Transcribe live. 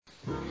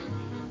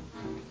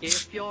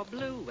If you're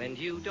blue and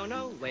you don't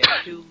know where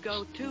to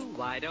go to,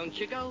 why don't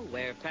you go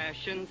where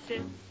fashion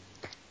sits?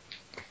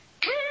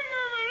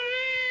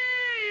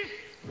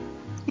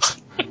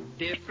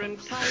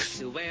 Different types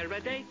who wear a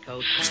day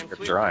coat, pants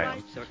with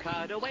stripes, or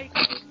cutaway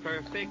coat,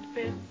 perfect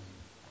fit.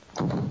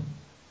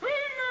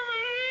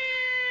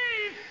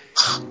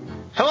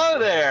 Hello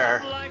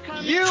there.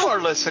 You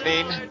are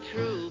listening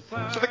to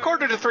the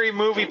Quarter to Three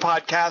movie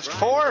podcast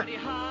for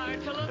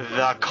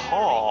The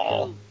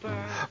Call.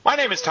 My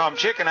name is Tom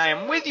Chick, and I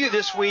am with you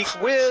this week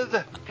with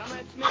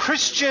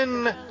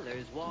Christian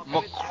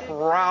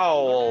McCrowley.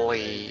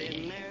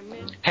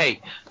 Hey,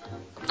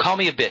 call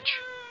me a bitch.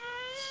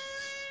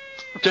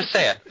 Just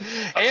say it.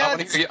 I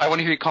want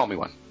to hear you call me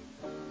one.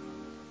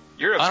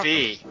 You're a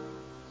B.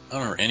 I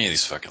don't remember any of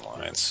these fucking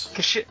lines.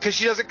 Because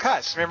she doesn't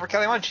cuss. Remember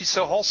Kelly Wand? She's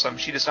so wholesome.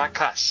 She does not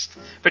cuss.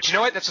 But you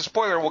know what? That's a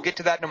spoiler. We'll get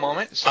to that in a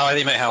moment. So I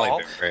think meant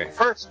Halle Berry.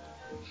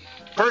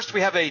 First,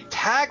 we have a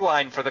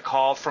tagline for The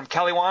Call from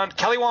Kelly Wand.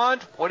 Kelly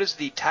Wand, what is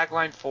the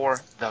tagline for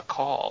The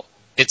Call?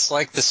 It's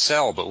like The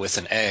Cell, but with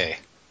an A.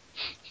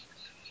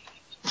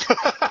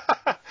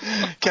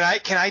 Can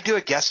I do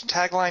a guest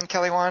tagline,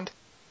 Kelly Wand?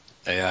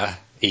 Yeah.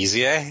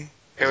 Easy A?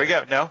 Here we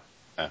go. No?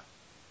 Oh.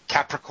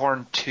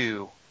 Capricorn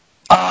 2.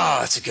 Ah,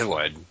 that's a good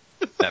one.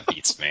 That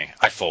beats me.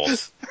 I fold.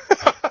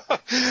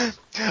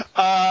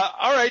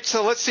 All right,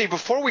 so let's see.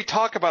 Before we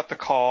talk about The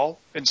Call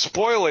and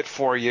spoil it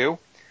for you,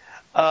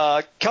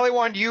 Kelly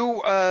Wand, you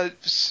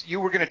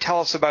were going to tell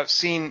us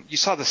about you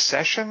saw The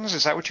Sessions?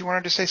 Is that what you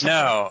wanted to say? Something?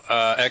 No,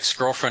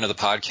 ex-girlfriend of the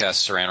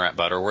podcast, Saran Wrap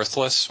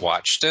Butterworthless,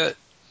 watched it,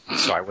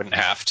 so I wouldn't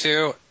have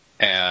to,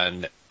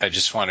 and I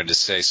just wanted to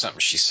say something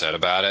she said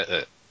about it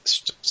that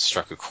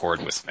struck a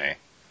chord with me.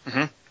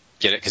 Mm-hmm.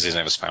 Get it? Because he doesn't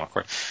have a spinal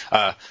cord.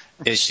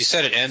 She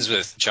said it ends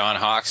with John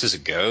Hawkes as a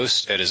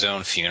ghost at his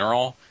own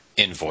funeral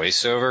in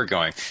voiceover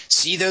going,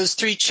 "See those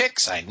 3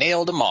 chicks? I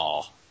nailed them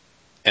all."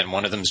 And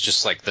one of them's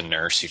just like the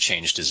nurse who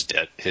changed his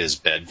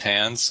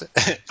bedpans.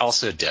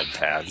 Also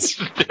deadpads.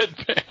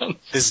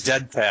 His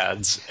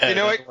deadpads. You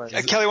know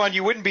what, Kelly Wand,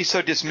 you wouldn't be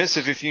so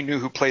dismissive if you knew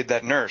who played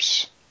that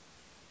nurse.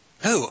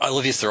 Who?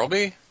 Olivia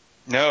Thirlby?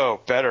 No,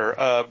 better.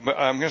 I'm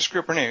going to screw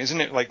up her name. Isn't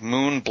it like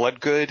Moon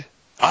Bloodgood?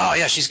 Oh,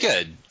 yeah, she's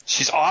good.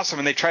 She's awesome,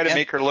 and they try to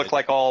make her look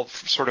like all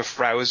sort of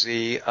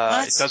frowsy. It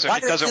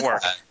doesn't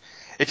work.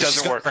 It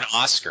doesn't work. For an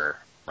Oscar,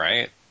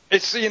 right?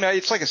 It's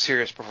it's like a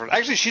serious performance.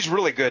 Actually, she's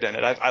really good in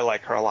it. I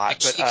like her a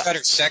lot. He cut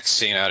her sex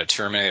scene out of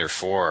Terminator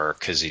 4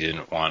 because he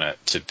didn't want it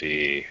to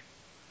be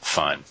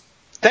fun.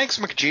 Thanks,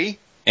 McGee.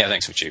 Yeah,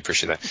 thanks, McGee.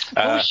 Appreciate that.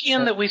 What was she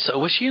in that we saw?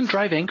 Was she in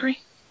Drive Angry?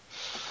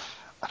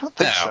 I don't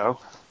think so.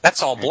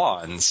 That's all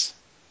blondes.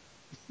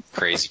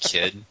 Crazy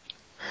kid.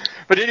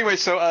 But anyway,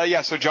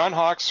 so John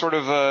Hawkes, sort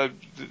of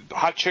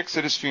hot chicks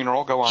at his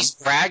funeral. Go on. He's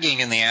bragging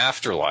in the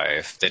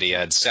afterlife that he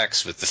had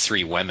sex with the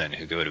 3 women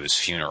who go to his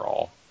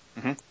funeral.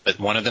 Mm-hmm. But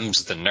one of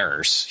them's the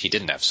nurse. He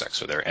didn't have sex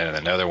with her. And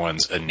another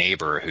one's a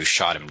neighbor who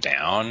shot him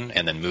down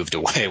and then moved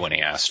away when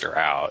he asked her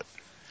out.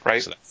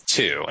 Right. So that's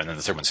 2. And then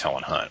the third one's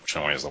Helen Hunt, which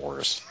one is the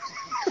worst.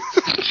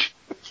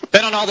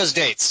 Been on all those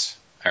dates.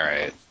 All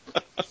right.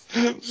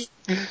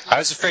 I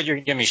was afraid you were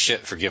going to give me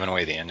shit for giving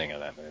away the ending of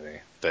that movie.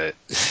 But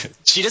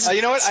she doesn't.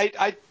 You know what?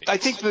 I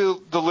think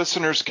the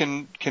listeners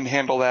can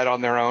handle that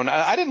on their own.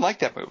 I didn't like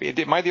that movie.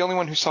 Am I the only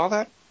one who saw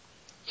that?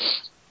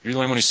 You're the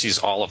only one who sees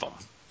all of them.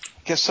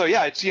 I guess so.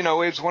 Yeah,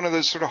 it's one of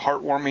those sort of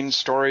heartwarming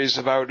stories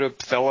about a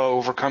fellow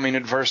overcoming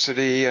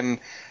adversity, and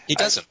he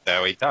doesn't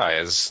though. He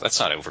dies. That's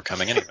not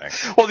overcoming anything.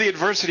 Well, the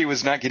adversity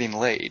was not getting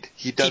laid.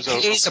 He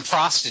pays a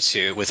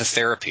prostitute with a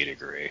therapy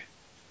degree.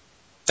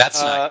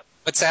 That's not.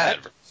 What's that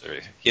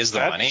adversity? He has the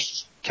money.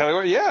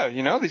 Kelly, yeah,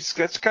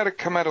 that's got to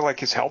come out of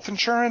like his health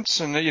insurance,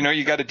 and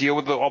you got to deal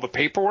with all the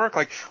paperwork.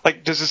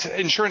 Like, does his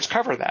insurance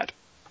cover that?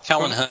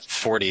 Helen Hunt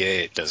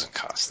 48 doesn't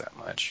cost that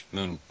much.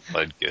 Moon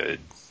Bloodgood,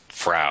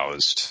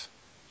 Froused.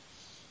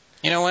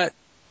 You know what?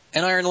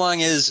 An iron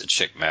lung is a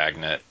chick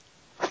magnet.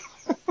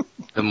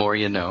 The more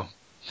you know.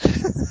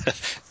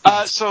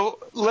 So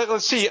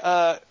let's see.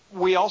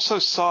 We also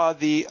saw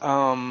the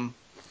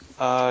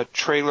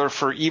trailer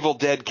for Evil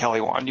Dead,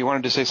 Kelly Wand. You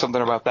wanted to say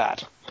something about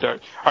that?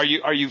 Are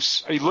you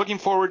looking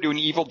forward to an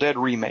Evil Dead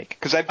remake?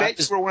 Because I bet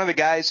you were one of the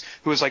guys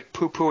who was like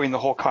poo-pooing the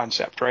whole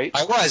concept, right?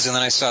 I was, and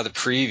then I saw the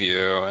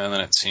preview, and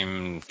then it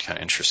seemed kind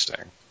of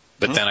interesting.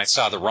 But then I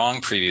saw the wrong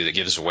preview that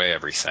gives away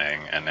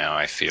everything, and now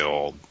I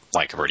feel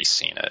like I've already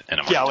seen it.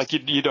 Yeah, like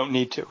you don't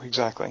need to.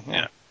 Exactly.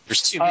 Yeah.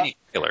 There's too many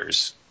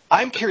trailers.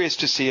 I'm curious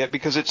to see it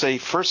because it's a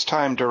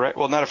first-time direct.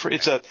 Well, not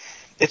it's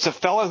a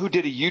fellow who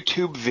did a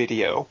YouTube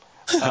video.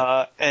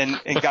 And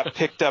got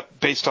picked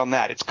up based on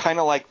that. It's kind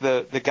of like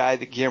the guy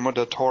that Guillermo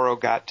del Toro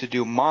got to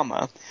do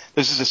Mama.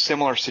 This is a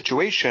similar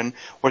situation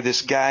where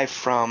this guy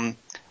from,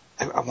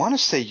 I want to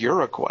say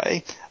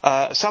Uruguay,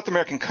 a South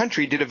American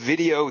country, did a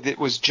video that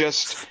was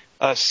just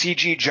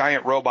CG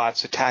giant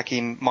robots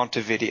attacking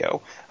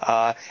Montevideo.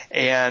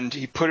 And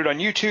he put it on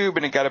YouTube,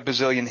 and it got a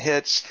bazillion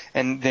hits,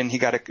 and then he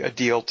got a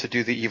deal to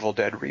do the Evil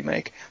Dead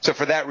remake. So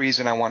for that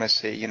reason, I want to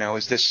see,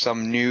 is this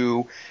some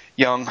new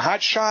young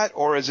hotshot,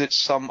 or is it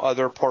some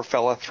other poor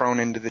fella thrown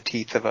into the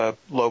teeth of a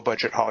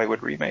low-budget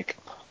Hollywood remake?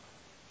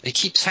 It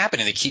keeps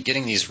happening. They keep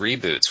getting these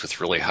reboots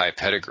with really high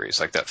pedigrees,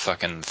 like that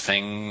fucking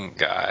Thing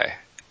guy.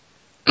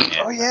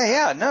 Oh,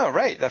 yeah. No,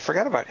 right. I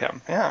forgot about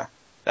him. Yeah.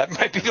 That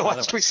might be the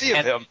last we see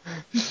of him.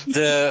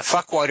 The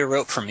fuckwad who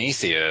wrote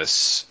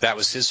Prometheus, that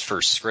was his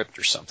first script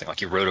or something. Like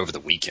he wrote over the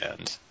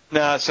weekend.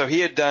 No, so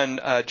he had done,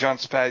 John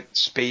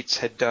Spates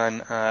had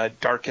done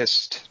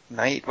Darkest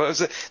Night. What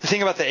was it? The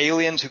thing about the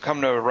aliens who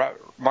come to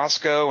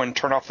Moscow and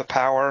turn off the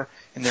power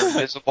and they're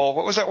invisible.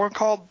 What was that one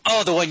called?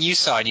 Oh, the one you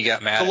saw and you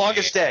got mad The at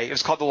Longest Day. It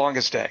was called The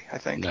Longest Day, I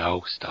think.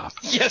 No, stop.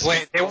 Yes.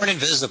 Wait, they weren't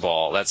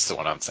invisible. That's the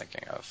one I'm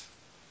thinking of.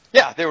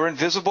 Yeah, they were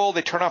invisible,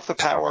 they turn off the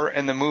power,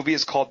 and the movie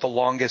is called The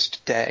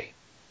Longest Day.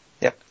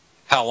 Yep.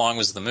 How long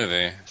was the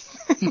movie?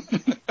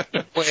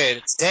 Wait,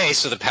 it's day,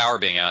 so the power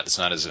being out is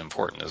not as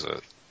important as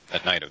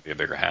at night. It would be a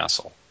bigger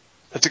hassle.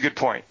 That's a good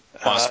point.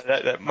 Awesome.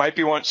 That might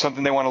be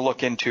something they want to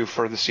look into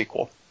for the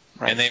sequel.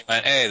 Right? And they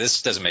went, hey,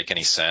 this doesn't make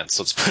any sense.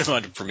 Let's put him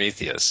under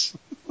Prometheus.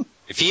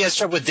 If he has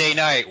trouble with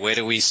day-night, wait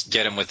till we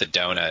get him with a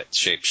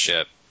donut-shaped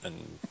ship and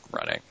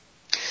running.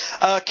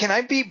 Can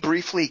I be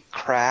briefly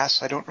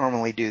crass? I don't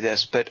normally do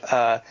this, but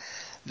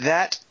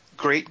that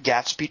Great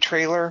Gatsby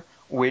trailer,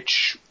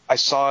 which I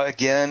saw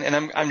again,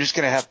 and I'm just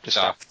going to have to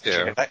stop.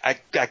 I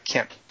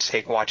can't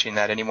take watching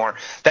that anymore.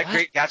 That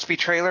Great Gatsby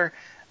trailer,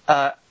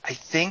 I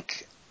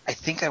think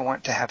I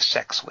want to have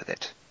sex with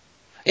it.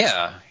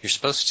 Yeah, you're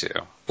supposed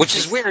to. Which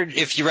is weird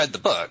if you read the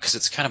book, because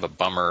it's kind of a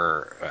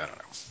bummer. I don't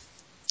know.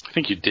 I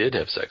think you did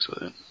have sex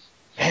with it.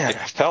 Man,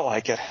 I felt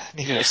like it. I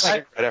needed a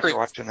cigarette after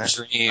watching that.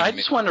 I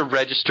just want to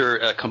register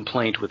a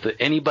complaint with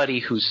anybody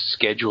who's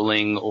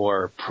scheduling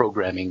or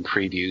programming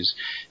previews.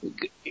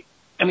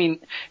 I mean,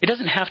 it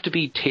doesn't have to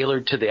be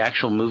tailored to the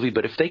actual movie,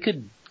 but if they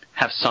could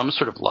have some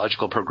sort of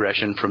logical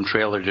progression from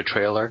trailer to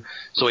trailer,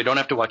 so we don't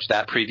have to watch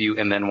that preview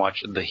and then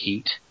watch The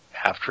Heat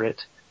after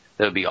it,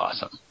 that would be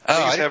awesome.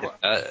 I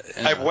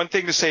have one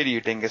thing to say to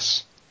you,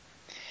 Dingus.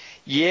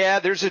 Yeah,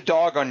 there's a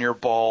dog on your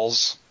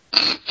balls.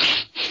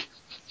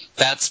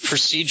 That's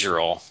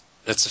procedural.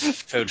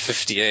 That's code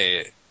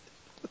 58.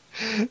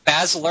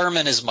 Baz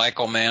Luhrmann is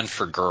Michael Mann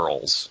for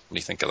girls. What do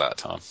you think of that,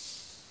 Tom?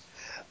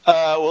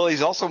 Well,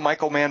 he's also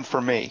Michael Mann for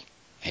me.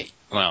 Hey,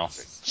 well.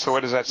 So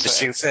what does that say? The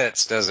shoe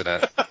fits, doesn't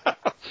it?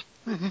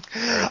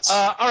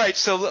 All right,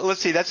 so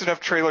let's see. That's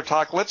enough trailer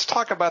talk. Let's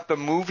talk about the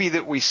movie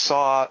that we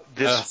saw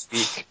this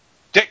week.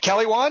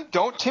 Kelly Wand,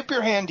 don't tip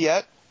your hand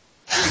yet.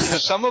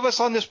 Because some of us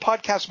on this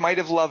podcast might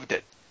have loved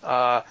it.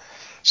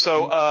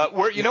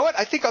 So, you know what?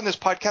 I think on this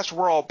podcast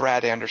we're all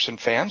Brad Anderson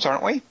fans,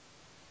 aren't we?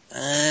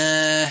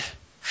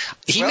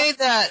 He made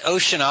that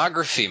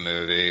Oceanography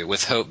movie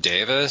with Hope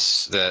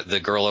Davis that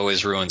The Girl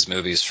Always Ruins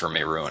Movies for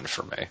Me ruined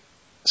for me.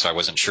 So I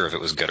wasn't sure if it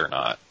was good or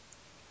not.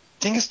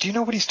 Dingus, do you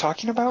know what he's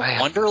talking about?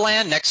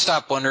 Wonderland? Next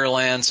Stop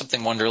Wonderland,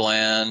 something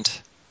Wonderland.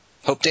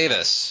 Hope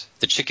Davis,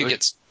 the chick who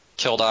gets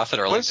killed off at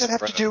Arlington. What does that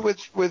have to do with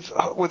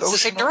Oceanography? It's the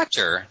same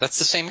director. That's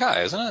the same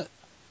guy, isn't it?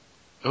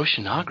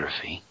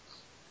 Oceanography?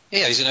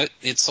 Yeah,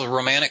 it's a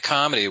romantic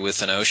comedy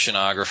with an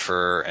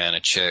oceanographer and a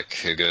chick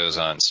who goes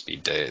on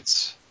speed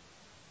dates.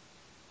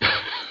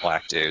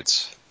 Black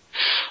dudes.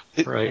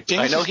 Right.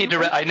 I know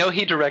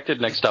he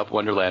directed Next Stop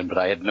Wonderland, but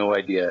I had no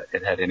idea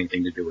it had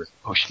anything to do with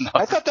Oceanography.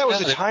 I thought that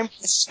was a time.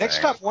 Next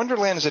Stop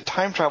Wonderland is a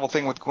time travel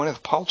thing with Gwyneth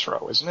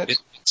Paltrow, isn't it?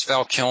 It's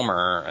Val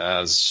Kilmer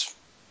as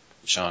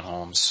John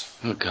Holmes.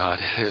 Oh God,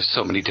 there's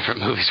so many different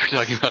movies we're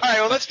talking about. All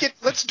right, well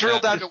let's drill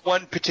down to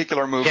one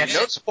particular movie.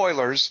 No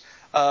spoilers.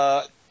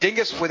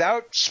 Dingus,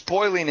 without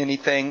spoiling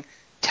anything,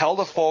 tell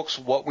the folks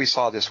what we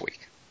saw this week.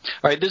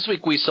 All right, this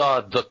week we saw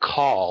The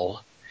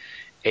Call,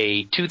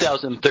 a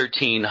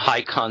 2013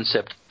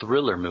 high-concept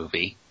thriller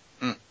movie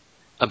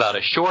about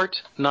a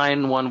short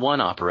 911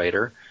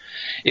 operator.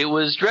 It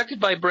was directed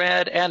by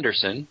Brad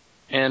Anderson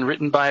and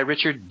written by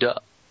Richard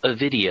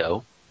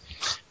Ovidio.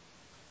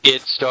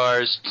 It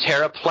stars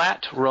Tara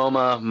Platt,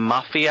 Roma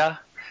Mafia,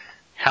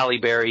 Halle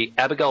Berry,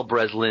 Abigail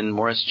Breslin,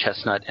 Morris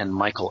Chestnut, and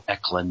Michael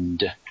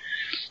Eklund.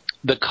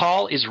 The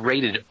Call is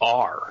rated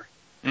R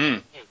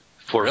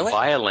for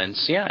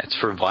violence. Yeah, it's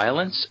for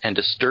violence and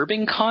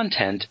disturbing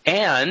content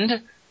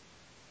and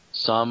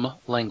some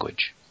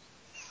language.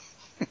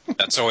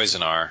 That's always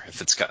an R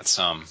if it's got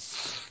some.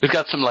 It's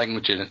got some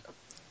language in it.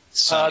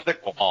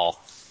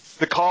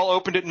 The Call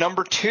opened at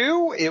number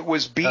 2. It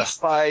was beat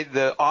by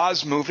the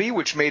Oz movie,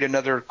 which made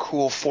another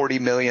cool $40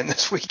 million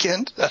this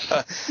weekend.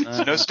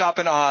 So no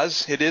stopping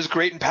Oz. It is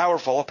great and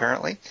powerful,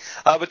 apparently.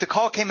 But The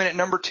Call came in at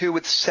number 2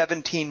 with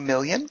 $17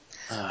 million.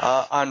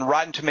 On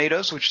Rotten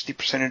Tomatoes, which is the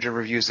percentage of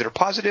reviews that are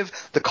positive,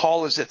 The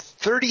Call is at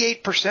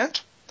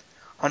 38%.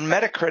 on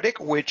Metacritic,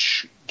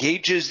 which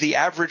gauges the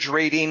average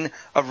rating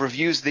of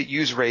reviews that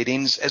use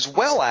ratings, as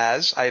well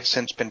as, I have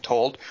since been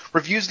told,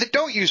 reviews that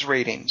don't use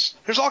ratings.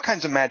 There's all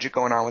kinds of magic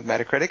going on with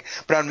Metacritic,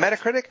 but on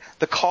Metacritic,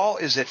 The Call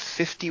is at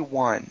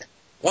 51.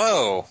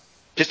 Whoa.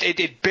 Just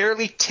it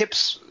barely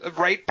tips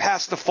right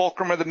past the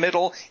fulcrum of the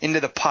middle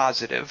into the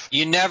positive.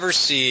 You never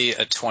see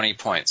a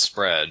 20-point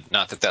spread.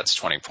 Not that that's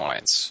 20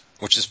 points,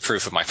 which is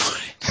proof of my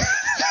point.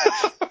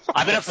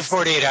 I've been up for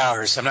 48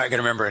 hours. I'm not going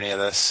to remember any of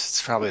this.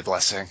 It's probably a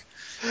blessing.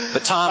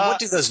 But Tom, what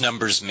do those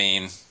numbers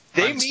mean?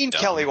 They mean,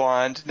 Kelly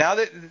Wand, now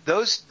that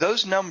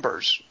those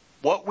numbers,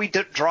 what we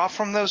draw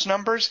from those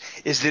numbers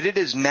is that it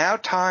is now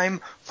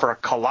time for a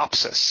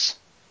collapsus.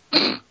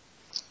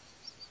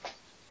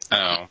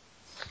 Oh.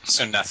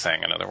 So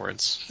nothing, in other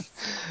words.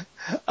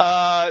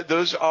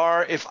 Those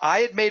are, if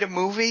I had made a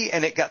movie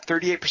and it got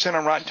 38%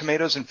 on Rotten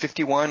Tomatoes and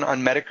 51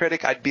 on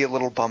Metacritic, I'd be a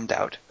little bummed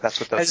out. That's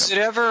what those Has it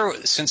ever,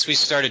 since we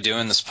started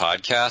doing this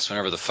podcast,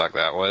 whenever the fuck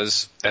that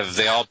was, have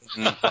they all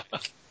been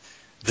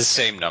the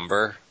same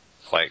number?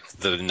 Like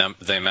the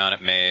amount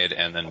it made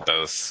and then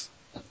both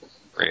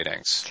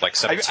ratings? Like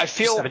 17,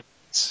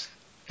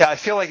 I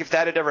feel like if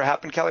that had ever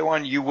happened, Kelly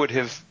Wand, you would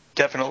have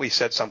definitely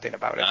said something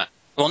about it.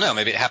 Well, no,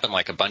 maybe it happened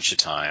like a bunch of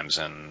times,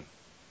 and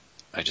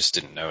I just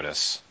didn't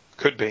notice.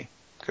 Could be.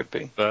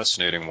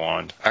 Fascinating,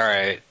 Wand. All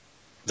right.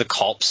 The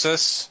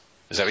Colpsis?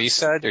 Is that what you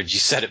said? Or you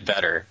said it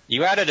better?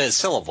 You added a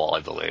syllable,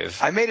 I believe.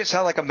 I made it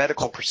sound like a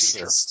medical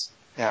procedure.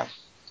 Yeah.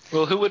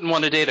 Well, who wouldn't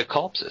want to date a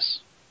Colpsis?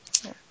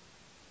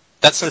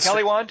 That's so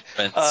Kelly Wand,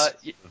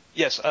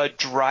 yes,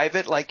 drive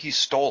it like you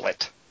stole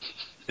it.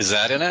 Is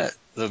that in it?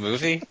 The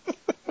movie?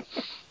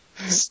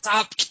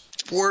 Stop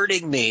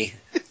wording me.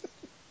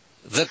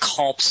 The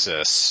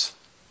Colpsis.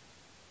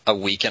 A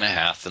week and a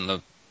half in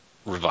the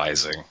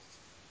revising.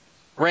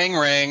 Ring,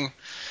 ring.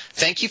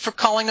 Thank you for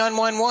calling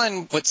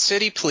 911. What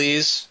city,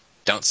 please?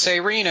 Don't say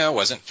Reno.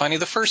 Wasn't funny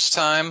the first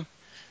time.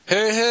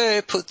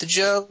 Hey, put the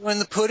jello in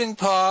the pudding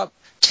pop.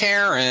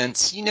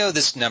 Terrence, you know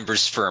this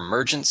number's for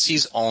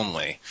emergencies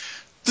only.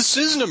 This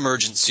is an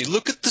emergency.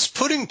 Look at this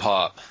pudding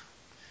pop.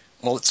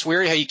 Well, it's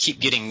weird how you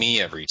keep getting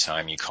me every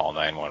time you call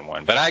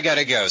 911. But I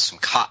gotta go. Some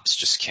cops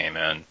just came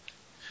in.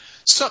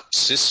 Sup,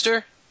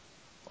 sister?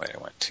 Wait,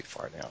 I went too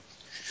far down.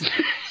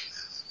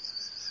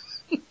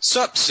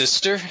 Sup,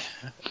 sister?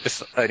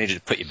 If I needed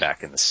to put you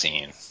back in the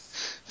scene.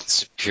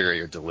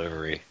 Superior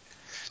delivery.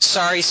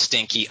 Sorry,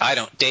 Stinky, I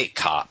don't date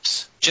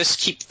cops. Just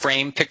keep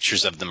framed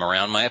pictures of them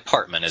around my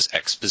apartment as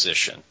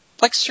exposition.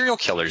 Like serial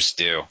killers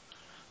do.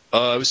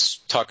 I was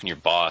talking to your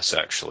boss,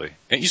 actually.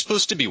 Ain't you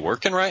supposed to be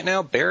working right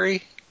now,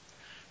 Barry?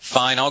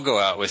 Fine, I'll go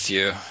out with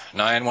you.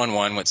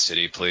 911, what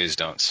city, please?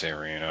 Don't say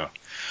Reno.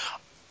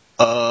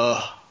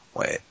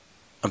 Wait.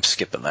 I'm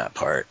skipping that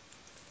part.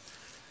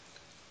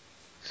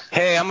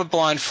 Hey, I'm a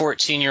blonde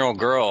 14-year-old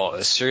girl.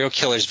 A serial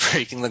killer's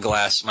breaking the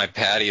glass of my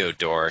patio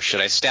door.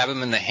 Should I stab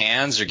him in the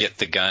hands or get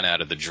the gun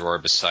out of the drawer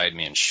beside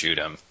me and shoot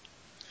him?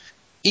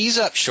 Ease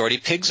up, shorty.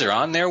 Pigs are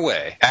on their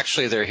way.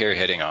 Actually, they're here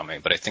hitting on me,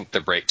 but I think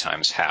the break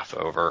time's half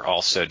over.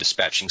 Also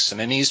dispatching some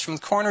MEs from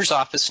the coroner's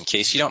office in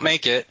case you don't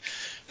make it.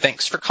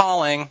 Thanks for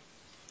calling.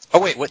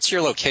 Oh, wait, what's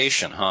your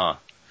location, huh?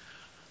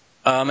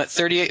 At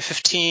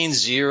 3815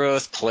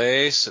 0th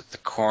Place at the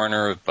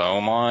corner of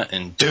Beaumont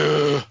and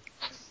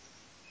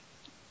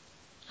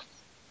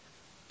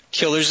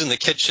Killer's in the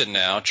kitchen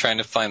now, trying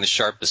to find the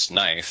sharpest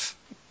knife.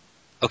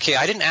 Okay,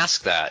 I didn't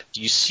ask that.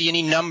 Do you see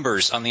any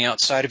numbers on the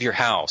outside of your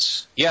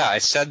house? Yeah, I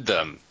said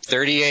them.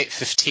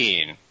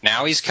 3815.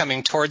 Now he's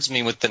coming towards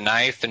me with the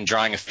knife and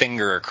drawing a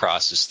finger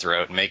across his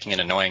throat and making an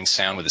annoying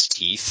sound with his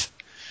teeth.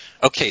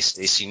 Okay,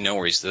 Stacy, no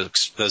worries.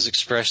 Those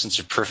expressions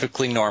are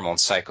perfectly normal in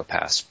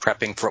psychopaths,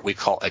 prepping for what we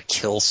call a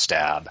kill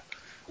stab.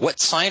 What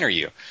sign are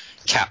you?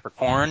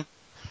 Capricorn?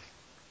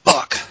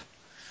 Fuck.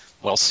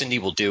 Well, Cindy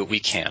will do what we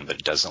can, but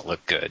it doesn't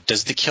look good.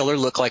 Does the killer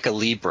look like a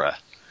Libra?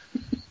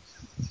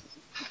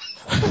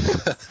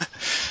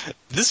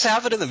 This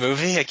happened in the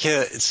movie? I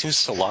can't. It seems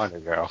so long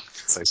ago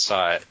since I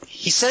saw it.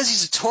 He says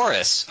he's a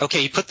Taurus.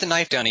 Okay, he put the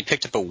knife down. He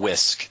picked up a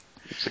whisk.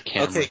 It's a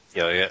Camry. Okay,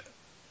 yeah.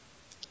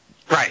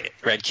 Right,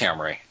 red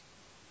Camry.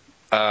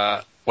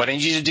 What I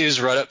need you to do is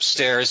run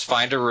upstairs,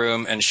 find a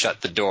room, and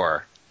shut the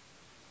door.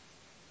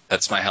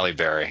 That's my Halle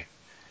Berry.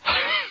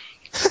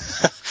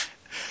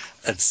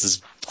 That's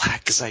as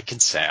black as I can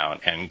sound.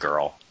 And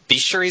girl. Be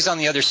sure he's on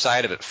the other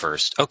side of it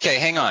first. Okay,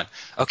 hang on.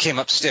 Okay, I'm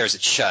upstairs.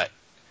 It's shut.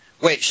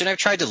 Wait, shouldn't I have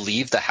tried to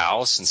leave the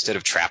house instead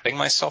of trapping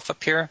myself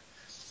up here?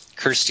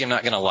 Kirsty, I'm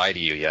not going to lie to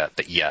you yet,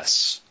 but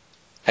yes.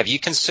 Have you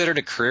considered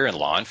a career in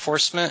law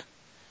enforcement?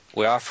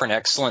 We offer an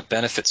excellent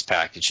benefits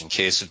package in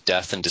case of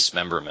death and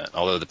dismemberment,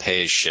 although the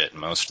pay is shit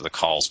and most of the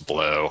calls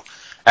blow.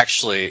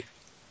 Actually,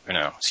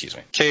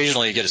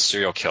 occasionally you get a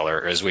serial killer,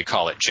 or as we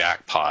call it,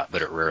 jackpot,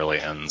 but it rarely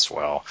ends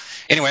well.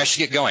 Anyway, I should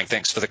get going.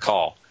 Thanks for the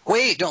call.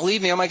 Wait, don't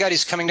leave me. Oh my God,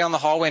 he's coming down the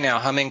hallway now,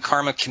 humming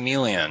Karma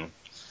Chameleon.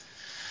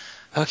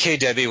 Okay,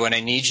 Debbie, what I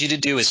need you to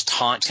do is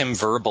taunt him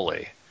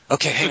verbally.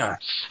 Okay, hang on.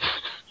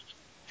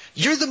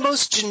 You're the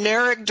most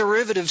generic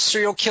derivative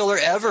serial killer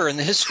ever in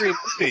the history of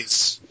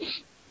movies.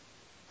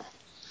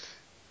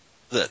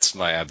 That's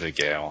my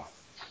Abigail.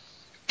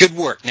 Good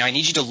work. Now I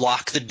need you to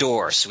lock the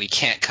door so he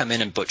can't come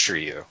in and butcher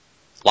you.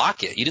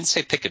 Lock it? You didn't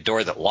say pick a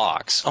door that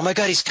locks. Oh my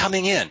God, he's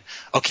coming in.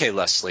 Okay,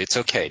 Leslie, it's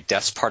okay.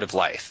 Death's part of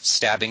life.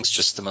 Stabbing's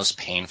just the most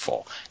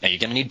painful. Now you're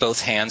going to need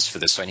both hands for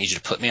this, so I need you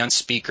to put me on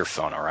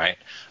speakerphone, all right?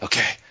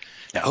 Okay.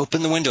 Now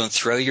open the window and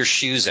throw your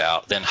shoes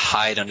out, then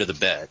hide under the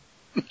bed.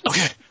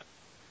 Okay.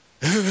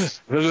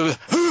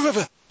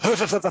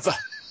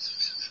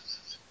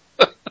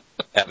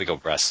 Abigail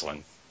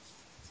Breslin.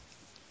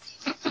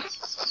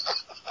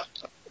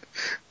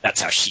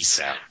 That's how she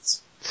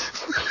sounds.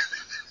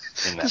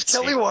 Does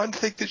Kelly Wand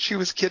think that she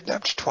was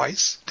kidnapped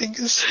twice,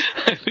 Dingus?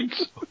 I think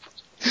so.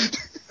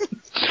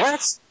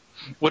 What?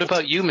 What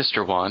about you,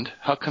 Mr. Wand?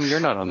 How come you're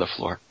not on the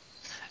floor?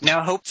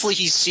 Now, hopefully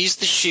he sees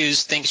the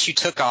shoes, thinks you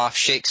took off,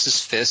 shakes his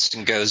fist,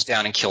 and goes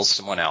down and kills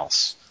someone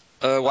else.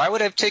 Why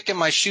would I have taken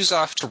my shoes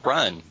off to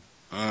run?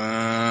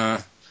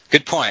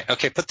 Good point.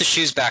 Okay, put the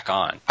shoes back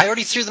on. I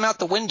already threw them out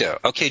the window.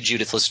 Okay,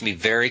 Judith, listen to me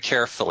very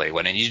carefully.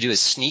 What I need you to do is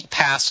sneak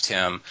past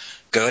him,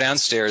 go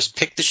downstairs,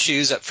 pick the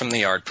shoes up from the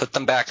yard, put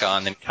them back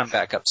on, then come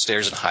back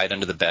upstairs and hide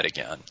under the bed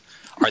again.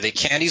 Are they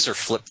candies or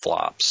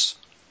flip-flops?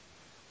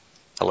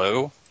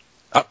 Hello?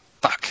 Oh,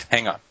 fuck.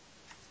 Hang on.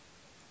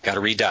 Got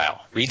to redial.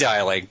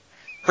 Redialing.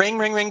 Ring,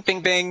 ring, ring,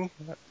 bing, bing.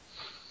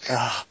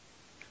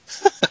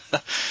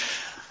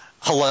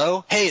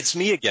 Hello? Hey, it's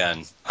me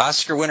again.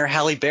 Oscar winner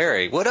Halle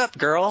Berry. What up,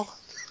 girl?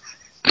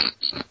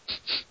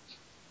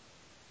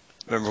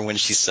 Remember when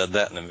she said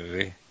that in the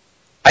movie?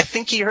 I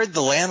think he heard the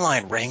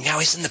landline ring. Now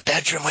he's in the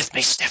bedroom with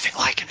me sniffing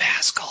like an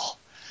asshole.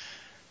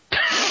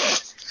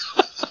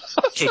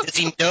 Okay, does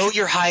he know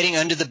you're hiding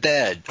under the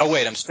bed? Oh,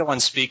 wait, I'm still on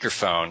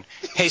speakerphone.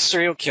 Hey,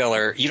 serial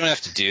killer, you don't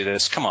have to do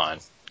this. Come on.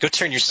 Go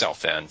turn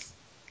yourself in.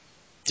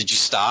 Did you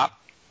stop?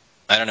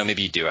 I don't know,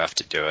 maybe you do have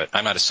to do it.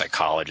 I'm not a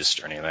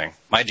psychologist or anything.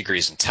 My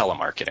degree's in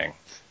telemarketing.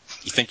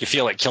 You think you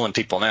feel like killing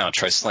people now,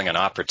 try slinging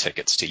opera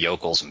tickets to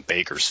yokels in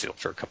Bakersfield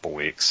for a couple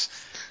weeks.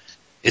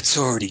 It's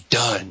already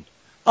done.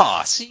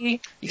 Aw,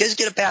 see? You guys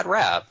get a bad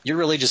rap. You're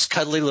really just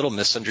cuddly little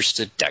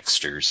misunderstood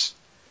Dexters.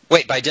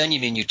 Wait, by done you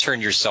mean you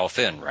turned yourself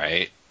in,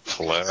 right?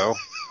 Hello?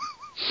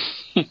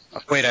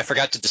 Wait, I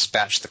forgot to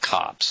dispatch the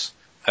cops.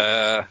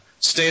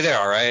 Stay there,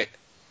 all right?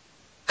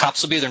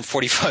 Cops will be there in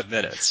 45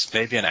 minutes,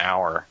 maybe an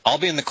hour. I'll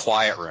be in the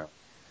quiet room.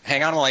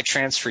 Hang on while I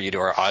transfer you to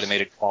our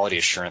automated quality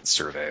assurance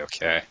survey,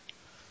 okay?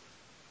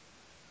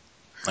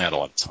 I had a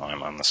lot of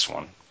time on this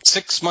one.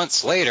 6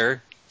 months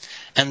later,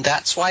 and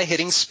that's why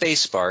hitting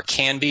spacebar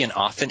can be and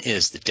often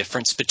is the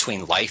difference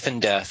between life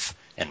and death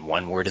and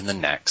one word in the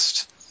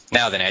next.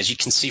 Now then, as you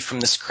can see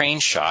from this crane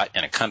shot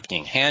and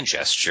accompanying hand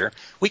gesture,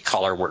 we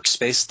call our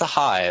workspace the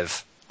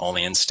Hive,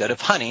 only instead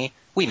of honey,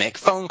 we make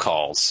phone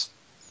calls.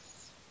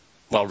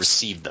 Well,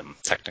 receive them,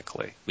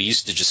 technically. We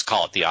used to just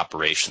call it the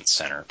Operations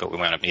Center, but we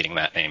wound up needing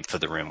that name for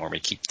the room where we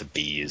keep the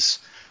bees.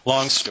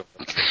 Long story.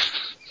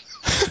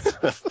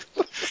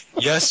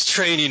 Yes,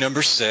 trainee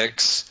number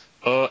 6.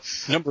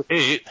 Number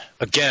 8,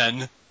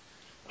 again.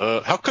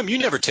 How come you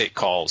never take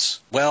calls?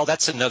 Well,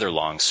 that's another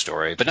long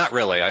story, but not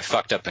really. I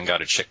fucked up and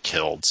got a chick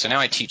killed, so now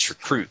I teach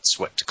recruits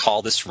what to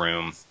call this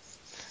room.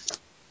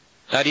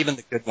 Not even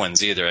the good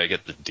ones either. I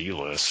get the D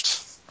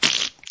list.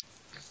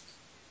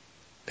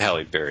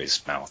 Halle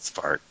Berry's mouth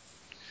fart.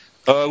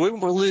 Oh,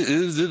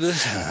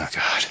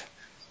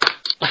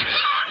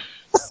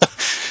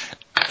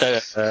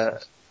 God.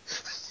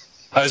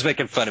 I was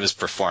making fun of his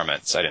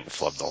performance. I didn't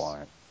flub the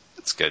line.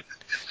 That's good.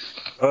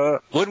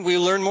 Wouldn't we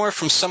learn more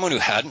from someone who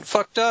hadn't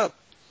fucked up?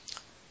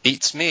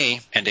 Beats me.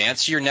 And to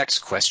answer your next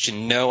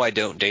question, no, I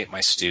don't date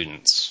my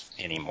students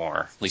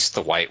anymore. At least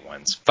the white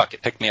ones. Fuck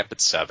it, pick me up at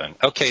 7.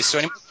 Okay, so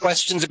any more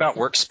questions about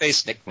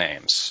workspace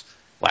nicknames?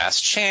 Last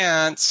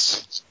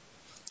chance.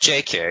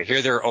 JK,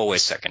 here there are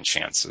always second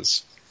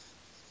chances.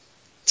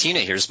 Tina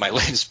here's my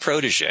latest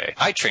protege.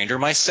 I trained her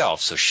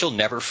myself, so she'll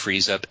never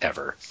freeze up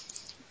ever.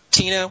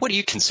 Tina, what do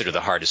you consider the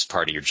hardest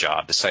part of your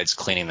job besides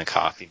cleaning the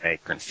coffee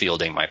maker and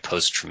fielding my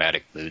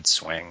post-traumatic mood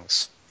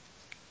swings?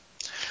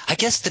 I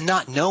guess the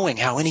not knowing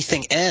how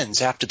anything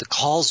ends after the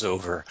call's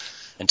over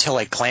until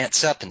I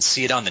glance up and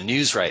see it on the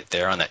news right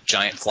there on that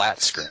giant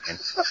flat screen.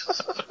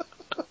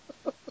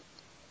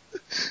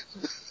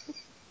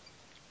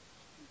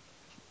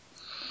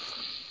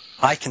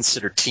 I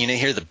consider Tina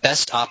here the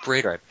best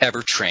operator I've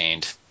ever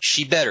trained.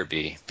 She better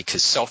be,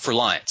 because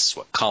self-reliance is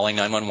what calling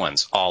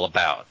 911's all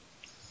about.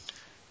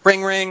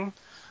 Ring, ring.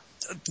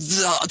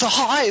 The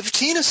Hive,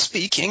 Tina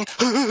speaking.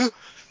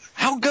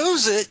 How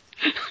goes it?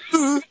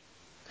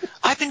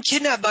 I've been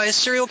kidnapped by a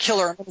serial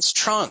killer. I'm in his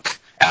trunk.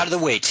 Out of the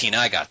way, Tina.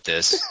 I got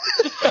this.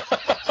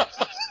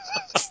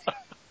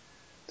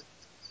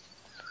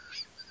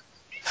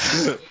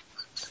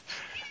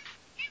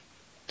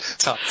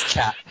 Tom's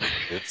cat.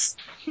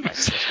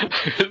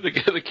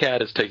 The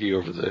cat is taking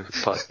over the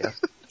podcast.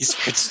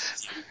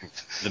 It's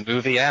the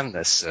movie and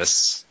the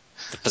sis.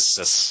 The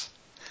sis.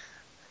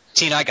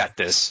 Tina, I got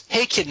this.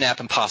 Hey, kidnap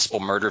and possible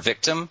murder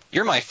victim.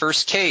 You're my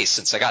first case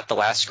since I got the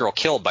last girl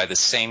killed by this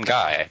same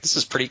guy. This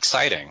is pretty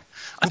exciting.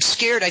 I'm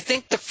scared. I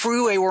think the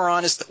freeway we're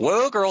on is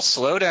Whoa, girl,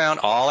 slow down.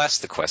 I'll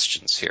ask the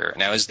questions here.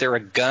 Now, is there a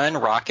gun,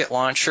 rocket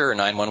launcher, or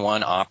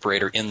 911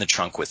 operator in the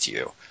trunk with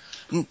you?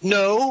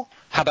 No.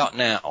 How about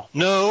now?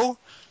 No.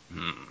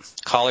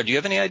 Caller, do you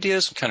have any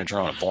ideas? I'm kind of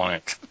drawing a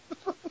blank.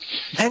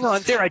 Hang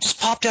on there. I just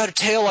popped out a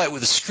taillight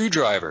with a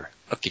screwdriver.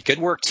 Okay, good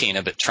work,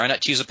 Tina, but try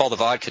not to use up all the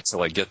vodka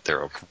till I get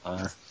there,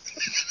 okay?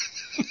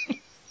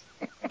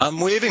 I'm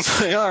waving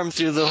my arm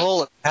through the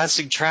hole of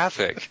passing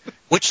traffic.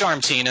 Which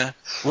arm, Tina?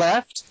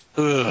 Left?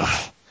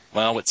 Ugh.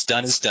 Well, what's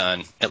done is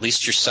done. At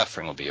least your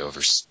suffering will be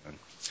over soon.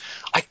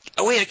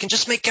 Wait, I can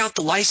just make out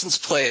the license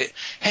plate.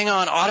 Hang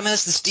on, Autumn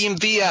has this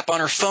DMV app on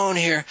her phone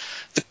here.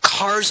 The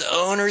car's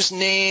owner's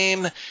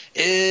name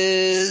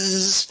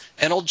is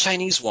an old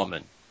Chinese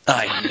woman.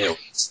 I knew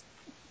it.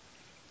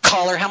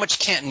 Caller, how much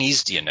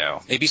Cantonese do you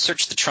know? Maybe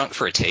search the trunk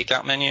for a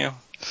takeout menu?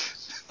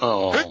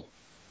 Oh.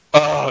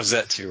 Oh, is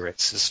that too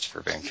racist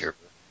for Vancouver?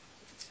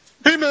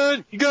 Hey,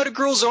 man, you got a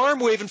girl's arm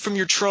waving from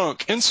your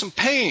trunk and some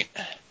paint.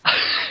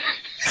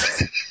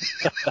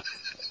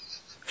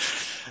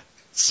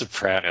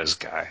 Sopranos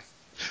guy.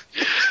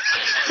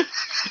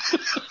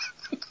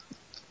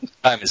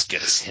 I'm as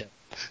good as him.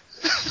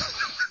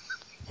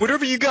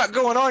 Whatever you got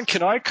going on,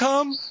 can I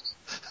come?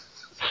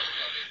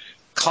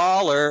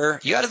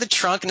 Caller, you out of the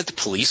trunk and at the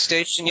police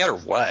station yet or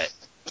what?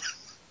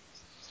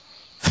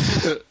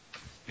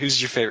 Who's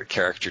your favorite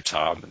character,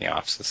 Tom, in The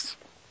Office?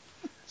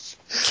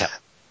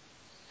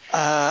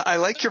 I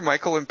like your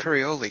Michael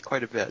Imperioli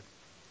quite a bit.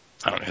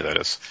 I don't know who that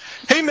is.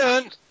 Hey,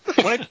 man,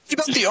 when I told you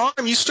about the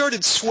arm, you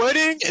started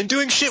sweating and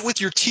doing shit with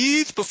your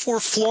teeth before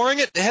flooring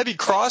it to heavy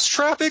cross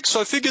traffic,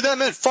 so I figured that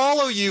meant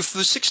follow you for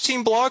the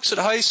 16 blocks at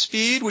high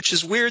speed, which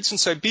is weird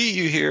since I beat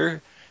you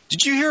here.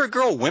 Did you hear a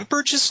girl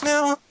whimper just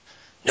now?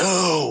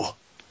 No.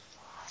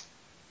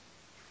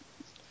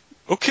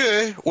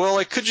 Okay, well,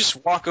 I could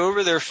just walk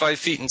over there 5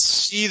 feet and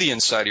see the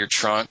inside of your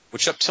trunk,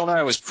 which up till now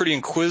I was pretty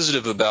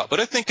inquisitive about,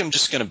 but I think I'm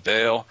just going to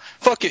bail.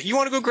 Fuck it, you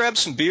want to go grab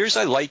some beers?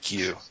 I like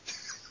you.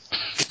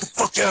 Get the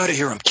fuck out of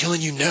here, I'm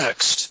killing you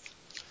next.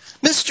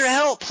 Mr.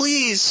 Help,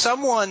 please,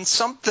 someone,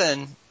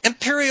 something.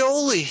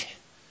 Imperioli.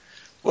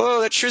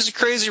 Whoa, that sure's a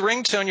crazy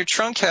ringtone your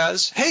trunk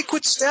has. Hey,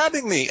 quit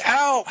stabbing me.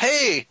 Ow,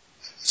 hey.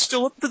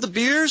 Still up for the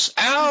beers?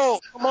 Ow,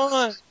 come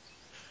on.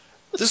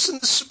 This is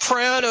The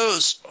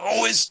Sopranos.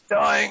 Always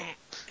dying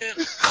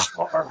in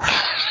car.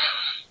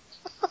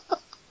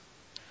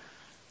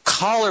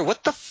 Caller,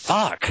 what the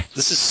fuck?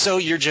 This is so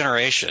your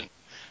generation.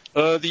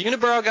 The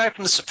unibrow guy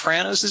from The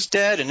Sopranos is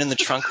dead and in the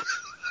trunk.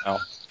 Oh.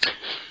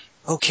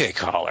 Okay,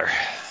 caller.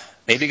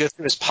 Maybe go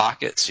through his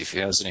pockets, see if he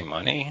has any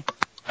money.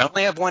 I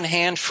only have one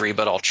hand free,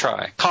 but I'll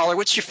try. Caller,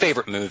 what's your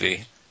favorite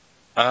movie?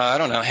 I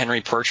don't know.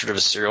 Henry, Portrait of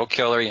a Serial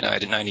Killer,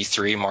 United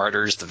 93,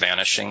 Martyrs, The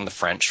Vanishing, the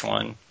French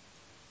one.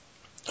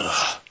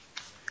 Ugh.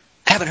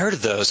 I haven't heard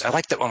of those. I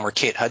like that one where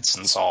Kate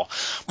Hudson's all,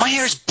 my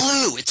hair's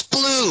blue, it's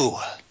blue.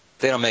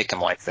 They don't make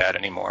them like that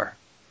anymore.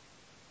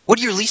 What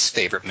are your least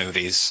favorite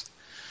movies?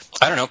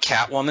 I don't know,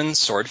 Catwoman,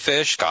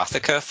 Swordfish,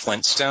 Gothica,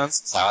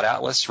 Flintstones, Cloud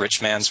Atlas,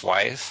 Rich Man's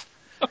Wife.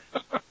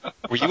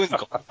 Were you in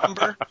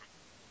Goldmember?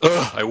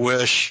 Ugh, I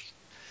wish.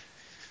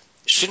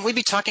 Shouldn't we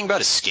be talking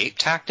about escape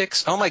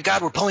tactics? Oh my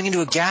god, we're pulling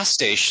into a gas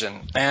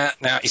station.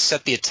 Now you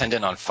set the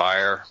attendant on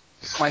fire.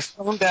 My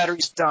phone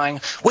battery's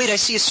dying. Wait, I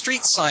see a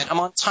street sign. I'm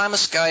on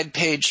Thomas Guide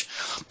page.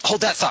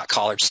 Hold that thought,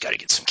 caller. Just got to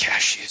get some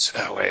cashews.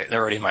 Oh, wait,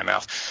 they're already in my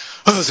mouth.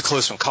 Oh, that was a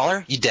close one.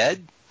 Caller, you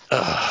dead?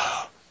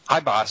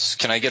 Hi, boss.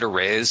 Can I get a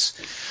raise?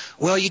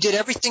 Well, you did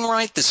everything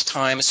right this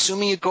time,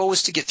 assuming your goal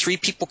was to get 3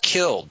 people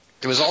killed.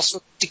 There was also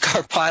a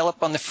 50-car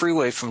pileup on the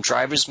freeway from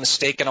drivers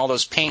mistaking all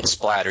those paint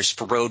splatters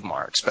for road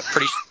marks, but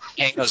pretty sure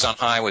the gang goes on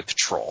highway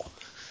patrol.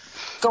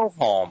 Go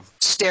home.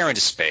 Stare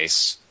into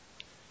space.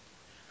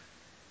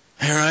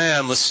 Here I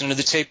am, listening to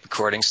the tape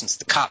recording since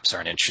the cops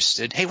aren't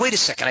interested. Hey, wait a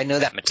second. I know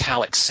that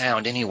metallic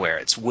sound anywhere.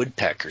 It's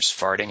woodpeckers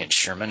farting in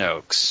Sherman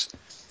Oaks.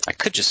 I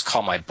could just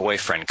call my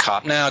boyfriend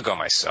cop. Now I'll go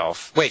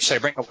myself. Wait, should I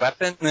bring a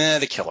weapon?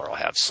 The killer will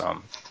have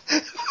some.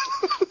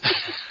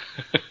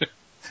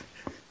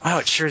 Wow,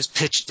 it sure is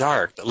pitch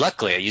dark. But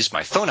luckily, I used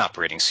my phone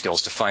operating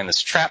skills to find this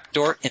trap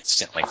door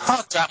instantly.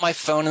 Oh, drop my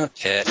phone in the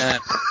pit.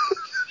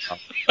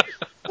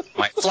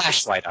 My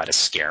flashlight ought to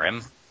scare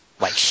him.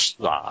 Like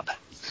Schlob.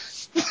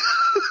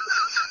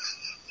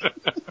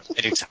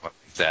 I do something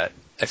like that.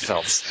 I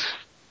felt.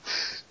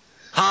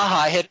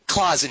 I hit a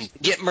closet and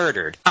get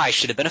murdered. I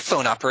should have been a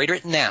phone operator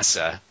at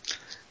NASA.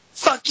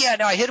 Fuck yeah,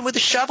 now I hit him with a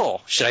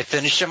shovel. Should I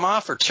finish him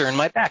off or turn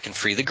my back and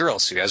free the girl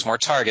so he has more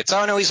targets?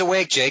 Oh no, he's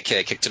awake,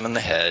 JK. Kicked him in the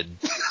head.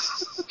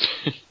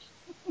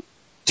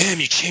 Damn,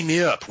 you chained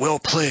me up. Well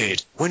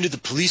played. When did the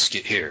police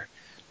get here?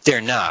 They're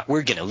not.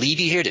 We're gonna leave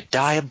you here to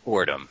die of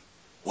boredom.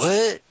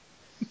 What?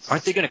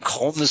 Aren't they going to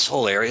comb this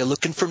whole area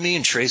looking for me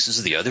and traces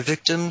of the other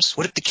victims?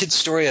 What if the kid's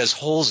story has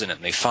holes in it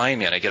and they find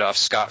me and I get off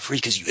scot-free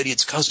because you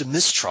idiots caused a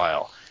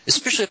mistrial?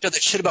 Especially after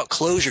that shit about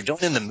closure.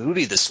 Don't end the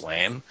movie this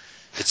lame.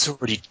 It's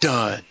already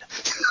done.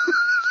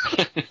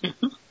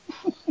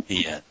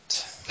 The end.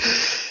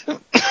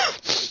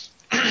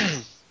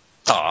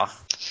 Aw.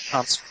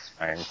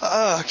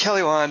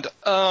 Kelly Wand.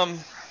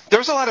 There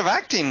was a lot of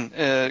acting,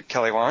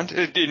 Kelly Wand,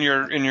 in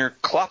your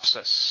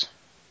Colossus.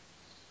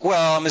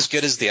 Well, I'm as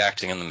good as the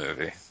acting in the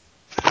movie.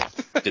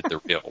 Did the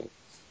real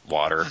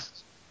water.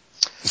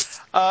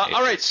 All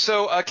right,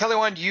 so Kelly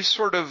Wand, you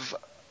sort of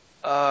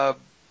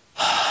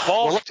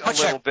balked a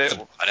little bit.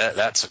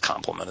 That's a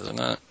compliment,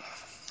 isn't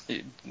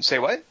it? Say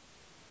what?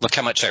 Look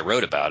how much I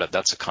wrote about it.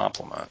 That's a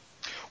compliment.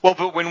 Well,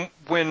 but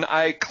when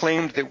I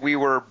claimed that we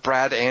were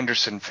Brad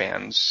Anderson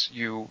fans,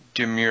 you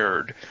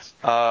demurred.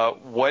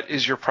 What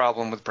is your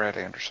problem with Brad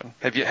Anderson?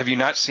 Have you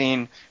not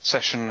seen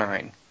Session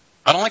 9?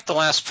 I don't like the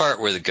last part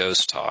where the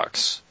ghost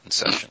talks in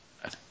Session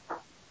 9.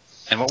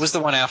 And what was the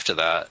one after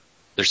that?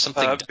 There's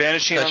something...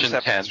 Vanishing on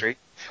 7th Street.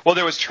 Well,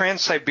 there was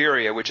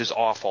Trans-Siberia, which is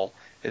awful.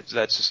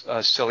 That's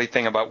a silly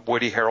thing about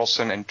Woody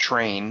Harrelson and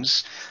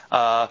trains.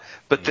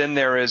 But then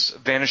there is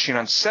Vanishing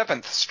on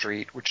 7th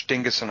Street, which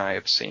Dingus and I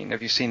have seen.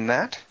 Have you seen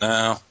that?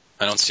 No,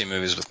 I don't see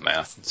movies with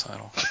math in the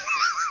title.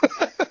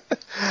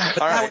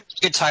 All right.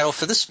 Good title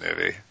for this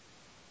movie.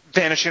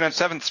 Vanishing on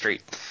 7th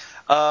Street.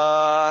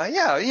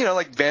 Yeah,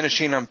 like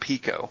Vanishing on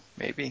Pico,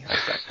 maybe.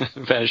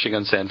 Vanishing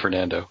on San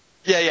Fernando.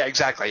 Yeah,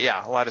 exactly.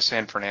 Yeah, a lot of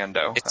San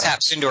Fernando. It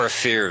taps into our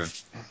fear of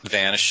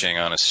vanishing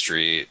on a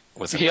street.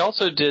 He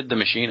also did The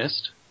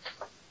Machinist.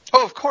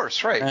 Oh, of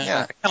course, right.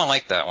 Yeah, I kind of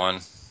like that one.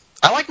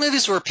 I like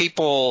movies where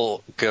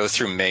people go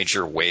through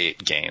major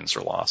weight gains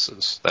or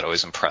losses. That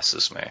always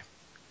impresses me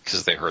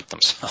because they hurt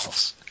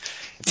themselves.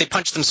 If they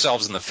punch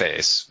themselves in the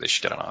face, they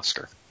should get an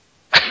Oscar.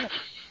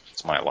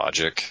 That's my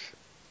logic.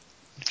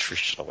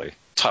 Traditionally.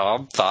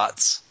 Tom,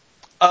 thoughts?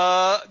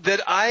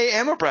 That I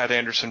am a Brad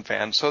Anderson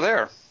fan, so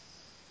there.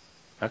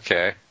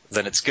 Okay,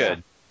 then it's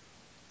good.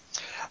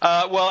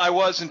 Well, I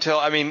was until,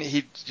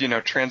 he,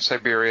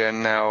 Trans-Siberia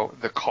and now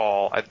The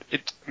Call.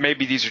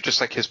 Maybe these are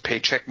just like his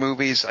paycheck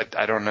movies.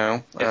 I don't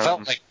know. It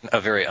felt like a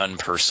very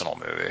unpersonal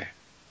movie.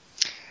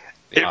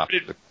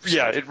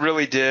 It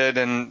really did,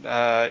 and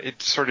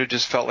it sort of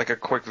just felt like a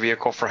quick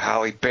vehicle for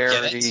Halle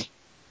Berry.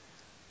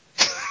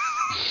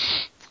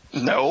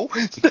 No.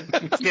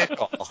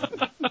 Vehicle.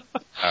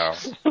 Oh.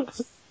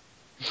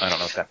 I don't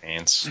know what that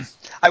means.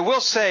 I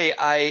will say,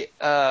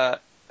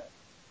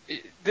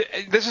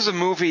 this is a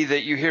movie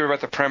that you hear about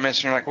the premise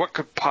and you're like, what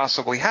could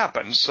possibly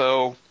happen?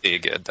 So, be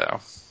good though.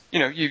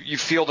 You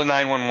field a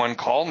 911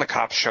 call and the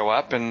cops show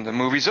up and the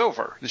movie's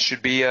over. This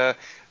should be a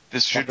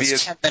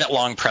 10-minute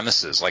long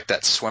premises, like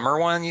that swimmer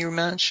one you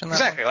mentioned.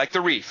 Exactly, like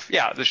The Reef.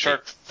 Yeah, the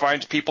shark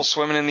finds people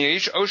swimming in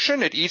the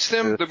ocean, it eats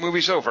them, the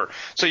movie's over.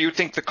 So you would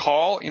think The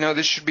Call,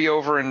 this should be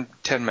over in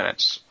 10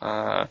 minutes.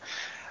 I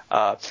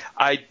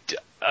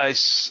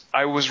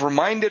was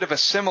reminded of a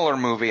similar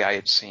movie I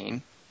had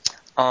seen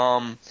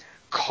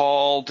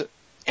called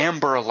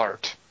Amber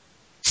Alert.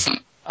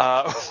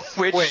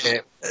 Wait,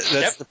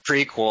 that's the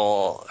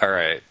prequel. All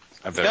right.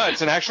 No,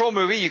 it's an actual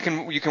movie. You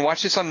can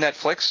watch this on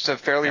Netflix. It's a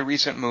fairly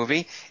recent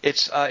movie.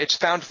 It's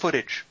found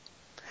footage.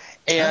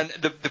 And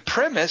the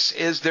premise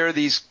is there are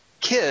these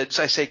kids,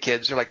 I say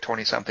kids, they're like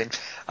 20-something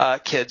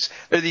kids.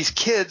 There are these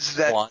kids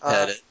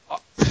that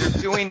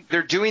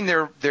they're doing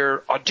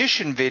their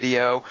audition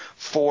video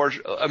for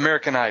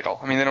American Idol.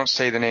 They don't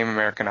say the name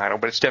American Idol,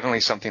 but it's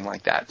definitely something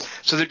like that.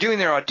 So they're doing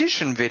their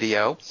audition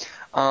video,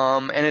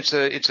 and it's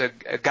a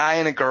guy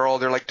and a girl.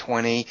 They're like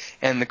 20,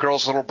 and the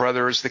girl's little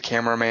brother is the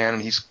cameraman,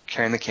 and he's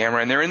carrying the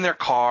camera. And they're in their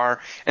car,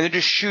 and they're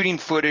just shooting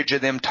footage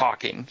of them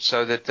talking,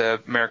 so that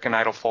the American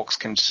Idol folks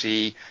can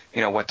see,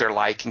 what they're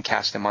like and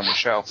cast them on the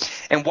show.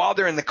 And while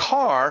they're in the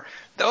car,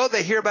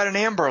 they hear about an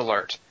Amber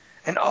Alert.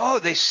 And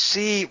they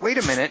see, wait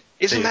a minute,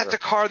 isn't that the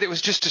car that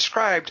was just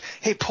described?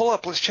 Hey, pull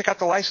up, let's check out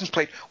the license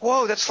plate.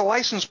 Whoa, that's the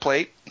license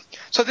plate.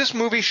 So this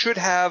movie should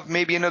have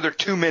maybe another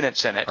 2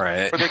 minutes in it,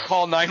 right, where they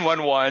call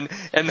 911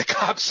 and the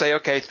cops say,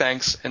 okay,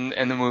 thanks, and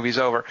the movie's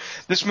over.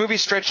 This movie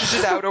stretches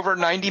it out over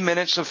 90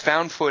 minutes of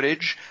found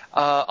footage,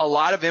 a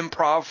lot of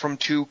improv from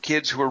two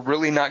kids who are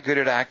really not good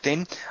at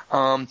acting.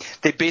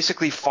 They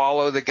basically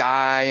follow the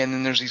guy,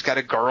 and then he's got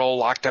a girl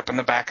locked up in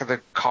the back of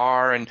the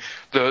car, and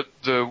the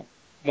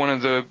one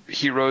of the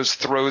heroes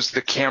throws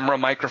the camera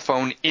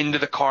microphone into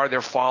the car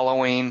they're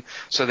following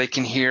so they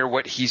can hear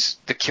what he's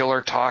the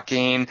killer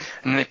talking,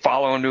 and they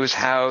follow him to his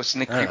house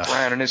and they creep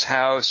around in his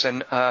house,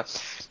 and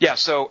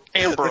so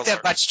Amber Alert. With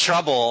that much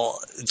trouble,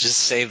 just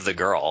save the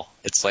girl.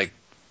 It's like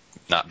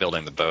not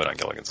building the boat on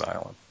Gilligan's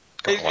Island.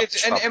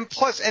 And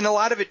plus, and a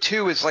lot of it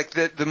too is like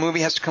the movie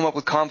has to come up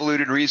with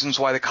convoluted reasons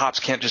why the cops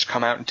can't just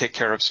come out and take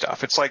care of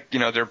stuff. It's like,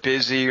 they're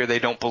busy or they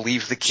don't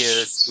believe the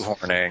kids.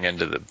 Warning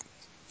into the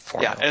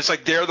formula. Yeah, and it's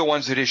like they're the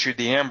ones that issued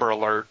the Amber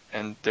Alert,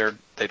 and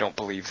they don't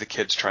believe the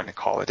kids trying to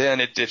call it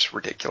in. It's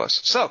ridiculous.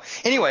 So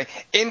anyway,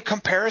 in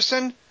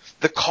comparison,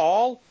 The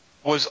Call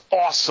was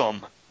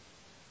awesome.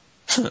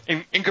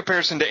 in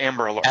comparison to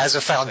Amber Alert, as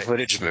a found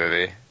footage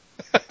movie.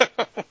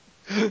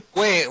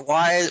 Wait,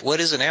 why? What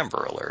is an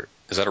Amber Alert?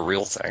 Is that a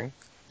real thing?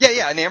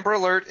 Yeah. An Amber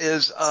Alert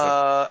is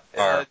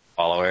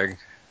following.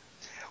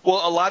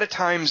 Well, a lot of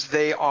times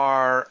they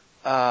are.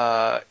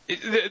 The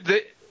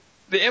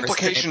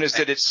implication is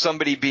that it's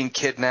somebody being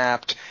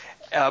kidnapped,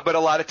 but a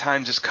lot of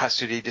times it's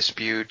custody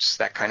disputes,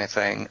 that kind of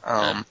thing.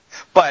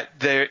 But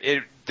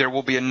there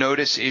will be a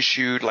notice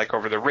issued, like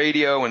over the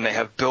radio, and they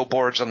have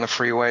billboards on the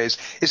freeways.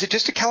 Is it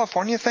just a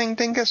California thing,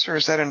 Dingus, or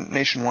is that a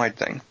nationwide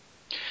thing?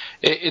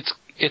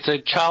 It's a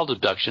child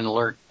abduction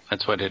alert.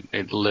 That's what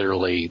it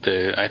literally.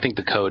 I think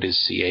the code is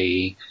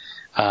CAE.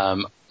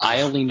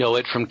 I only know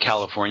it from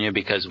California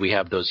because we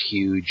have those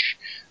huge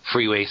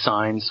freeway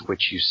signs,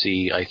 which you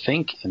see, I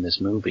think, in this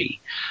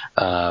movie.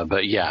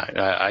 But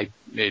yeah,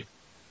 it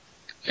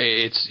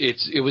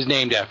was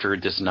named after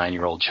this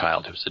 9-year-old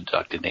child who was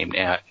abducted named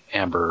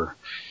Amber.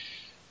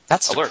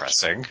 That's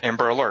depressing.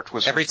 Amber Alert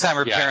was every time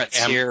her parents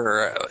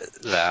hear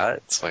that,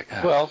 it's like.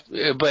 Well,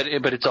 but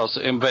it's also,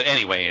 but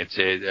anyway, it's.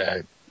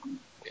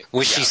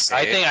 Was she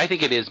safe? I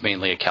think it is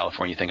mainly a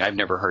California thing. I've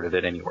never heard of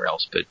it anywhere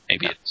else, but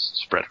maybe it's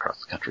spread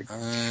across the country.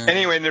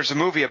 Anyway, and there's a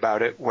movie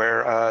about it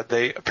where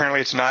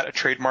apparently it's not a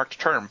trademarked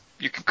term.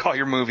 You can call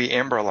your movie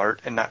Amber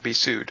Alert and not be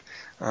sued.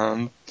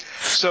 Another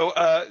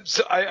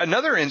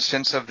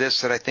instance of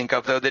this that I think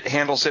of, though, that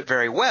handles it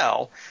very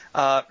well.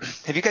 Have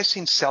you guys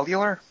seen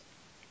Cellular?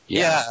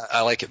 Yeah,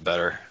 I like it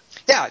better.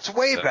 Yeah, it's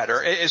way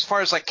better as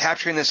far as like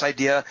capturing this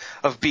idea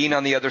of being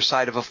on the other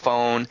side of a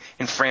phone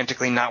and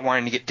frantically not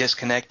wanting to get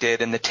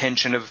disconnected, and the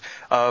tension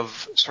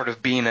of sort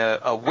of being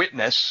a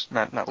witness,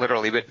 not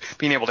literally, but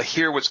being able to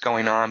hear what's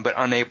going on, but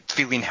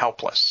feeling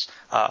helpless.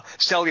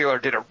 Cellular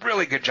did a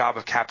really good job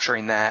of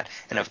capturing that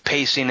and of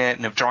pacing it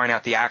and of drawing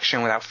out the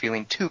action without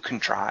feeling too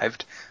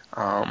contrived.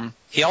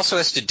 He also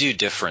has to do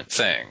different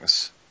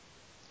things.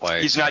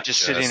 Like, he's not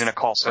just sitting in a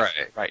call center.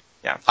 Right.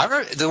 Yeah. I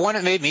remember the one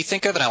it made me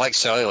think of, and I like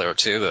Cellular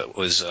too, but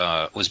was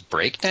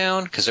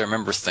Breakdown, because I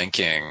remember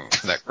thinking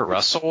that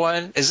Russell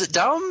one. Is it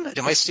dumb?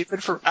 Am I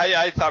stupid for?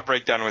 I thought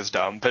Breakdown was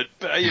dumb, but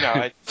you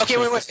know. Okay,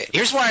 wait.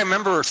 Here's why I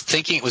remember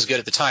thinking it was good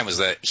at the time, was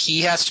that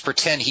he has to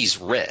pretend he's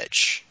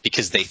rich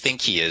because they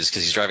think he is,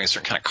 because he's driving a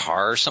certain kind of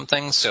car or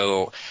something.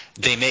 So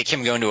they make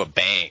him go into a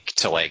bank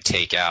to like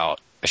take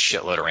out a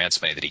shitload of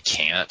ransom money that he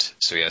can't.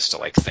 So he has to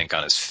like think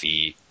on his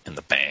feet in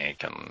the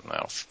bank, and I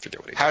don't forget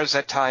what he does. How does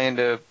that tie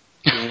into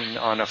being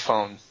on a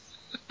phone?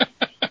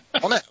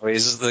 Well, no,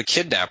 the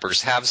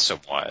kidnappers have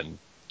someone.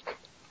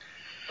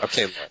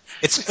 Okay, look.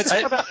 It's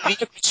about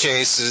vehicle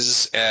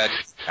chases and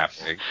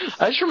kidnapping.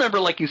 I just remember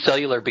liking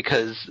Cellular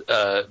because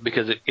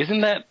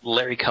isn't that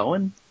Larry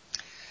Cohen?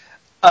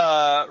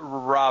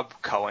 Rob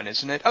Cohen,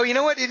 isn't it? Oh, you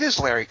know what? It is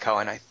Larry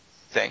Cohen, I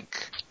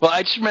think. Well,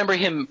 I just remember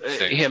him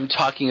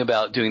talking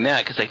about doing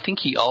that, because I think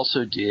he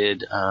also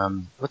did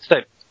what's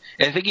that?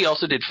 I think he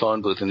also did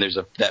Phone Booth, and there's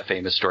that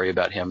famous story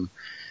about him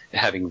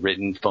having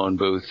written Phone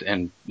Booth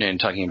and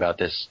talking about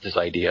this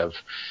idea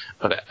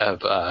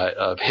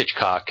of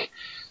Hitchcock,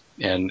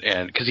 and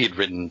because he had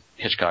written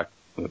Hitchcock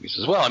movies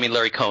as well. I mean,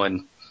 Larry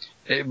Cohen,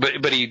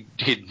 but he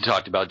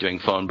talked about doing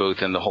Phone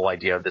Booth and the whole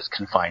idea of this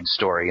confined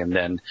story, and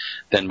then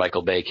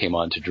Michael Bay came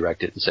on to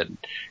direct it and said,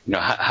 you know,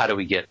 how do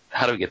we get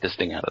this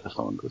thing out of the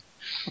phone booth?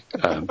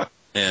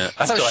 Yeah.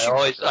 So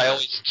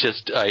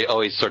I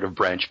always sort of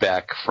branch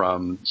back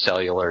from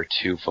Cellular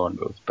to Phone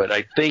Booth, but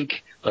I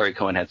think Larry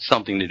Cohen had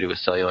something to do with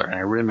Cellular, and I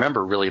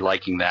remember really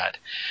liking that,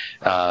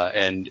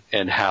 and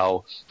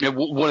how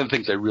one of the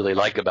things I really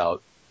like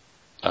about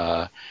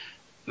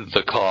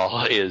The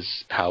Call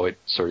is how it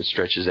sort of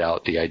stretches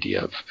out the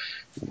idea of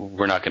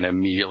we're not going to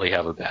immediately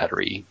have a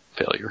battery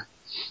failure.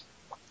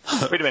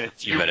 Wait a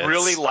minute, you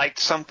really liked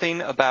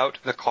something about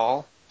The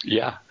Call?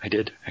 Yeah, I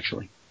did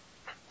actually.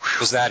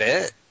 Was that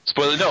it?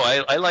 Spoiler? No,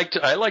 I liked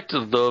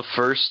the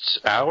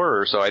first hour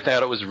or so. I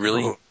thought it was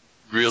really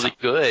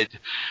good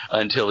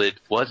until it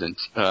wasn't,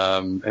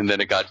 and then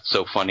it got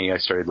so funny I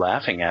started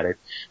laughing at it.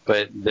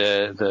 But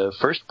the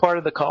first part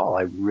of The Call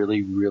I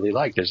really, really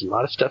liked. There's a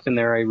lot of stuff in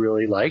there I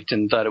really liked,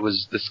 and thought it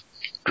was this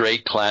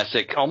great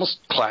classic,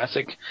 almost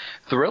classic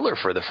thriller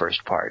for the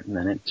first part, and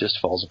then it just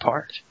falls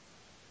apart.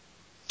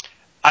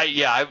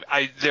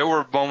 There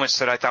were moments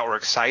that I thought were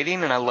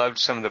exciting, and I loved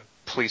some of the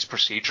police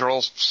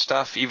procedural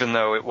stuff, even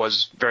though it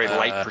was very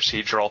light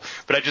procedural.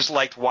 But I just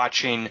liked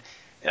watching,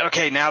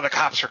 okay, now the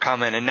cops are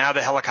coming, and now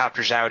the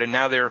helicopter's out, and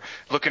now they're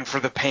looking for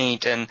the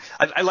paint. And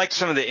I liked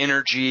some of the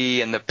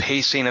energy and the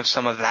pacing of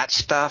some of that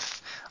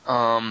stuff.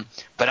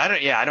 But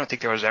I don't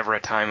think there was ever a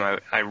time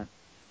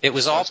It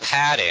was all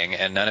padding,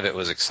 and none of it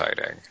was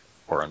exciting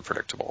or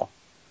unpredictable.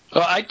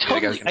 Well, I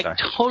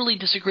totally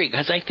disagree,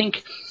 because I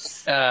think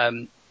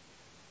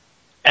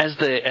as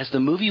the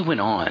movie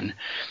went on,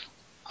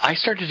 I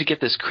started to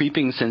get this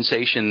creeping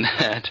sensation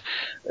that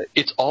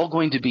it's all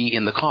going to be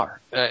in the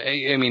car.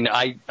 I mean,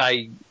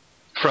 I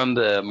from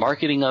the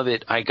marketing of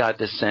it, I got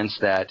this sense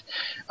that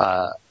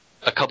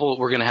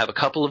we're going to have a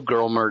couple of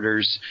girl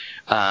murders.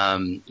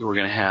 We're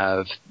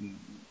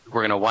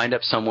going to wind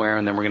up somewhere,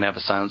 and then we're going to have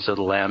a Silence of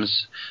the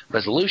Lambs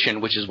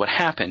resolution, which is what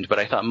happened. But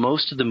I thought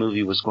most of the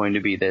movie was going to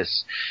be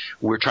this,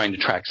 we're trying to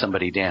track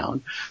somebody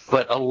down.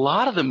 But a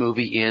lot of the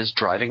movie is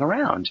driving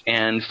around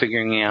and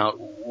figuring out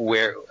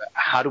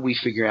how do we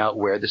figure out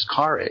where this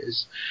car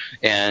is?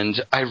 And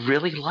I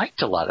really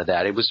liked a lot of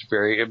that. It was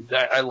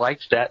I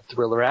liked that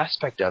thriller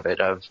aspect of it,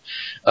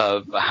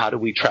 of how do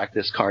we track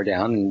this car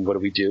down and what do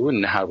we do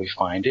and how do we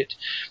find it?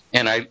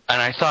 And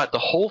I thought the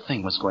whole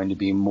thing was going to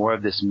be more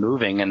of this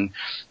moving, and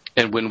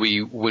when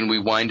we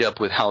wind up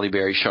with Halle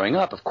Berry showing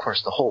up, of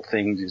course the whole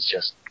thing is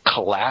just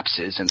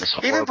collapses in this.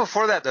 Even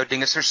before that, though,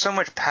 Dingus, there's so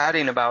much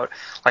padding about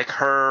like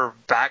her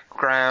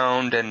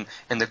background and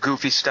the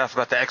goofy stuff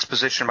about the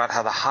exposition about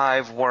how the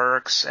hive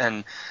works,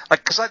 and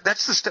like because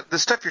that's the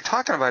stuff you're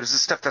talking about is the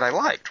stuff that I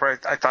liked.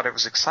 Right, I thought it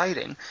was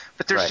exciting,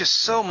 but there's just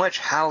so much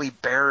Halle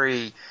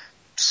Berry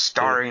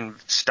starring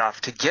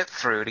stuff to get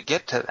through to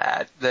get to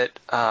that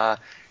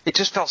it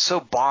just felt so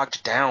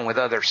bogged down with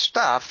other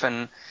stuff,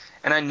 and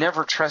I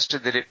never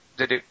trusted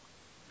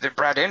that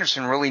Brad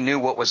Anderson really knew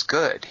what was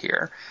good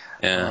here.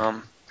 Yeah.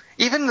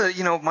 Even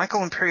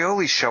Michael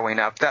Imperioli showing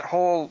up, that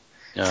whole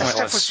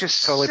stuff was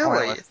just totally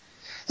silly. pointless.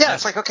 Yeah,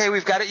 it's like, okay,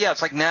 we've got it. Yeah,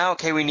 it's like now,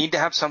 okay, we need to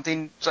have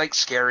something like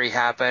scary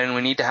happen.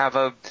 We need to have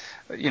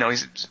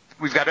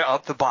we've got to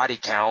up the body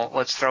count.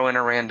 Let's throw in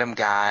a random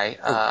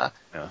guy.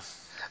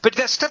 But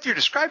that stuff you're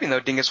describing, though,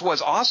 Dingus,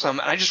 was awesome.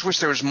 And I just wish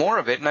there was more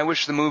of it, and I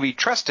wish the movie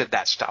trusted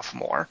that stuff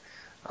more.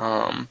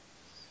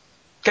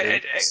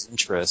 It's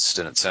interest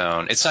in its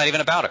own. It's not even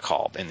about a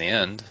call in the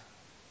end.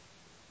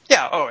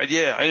 Yeah,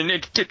 and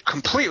it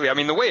completely. I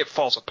mean, the way it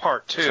falls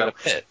apart too. It's got a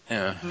pit.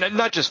 Yeah.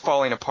 Not just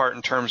falling apart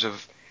in terms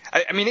of.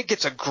 I mean, it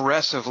gets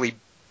aggressively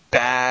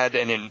bad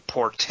and in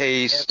poor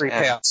taste. Every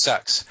payout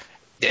sucks.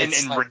 And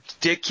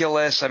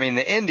ridiculous. I mean,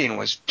 the ending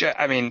was.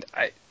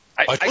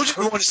 I told you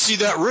we want to see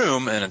that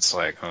room, and it's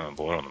like, oh,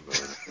 blood on the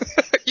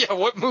bird. Yeah,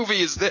 what movie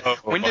is this?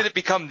 When did it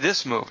become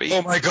this movie?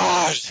 Oh my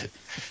God!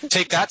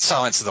 Take that,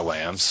 Silence of the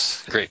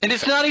Lambs. Great. And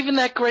it's not even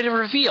that great of a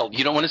reveal.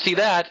 You don't want to see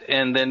that,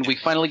 and then we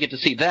finally get to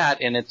see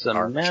that, and it's a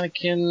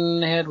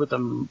mannequin head with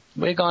a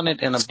wig on it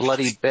and a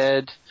bloody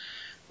bed.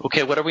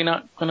 Okay, what are we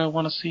not going to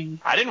want to see?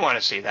 I didn't want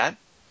to see that.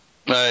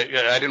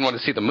 I didn't want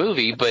to see the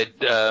movie, but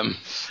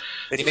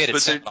he made it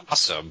sound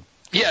awesome.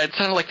 Yeah, it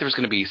sounded like there was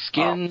going to be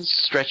skins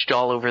stretched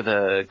all over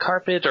the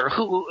carpet, or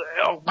who?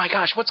 Oh my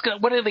gosh,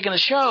 what are they going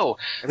to show?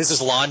 This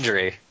is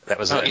laundry. That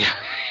was it. Yeah.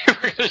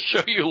 We're going to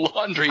show you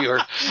laundry or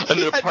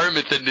an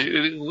apartment.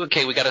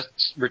 Okay, we got to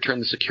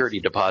return the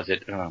security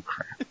deposit. Oh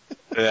crap.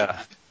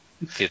 Yeah.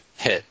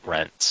 Hit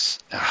rents,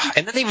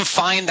 and then they even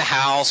find the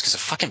house because the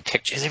fucking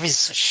pictures. Everything's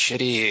so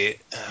shitty.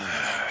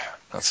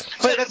 But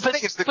that's the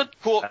thing. It's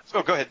cool.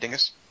 Oh, go ahead,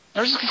 Dingus. I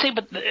was just going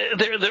to say,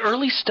 but the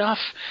early stuff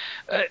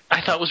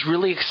I thought was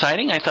really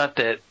exciting. I thought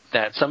that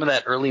some of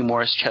that early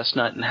Morris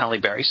Chestnut and Halle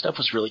Berry stuff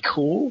was really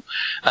cool.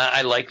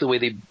 I liked the way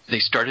they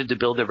started to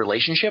build their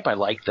relationship. I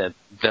liked that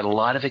a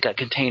lot of it got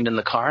contained in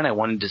the car, and I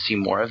wanted to see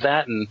more of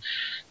that. And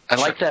I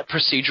liked that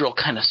procedural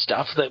kind of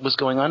stuff that was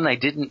going on, and I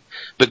didn't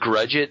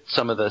begrudge it.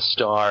 Some of the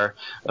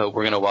we're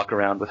going to walk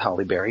around with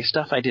Halle Berry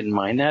stuff, I didn't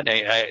mind that.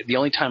 The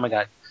only time I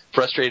got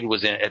frustrated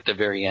was at the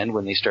very end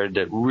when they started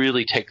to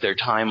really take their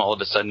time all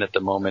of a sudden at the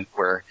moment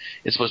where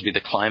it's supposed to be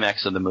the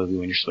climax of the movie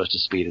when you're supposed to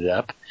speed it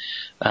up.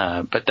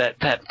 But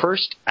that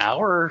first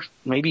hour,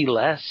 maybe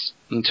less,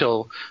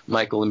 until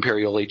Michael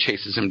Imperioli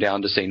chases him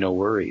down to say no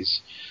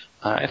worries.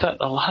 I thought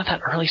a lot of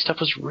that early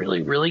stuff was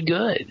really, really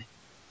good.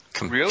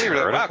 Really?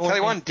 Wow, Kelly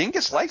Wand,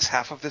 Dingus likes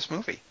half of this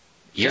movie.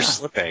 You're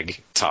slipping,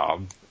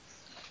 Tom.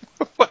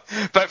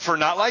 But for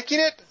not liking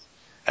it?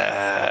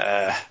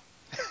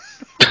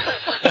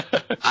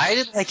 I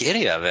didn't like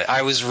any of it.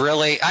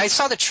 I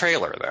saw the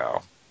trailer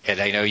though, and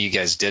I know you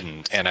guys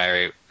didn't, and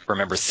I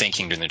remember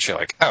thinking during the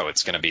trailer like, oh,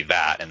 it's going to be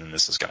that, and then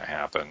this is going to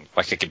happen.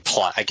 Like I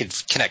could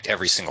connect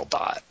every single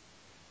dot.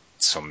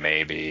 So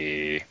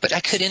maybe, but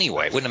I could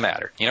anyway. Wouldn't have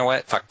mattered. You know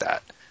what? Fuck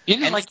that. You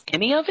didn't like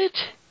any of it?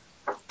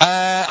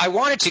 I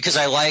wanted to because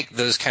I like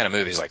those kind of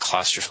movies, like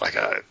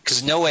Claustrophobic.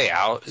 Because No Way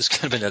Out is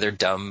kind of another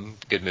dumb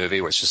good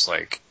movie where it's just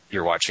like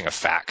you're watching a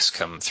fax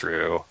come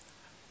through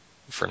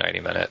for 90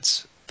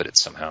 minutes, but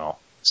it's somehow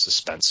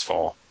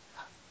suspenseful.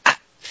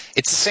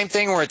 It's the same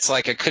thing where it's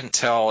like I couldn't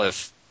tell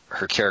if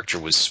her character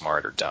was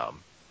smart or dumb.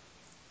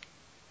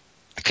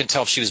 I couldn't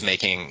tell if she was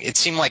making. It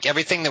seemed like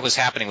everything that was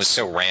happening was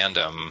so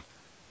random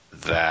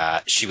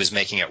that she was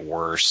making it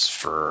worse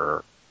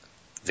for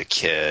the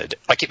kid.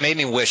 Like, it made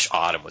me wish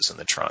Autumn was in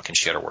the trunk and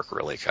she had her work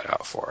really cut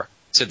out for her.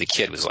 So the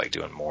kid was, like,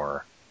 doing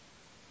more.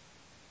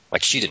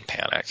 Like, she didn't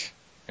panic.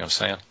 You know what I'm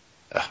saying?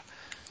 I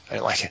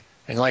didn't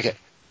like it.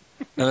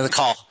 Another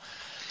call.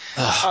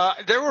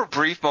 There were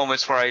brief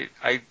moments where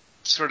I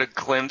sort of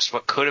glimpsed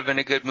what could have been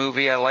a good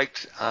movie. I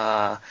liked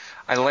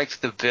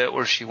the bit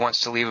where she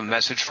wants to leave a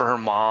message for her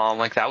mom.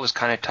 Like, that was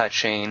kind of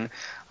touching.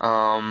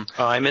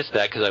 I missed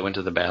that because I went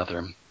to the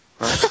bathroom.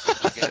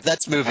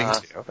 That's moving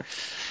too.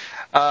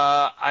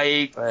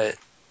 I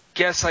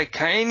guess I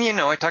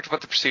talked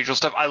about the procedural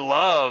stuff. I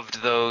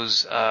loved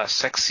those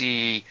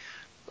sexy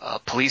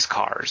police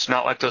cars,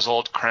 not like those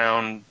old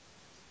Crown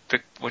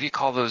Vic. What do you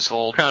call those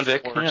old Crown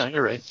Vic? Yeah,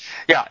 you're right.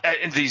 Yeah,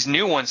 and these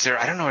new ones there.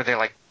 I don't know. Are they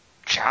like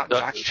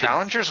Dodge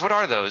Challengers? What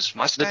are those?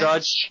 Mustangs? The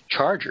Dodge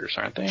Chargers,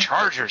 aren't they?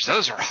 Chargers.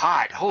 Those are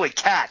hot. Holy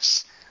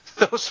cats.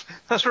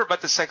 those were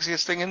about the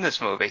sexiest thing in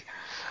this movie.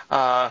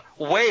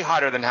 Way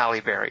hotter than Halle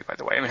Berry, by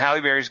the way. I mean,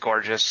 Halle Berry's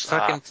gorgeous.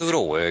 Fucking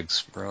poodle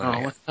wigs.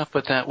 What's up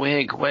with that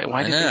wig? Why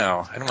I did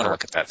know. I don't want to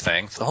look at that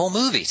thing. The whole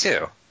movie, too.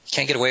 You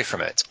can't get away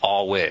from it. It's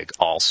all wig,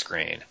 all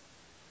screen.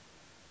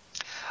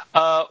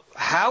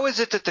 How is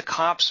it that the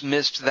cops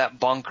missed that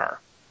bunker?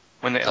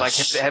 When they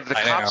have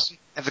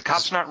the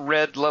cops not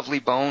read Lovely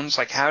Bones?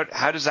 Like how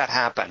does that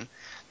happen?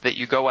 That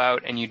you go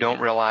out and you don't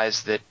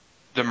realize that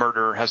the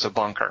murderer has a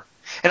bunker.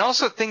 And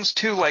also things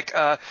too like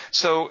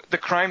so the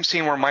crime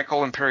scene where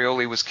Michael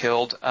Imperioli was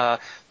killed, the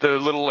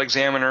little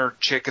examiner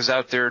chick is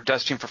out there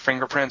dusting for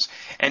fingerprints,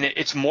 and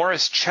it's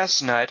Morris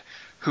Chestnut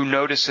who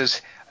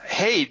notices,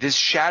 hey, this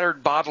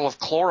shattered bottle of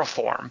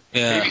chloroform.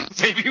 Yeah.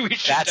 Maybe we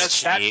should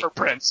test that for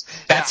prints.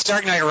 That's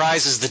Dark Knight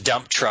Rises, the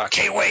dump truck.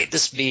 Hey, wait,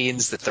 this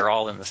means that they're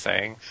all in the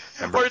thing.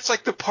 Remember? Or it's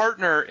like the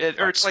partner,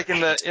 or it's like in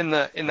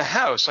the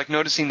house, like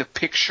noticing the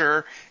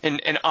picture,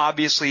 and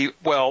obviously,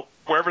 well,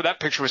 wherever that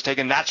picture was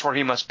taken, that's where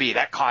he must be.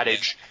 That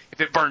cottage. If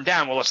it burned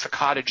down, well, it's the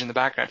cottage in the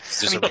background.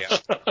 I mean,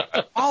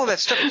 all of that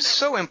stuff is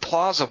so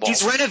implausible.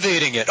 He's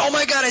renovating it. Oh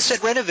my God, I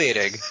said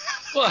renovating.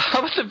 Well, how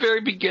about the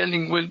very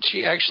beginning when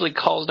she actually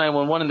calls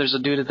 911 and there's a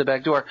dude at the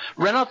back door?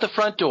 Run out the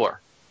front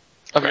door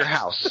of your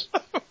house.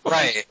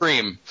 Right.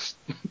 Scream.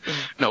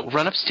 No,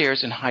 run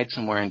upstairs and hide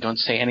somewhere and don't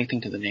say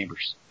anything to the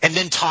neighbors. And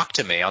then talk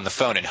to me on the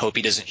phone and hope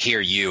he doesn't hear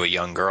you, a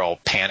young girl,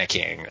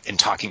 panicking and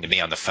talking to me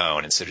on the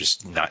phone instead of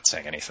just not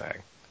saying anything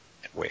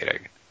and waiting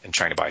and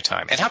trying to buy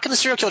time. And how come the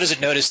serial killer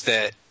doesn't notice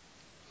that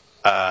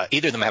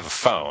either of them have a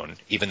phone,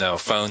 even though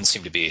phones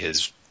seem to be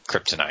his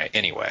kryptonite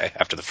anyway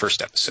after the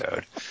first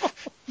episode?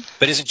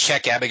 But doesn't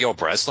check Abigail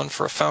Breslin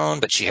for a phone?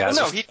 But she has.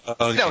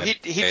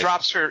 He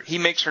drops her. He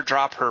makes her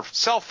drop her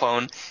cell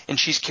phone, and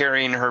she's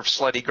carrying her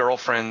slutty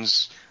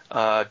girlfriend's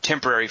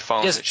temporary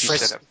phone that she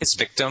set up. His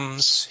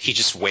victims. He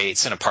just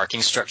waits in a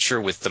parking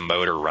structure with the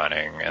motor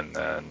running, and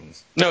then.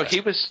 No, he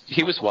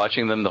was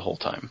watching them the whole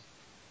time.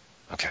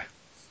 Okay.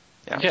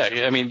 Yeah,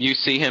 I mean, you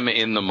see him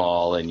in the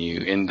mall, and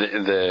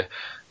the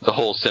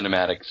whole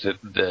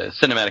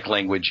cinematic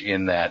language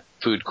in that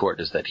food court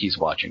is that he's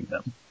watching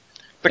them.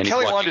 But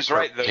Kelly Wand is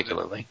right, though.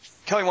 Particularly.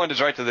 Kelly Wand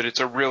is right, though, that it's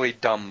a really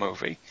dumb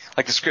movie.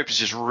 Like, the script is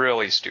just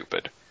really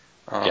stupid.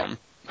 Yeah,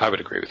 I would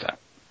agree with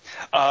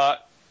that.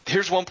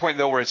 Here's one point,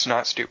 though, where it's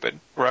not stupid,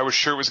 where I was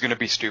sure it was going to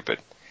be stupid.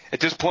 At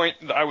this point,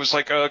 I was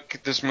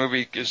like, this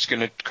movie is going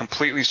to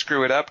completely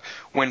screw it up.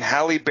 When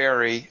Halle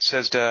Berry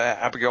says to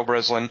Abigail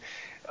Breslin,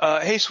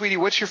 hey, sweetie,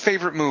 what's your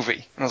favorite movie?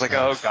 And I was like,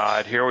 oh,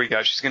 God, here we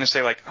go. She's going to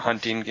say, like,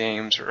 Hunger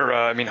Games, or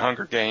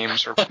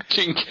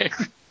Hunting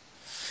Games.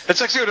 That's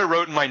actually what I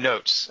wrote in my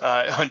notes,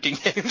 Hunting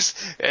Games.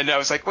 And I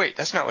was like, wait,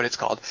 that's not what it's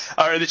called.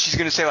 Or that she's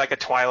going to say, like, a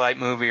Twilight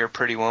movie or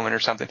Pretty Woman or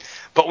something.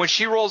 But when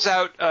she rolls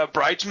out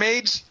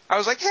Bridesmaids, I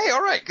was like, hey,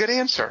 all right, good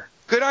answer.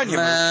 Good on you.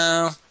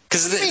 No.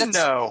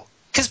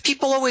 Because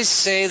people always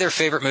say their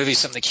favorite movie is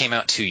something that came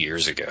out 2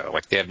 years ago.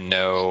 Like, they have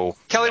no...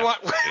 Kelly,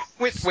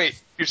 wait,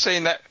 you're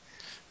saying that...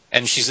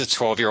 And she's a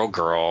 12-year-old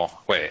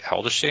girl. Wait, how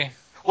old is she?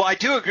 Well, I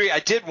do agree. I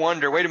did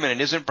wonder, wait a minute,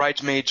 isn't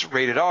Bridesmaids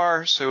rated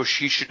R, so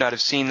she should not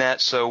have seen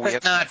that, so we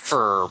have... Not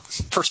for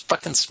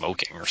fucking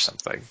smoking or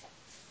something.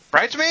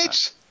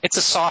 Bridesmaids? It's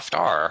a soft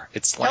R.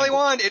 It's Kelly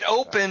Wand, it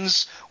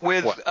opens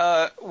with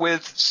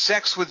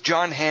sex with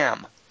John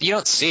Hamm. You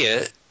don't see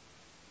it.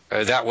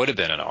 That would have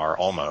been an R,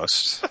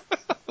 almost.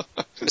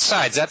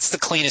 Besides, that's the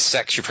cleanest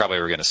sex you're probably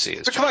ever going to see.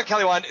 But come on,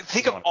 Kelly Wand,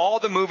 think of all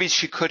the movies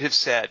she could have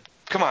said.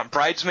 Come on,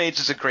 Bridesmaids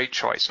is a great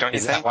choice, don't you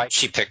think? Is that why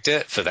she picked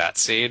it, for that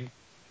scene?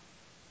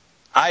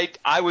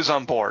 I was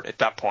on board at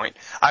that point.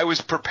 I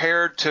was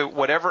prepared to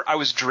whatever. I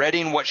was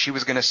dreading what she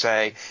was going to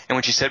say, and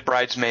when she said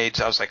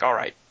Bridesmaids, I was like, all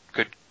right,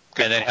 good.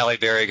 And then Halle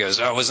Berry goes,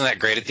 oh, wasn't that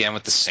great at the end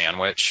with the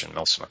sandwich and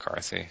Melissa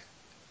McCarthy?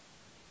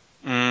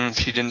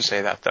 She didn't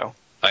say that, though.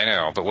 I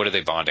know, but what are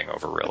they bonding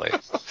over, really?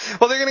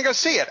 Well, they're going to go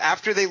see it.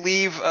 After they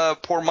leave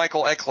poor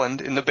Michael Eklund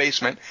in the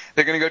basement,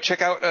 they're going to go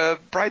check out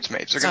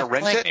Bridesmaids. They're going to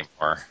rent it.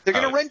 Anymore. They're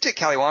going to rent it,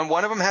 Kelly Wand.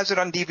 One of them has it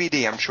on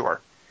DVD, I'm sure.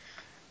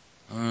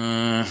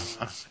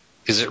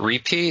 Is it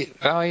repeat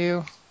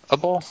valuable?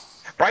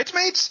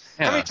 Bridesmaids?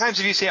 Yeah. How many times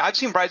have you seen it? I've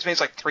seen Bridesmaids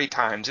like 3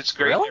 times. It's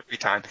great every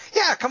time.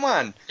 Yeah, come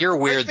on. You're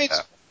weird, though.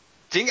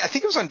 I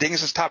think it was on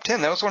Dingus's top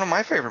 10. That was one of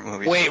my favorite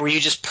movies. Wait, were you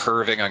just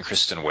perving on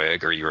Kristen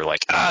Wiig, or you were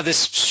like,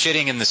 this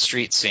shitting in the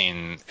street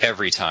scene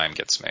every time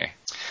gets me?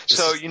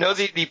 So,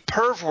 the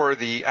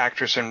perv-worthy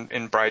actress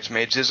in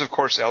Bridesmaids is, of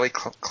course, Ellie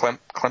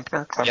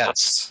Klempner?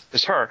 Yes.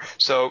 It's her.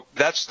 So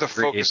that's the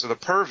focus of the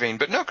perving.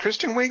 But no,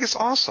 Kristen Wiig is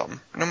awesome,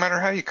 no matter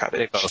how you cut it.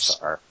 They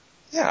both are.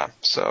 Yeah,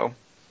 so...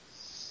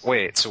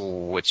 Wait, so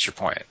what's your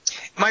point?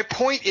 My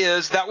point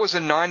is that was a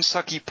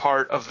non-sucky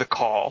part of the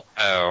call.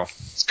 Oh.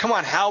 Come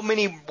on, how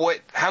many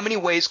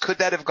ways could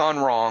that have gone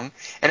wrong?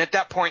 And at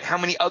that point, how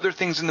many other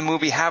things in the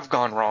movie have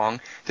gone wrong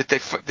that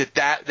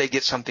they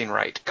get something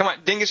right? Come on,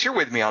 Dingus, you're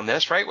with me on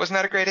this, right? Wasn't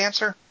that a great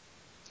answer?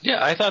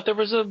 Yeah, I thought there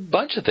was a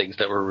bunch of things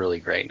that were really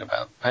great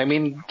about. I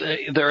mean,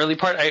 the early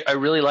part, I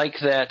really like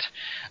that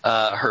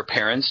her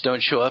parents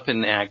don't show up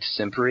and act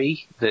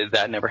simpery.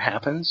 That never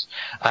happens.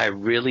 I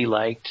really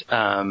liked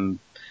the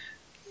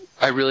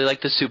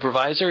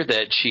supervisor,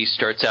 that she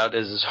starts out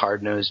as this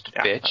hard-nosed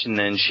bitch, and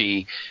then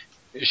she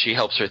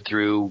helps her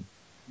through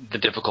the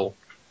difficult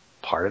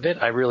part of it.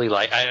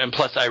 And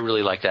plus I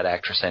really like that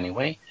actress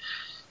anyway.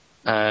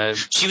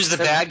 She was the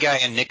bad guy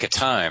in Nick of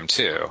Time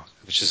too,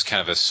 which is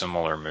kind of a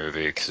similar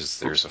movie because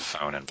there's a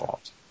phone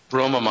involved.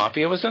 Roma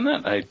Mafia was in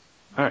that? All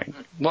right.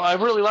 Well, I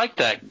really liked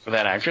that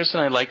actress,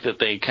 and I like that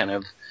they kind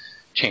of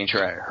change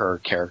her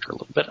character a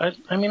little bit.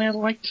 I mean, I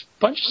liked a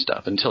bunch of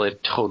stuff until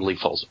it totally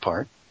falls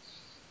apart.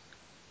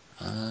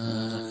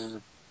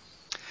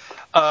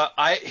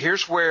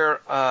 Here's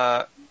where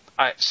I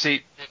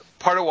see.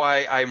 Part of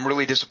why I'm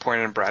really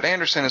disappointed in Brad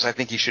Anderson is I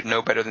think he should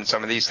know better than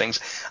some of these things.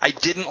 I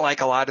didn't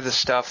like a lot of the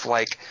stuff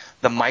like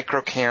the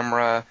micro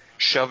camera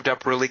shoved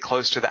up really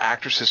close to the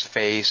actress's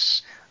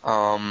face.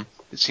 It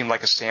seemed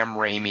like a Sam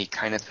Raimi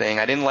kind of thing.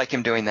 I didn't like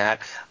him doing that.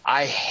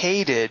 I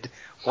hated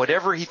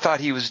whatever he thought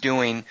he was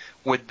doing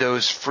with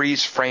those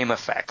freeze frame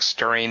effects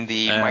during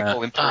the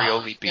Michael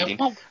Imperioli beating.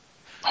 Yeah, well,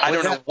 I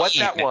don't know what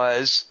that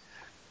was.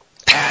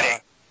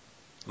 Padding.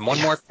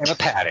 One more frame of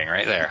padding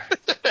right there.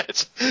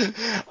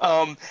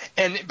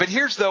 But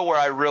here's though where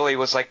I really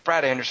was like,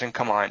 Brad Anderson,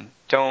 come on,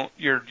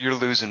 you're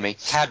losing me.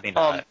 Had me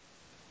not.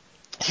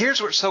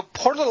 Here's where, so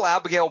poor little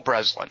Abigail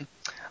Breslin.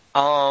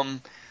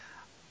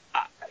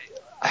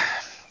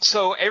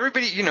 So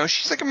everybody,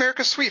 she's like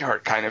America's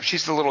sweetheart, kind of.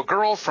 She's the little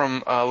girl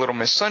from Little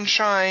Miss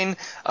Sunshine.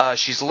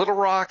 She's Little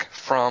Rock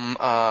from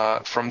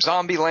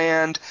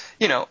Zombieland.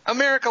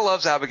 America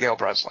loves Abigail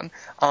Breslin.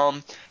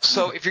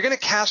 So if you're going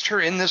to cast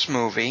her in this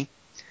movie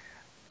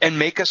and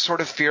make us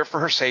sort of fear for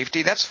her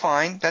safety, that's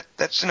fine.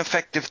 That's an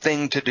effective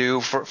thing to do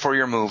for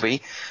your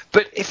movie.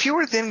 But if you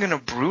were then going to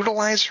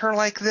brutalize her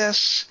like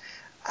this,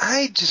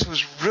 I just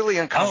was really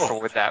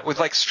uncomfortable with that. With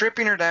like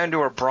stripping her down to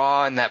her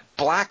bra and that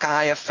black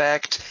eye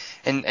effect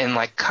and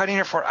like cutting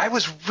her for, I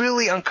was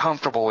really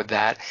uncomfortable with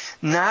that.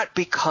 Not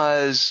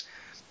because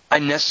I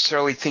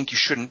necessarily think you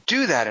shouldn't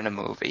do that in a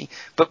movie,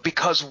 but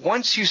because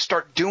once you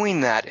start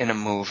doing that in a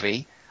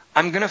movie,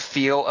 I'm going to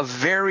feel a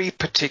very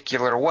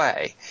particular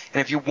way.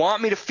 And if you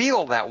want me to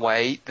feel that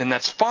way, then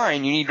that's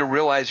fine. You need to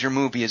realize your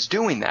movie is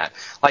doing that.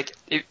 Like,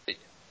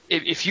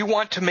 if you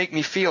want to make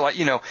me feel like,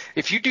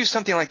 if you do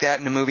something like that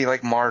in a movie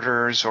like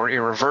Martyrs or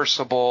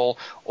Irreversible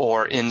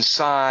or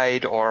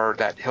Inside or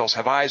that Hills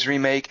Have Eyes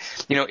remake,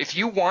 if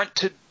you want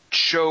to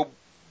show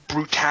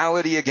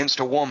brutality against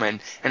a woman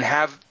and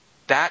have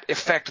that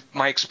affect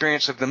my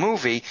experience of the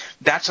movie,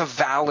 that's a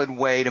valid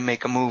way to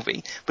make a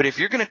movie. But if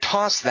you're going to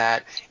toss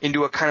that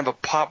into a kind of a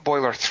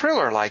potboiler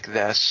thriller like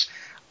this,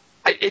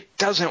 it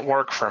doesn't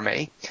work for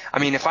me. I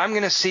mean, if I'm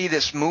going to see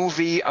this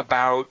movie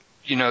about,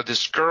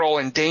 this girl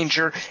in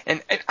danger,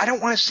 and I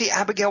don't want to see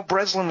Abigail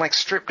Breslin like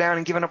stripped down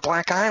and given a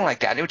black eye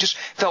like that. It just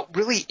felt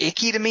really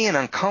icky to me and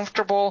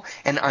uncomfortable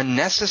and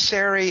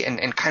unnecessary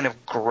and kind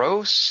of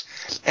gross.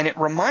 And it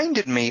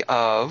reminded me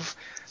of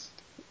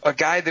a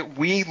guy that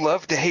we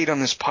love to hate on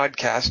this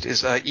podcast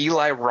is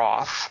Eli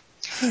Roth.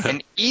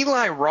 And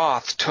Eli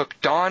Roth took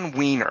Dawn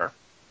Wiener.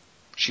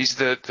 She's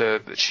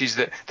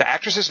the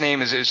actress's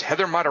name is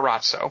Heather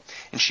Matarazzo,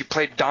 and she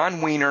played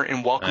Dawn Wiener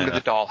in Welcome to the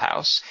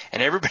Dollhouse.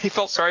 And everybody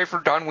felt sorry for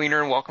Dawn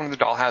Wiener in Welcome to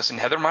the Dollhouse, and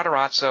Heather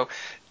Matarazzo,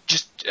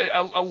 just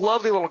a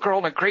lovely little girl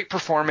and a great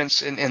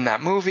performance in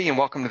that movie in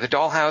Welcome to the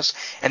Dollhouse.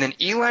 And then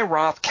Eli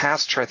Roth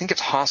cast her, I think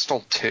it's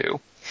Hostel 2.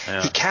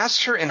 Yeah. He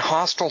cast her in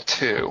Hostel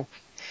 2.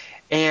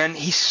 And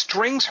he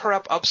strings her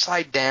up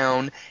upside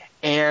down,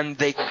 and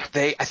I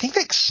think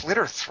they slit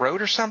her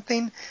throat or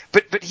something.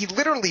 But he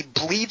literally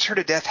bleeds her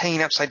to death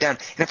hanging upside down.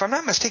 And if I'm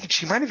not mistaken,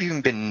 she might have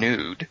even been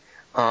nude.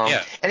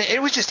 And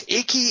it was just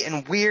icky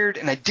and weird,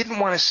 and I didn't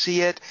want to see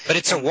it. But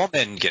it's a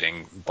woman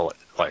getting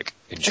enjoying.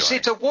 See,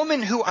 it's a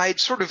woman who I'd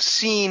sort of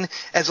seen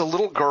as a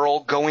little girl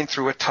going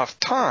through a tough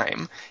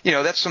time.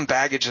 That's some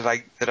baggage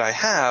that I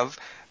have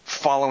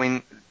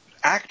following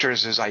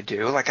actors as I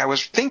do. Like, I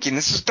was thinking,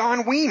 this is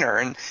Dawn Wiener,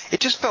 and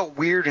it just felt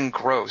weird and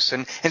gross.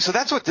 And so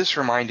that's what this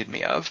reminded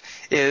me of,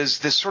 is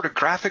this sort of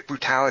graphic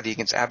brutality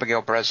against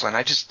Abigail Breslin.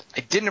 I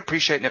didn't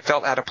appreciate it, and it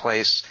felt out of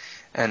place,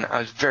 and I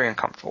was very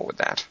uncomfortable with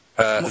that.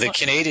 The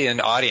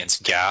Canadian audience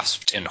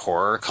gasped in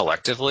horror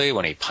collectively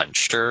when he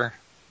punched her.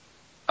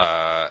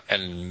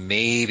 And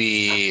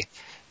maybe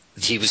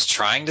he was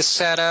trying to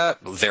set up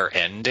their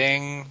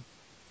ending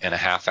in a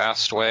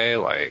half-assed way.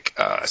 Like,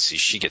 see,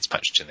 she gets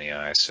punched in the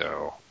eye,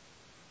 so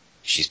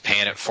she's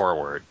paying it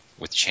forward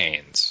with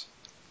chains.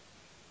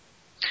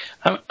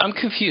 I'm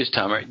confused,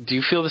 Tom. Do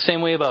you feel the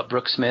same way about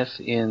Brooke Smith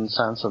in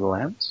Silence of the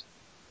Lambs?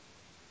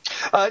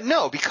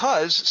 No,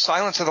 because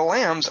Silence of the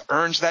Lambs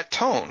earns that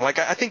tone. Like,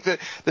 I think the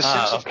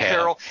sense of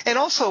peril, and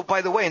also,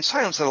 by the way, in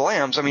Silence of the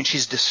Lambs, I mean,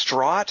 she's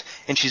distraught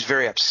and she's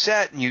very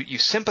upset, and you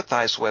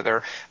sympathize with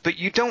her, but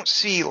you don't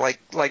see like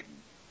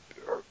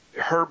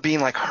her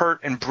being like hurt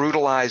and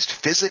brutalized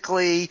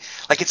physically.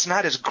 Like, it's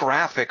not as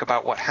graphic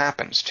about what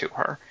happens to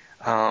her.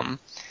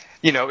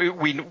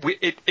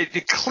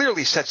 It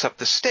clearly sets up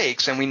the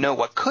stakes, and we know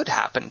what could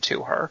happen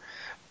to her,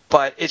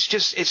 but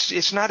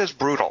it's not as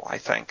brutal, I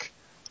think.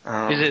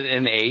 Is it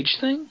an age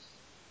thing?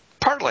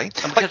 Partly.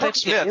 Like Brooke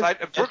Smith.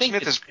 Brooke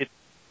Smith is.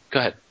 Go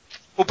ahead.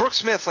 Well, Brooke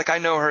Smith, like I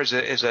know her as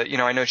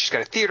I know she's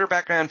got a theater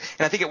background,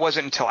 and I think it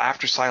wasn't until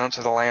after Silence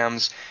of the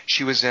Lambs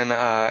she was in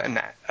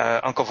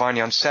Uncle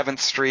Vanya on 7th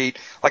Street.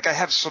 Like I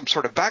have some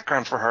sort of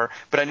background for her,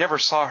 but I never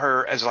saw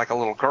her as like a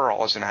little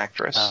girl as an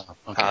actress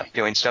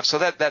doing stuff. So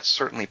that's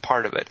certainly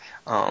part of it.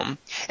 And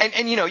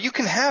you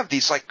can have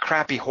these like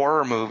crappy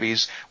horror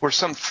movies where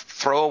some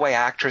throwaway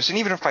actress, and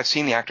even if I've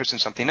seen the actress in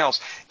something else,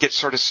 gets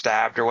sort of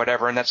stabbed or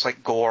whatever, and that's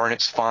like gore and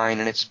it's fine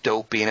and it's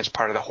dopey and it's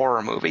part of the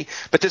horror movie.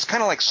 But this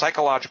kind of like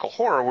psychological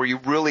horror where you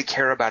really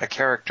care about a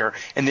character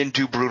and then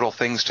do brutal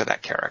things to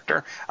that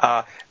character.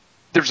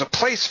 There's a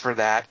place for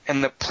that,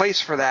 and the place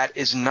for that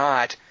is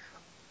not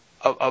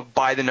a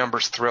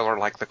by-the-numbers thriller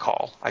like The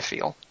Call, I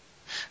feel.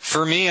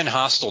 For me in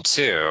Hostel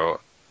 2,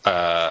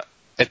 at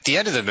the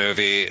end of the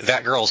movie,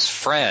 that girl's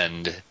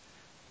friend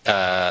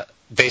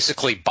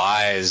basically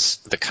buys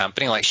the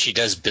company. Like, she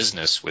does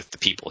business with the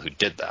people who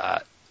did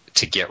that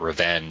to get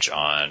revenge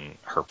on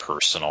her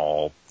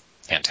personal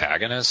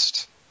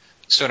antagonist.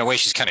 So in a way,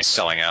 she's kind of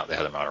selling out the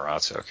Heather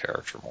Matarazzo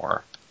character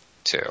more,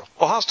 too.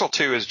 Well, Hostel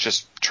 2 is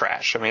just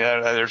trash. I mean,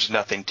 there's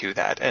nothing to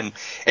that. And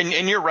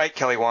you're right,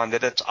 Kelly Wand,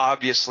 that it's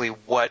obviously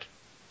what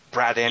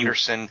Brad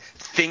Anderson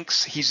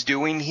thinks he's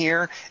doing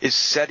here is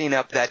setting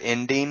up that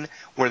ending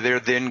where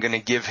they're then going to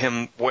give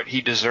him what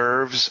he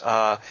deserves.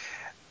 I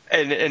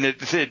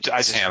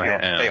just feel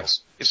it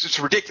fails. It's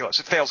ridiculous.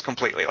 It fails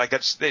completely. Like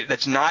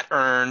that's not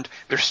earned.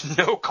 There's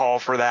no call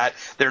for that.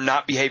 They're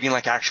not behaving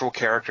like actual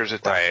characters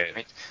at that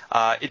point.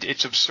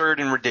 It's absurd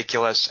and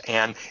ridiculous,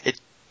 and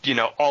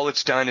all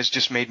it's done is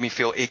just made me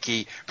feel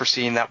icky for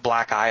seeing that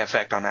black eye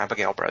effect on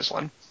Abigail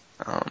Breslin.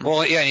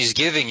 And he's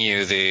giving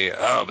you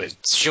but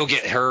she'll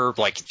get her,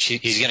 like,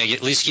 he's going to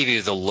at least give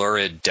you the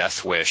lurid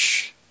death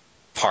wish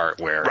part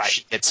where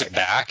she gets it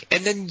back,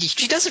 and then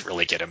she doesn't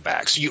really get him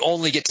back, so you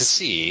only get to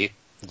see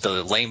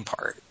the lame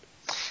part.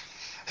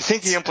 I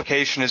think the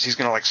implication is he's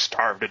going to, like,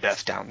 starve to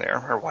death down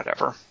there or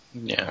whatever.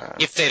 Yeah.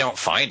 If they don't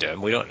find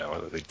him, we don't know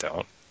whether they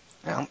don't.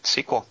 Well,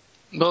 sequel.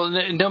 Well,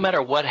 no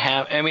matter what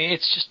happens, I mean,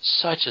 it's just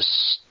such a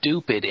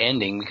stupid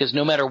ending because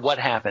no matter what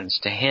happens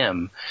to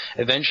him,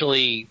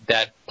 eventually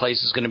that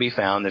place is going to be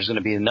found. There's going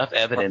to be enough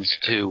evidence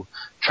to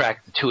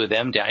track the two of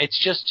them down. It's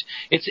just,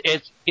 it's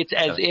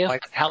as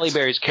if Halle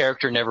Berry's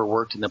character never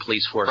worked in the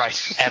police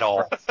force at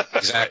all.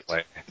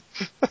 Exactly.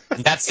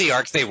 And that's the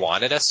arc they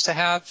wanted us to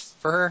have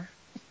for her?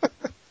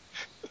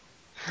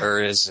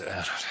 Or is it?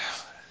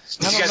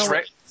 Did you guys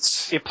right?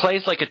 It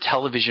plays like a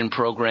television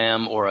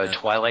program or a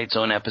Twilight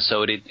Zone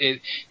episode.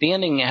 The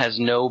ending has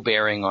no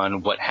bearing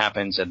on what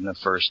happens in the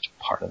first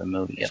part of the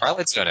movie.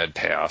 Twilight Zone had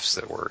payoffs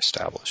that were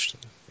established.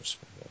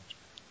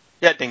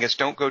 Yeah, Dingus,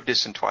 don't go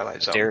dissing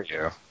Twilight Zone. I dare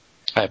you.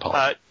 I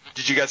apologize.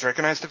 Did you guys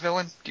recognize the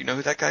villain? Do you know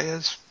who that guy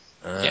is?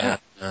 Yeah.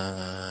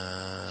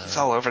 He's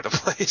all over the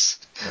place.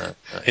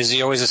 Is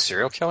he always a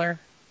serial killer?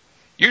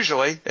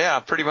 Usually, yeah,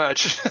 pretty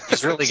much.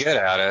 He's really good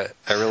at it.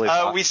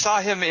 We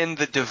saw him in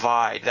The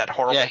Divide, that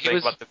horrible thing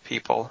about the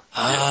people.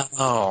 I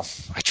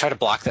tried to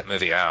block that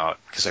movie out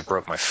because I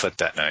broke my foot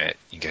that night.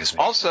 You guys.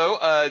 Also,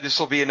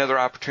 this will be another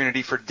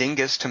opportunity for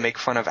Dingus to make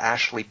fun of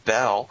Ashley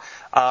Bell.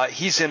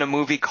 He's in a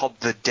movie called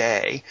The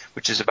Day,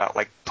 which is about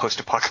like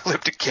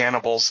post-apocalyptic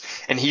cannibals,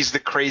 and he's the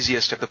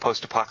craziest of the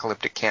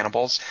post-apocalyptic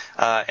cannibals.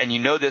 And you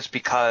know this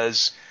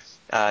because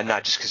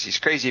not just because he's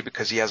crazy,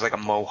 because he has like a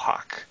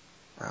mohawk.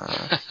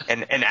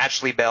 And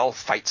Ashley Bell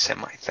fights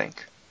him, I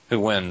think. Who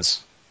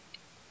wins?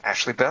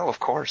 Ashley Bell, of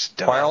course.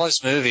 Duh. Why are all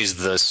his movies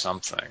The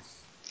Something?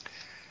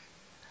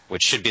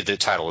 Which should be the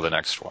title of the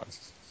next one.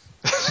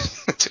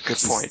 That's a good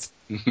point.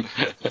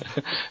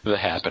 The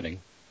Happening.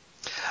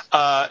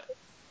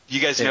 You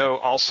guys know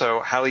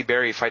also Halle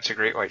Berry fights a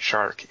great white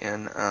shark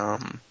in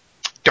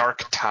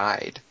Dark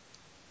Tide.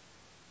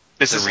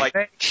 This is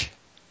like...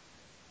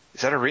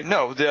 Is that a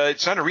no?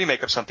 It's not a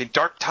remake of something.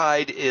 Dark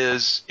Tide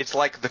it's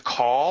like The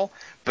Call,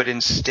 but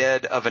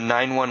instead of a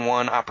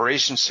 911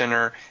 operations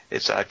center,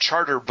 it's a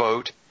charter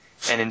boat,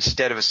 and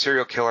instead of a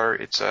serial killer,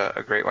 it's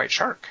a great white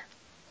shark.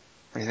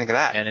 What do you think of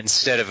that? And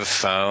instead of a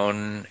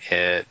phone,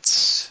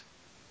 it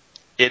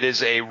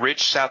is a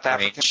rich South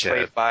African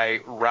played by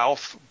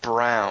Ralph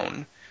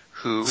Brown,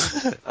 who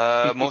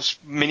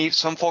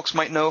some folks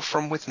might know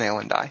from With Nail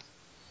and Die.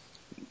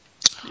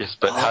 Yes,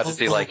 but how does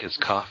he like his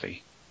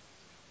coffee?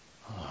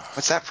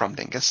 What's that from,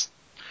 Dingus?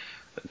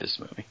 This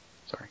movie.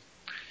 Sorry.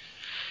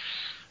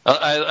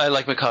 I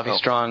like my coffee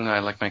strong. I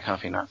like my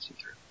coffee not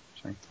see-through.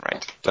 Sorry.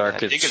 Right. Dark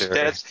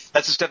that's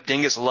the stuff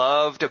Dingus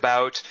loved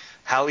about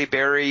Halle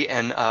Berry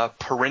and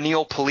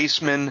perennial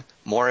policeman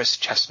Morris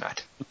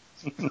Chestnut,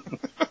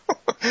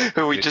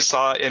 who we just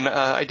saw in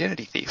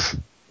Identity Thief.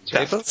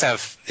 They both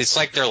have. It's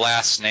like their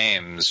last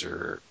names,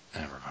 or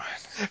never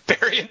mind.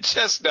 Barry and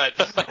Chestnut.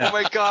 Oh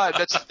my God,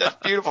 that's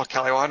beautiful,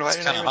 Kelly. Why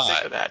didn't I even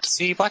think of that?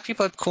 See, black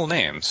people have cool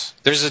names.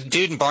 There's a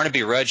dude in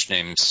Barnaby Rudge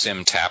named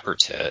Sim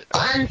Tappertit.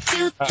 1,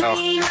 2,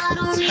 3,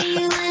 follow me,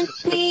 you and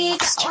me.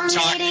 Got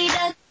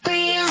 180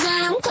 degrees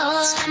and I'm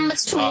caught in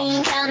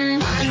between. Counting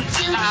 1, 2,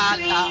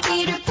 3,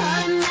 Peter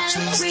Pan,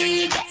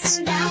 Mary,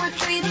 getting down with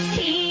 3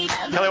 feet.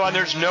 Kelly, Wan,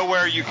 there's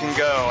nowhere you can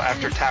go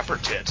after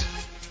Tappertit.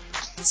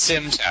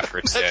 Sim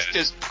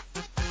Tappertit.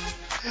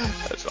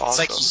 That's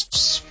awesome.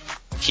 It's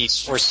like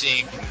he's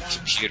foreseeing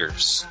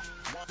computers.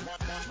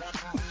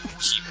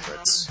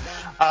 Keyboards.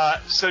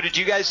 So did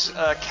you guys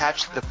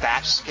catch the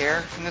bat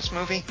scare in this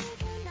movie?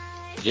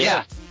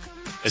 Yeah.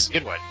 It's a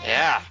good one.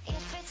 Yeah.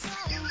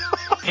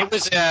 It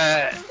was,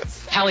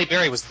 Halle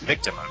Berry was the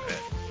victim of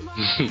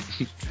it.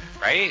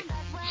 Right?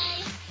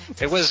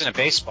 It wasn't a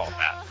baseball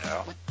bat,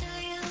 though.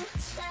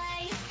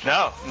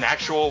 No, an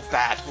actual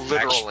bat,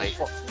 literally.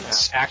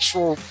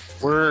 Actual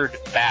word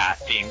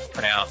bat being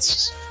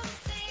pronounced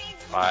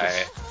by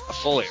a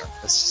Foley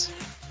artist.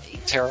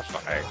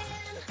 Terrifying.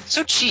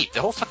 So cheap,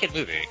 the whole fucking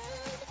movie.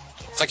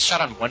 It's like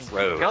shot on one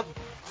road. You know,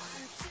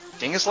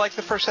 Dingus liked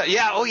the first half.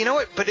 Yeah, oh, you know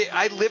what? But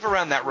I live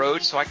around that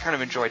road, so I kind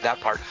of enjoyed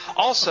that part.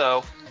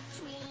 Also,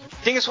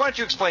 Dingus, why don't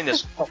you explain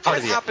this?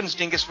 What happens,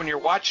 Dingus, when you're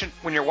watching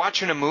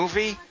a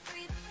movie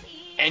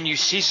and you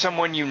see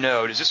someone you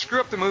know? Does it screw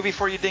up the movie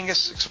for you,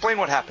 Dingus? Explain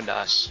what happened to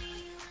us.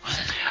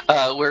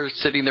 We're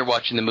sitting there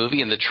watching the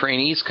movie, and the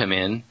trainees come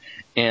in,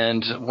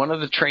 and one of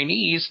the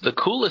trainees, the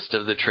coolest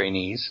of the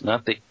trainees,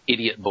 not the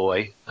idiot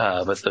boy,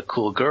 but the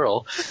cool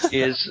girl,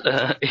 is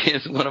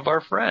one of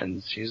our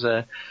friends. She's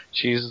the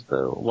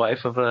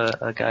wife of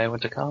a guy I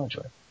went to college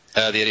with.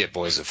 The idiot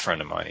boy is a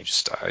friend of mine. He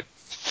just died.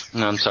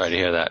 No, I'm sorry to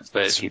hear that,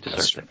 but he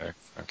deserves it.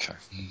 Okay.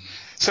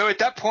 So at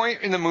that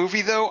point in the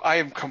movie, though, I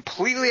am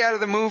completely out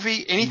of the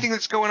movie. Anything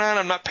that's going on,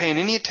 I'm not paying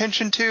any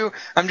attention to.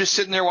 I'm just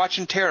sitting there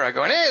watching Tara,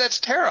 going, "Hey, that's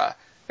Tara.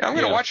 I'm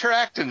going to watch her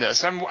act in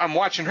this." I'm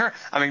watching her.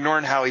 I'm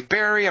ignoring Halle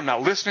Berry. I'm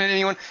not listening to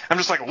anyone. I'm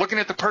just like looking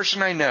at the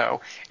person I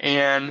know,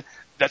 and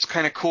that's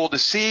kind of cool to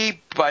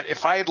see. But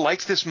if I had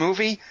liked this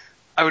movie,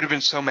 I would have been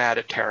so mad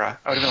at Tara.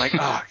 I would have been like,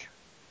 "Oh."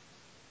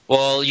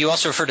 Well, you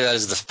also referred to that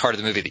as the part of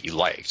the movie that you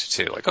liked,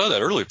 too. Like,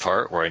 that early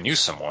part where I knew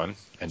someone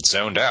and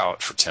zoned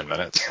out for 10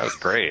 minutes. That was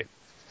great.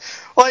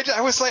 Well, I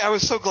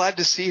was so glad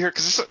to see her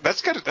because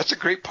that's a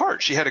great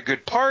part. She had a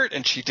good part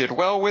and she did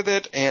well with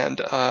it, and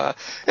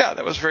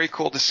that was very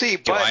cool to see.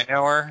 Do I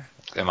know her?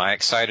 Am I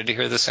excited to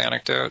hear this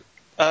anecdote?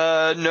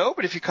 No,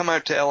 but if you come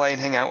out to LA and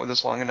hang out with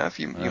us long enough,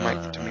 you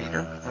might get to meet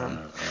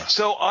her.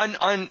 So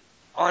on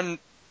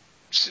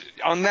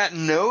that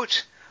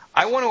note,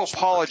 I want to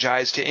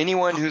apologize to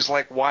anyone who's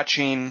like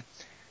watching,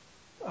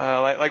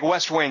 like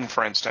West Wing,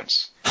 for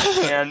instance,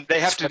 and they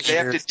have to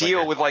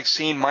deal with like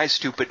seeing my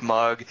stupid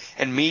mug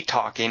and me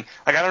talking.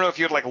 Like, I don't know if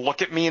you'd like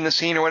look at me in the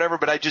scene or whatever,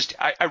 but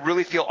I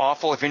really feel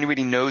awful if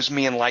anybody knows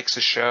me and likes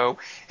a show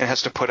and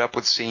has to put up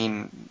with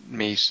seeing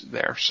me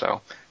there.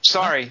 So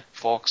sorry,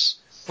 folks.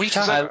 What are you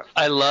talking about?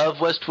 I love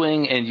West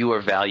Wing, and you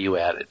are value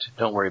added.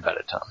 Don't worry about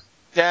it, Tom.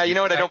 Yeah, you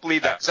know what? I don't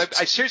believe that. 'Cause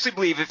I seriously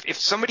believe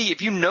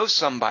if you know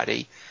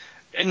somebody.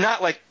 And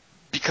not like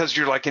because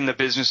you're like in the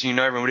business and you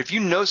know everyone, but if you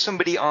know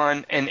somebody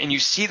and you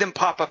see them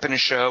pop up in a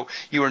show,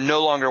 you are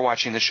no longer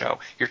watching the show.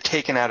 You're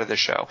taken out of the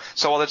show.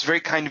 So while that's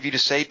very kind of you to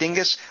say,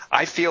 Dingus,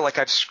 I feel like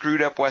I've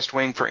screwed up West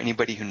Wing for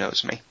anybody who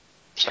knows me.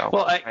 So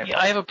well,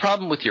 I have a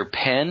problem with your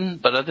pen,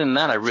 but other than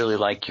that, I really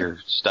like your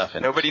stuff.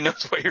 Nobody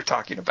knows what you're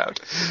talking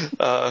about.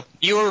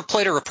 You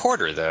played a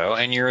reporter, though,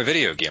 and you're a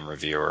video game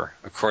reviewer,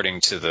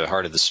 according to the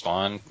Heart of the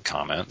Spawn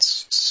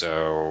comments.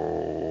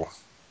 So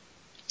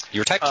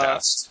you're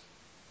typecast.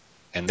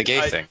 And the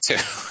gay thing, too.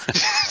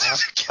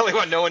 Kelly,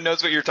 no one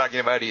knows what you're talking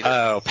about either.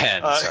 Oh,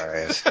 pen,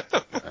 sorry.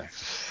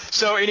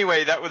 So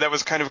anyway, that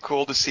was kind of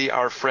cool to see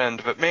our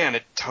friend. But, man,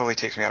 it totally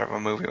takes me out of a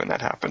movie when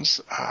that happens.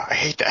 I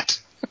hate that.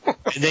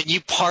 And then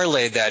you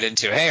parlayed that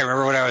into, hey,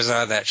 remember when I was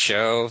on that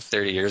show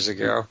 30 years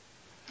ago?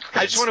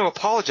 I just want to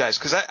apologize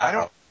because I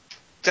don't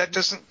 – that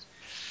doesn't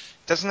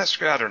that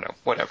screw – I don't know.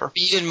 Whatever.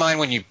 You didn't mind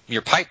when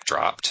your pipe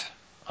dropped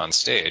on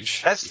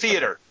stage. That's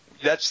theater.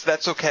 That's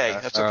okay.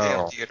 That's okay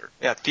on theater.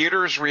 Yeah,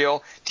 theater is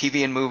real.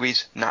 TV and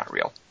movies, not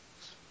real.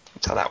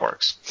 That's how that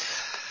works.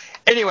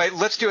 Anyway,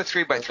 let's do a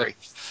 3x3.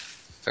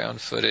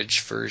 Found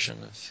footage version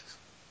of.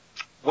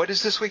 What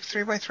is this week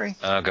 3x3?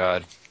 Oh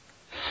God.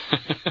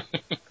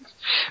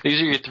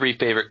 These are your 3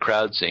 favorite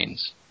crowd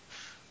scenes.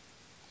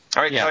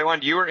 All right, Kelly,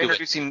 you were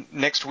introducing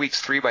next week's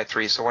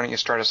 3x3, so why don't you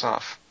start us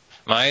off?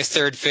 My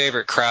third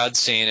favorite crowd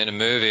scene in a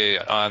movie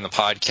on the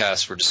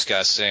podcast we're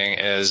discussing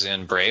is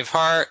in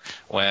Braveheart,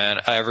 when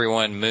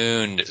everyone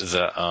mooned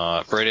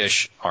the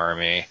British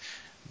army.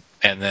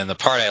 And then the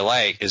part I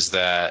like is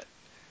that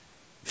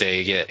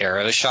they get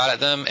arrows shot at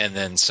them, and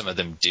then some of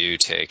them do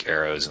take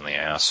arrows in the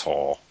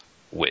asshole,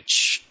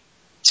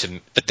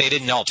 but they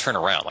didn't all turn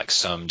around. Like,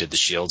 some did the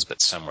shields,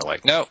 but some were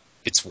like, no,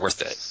 it's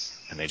worth it.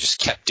 And they just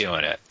kept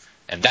doing it.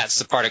 And that's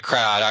the part of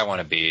crowd I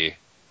want to be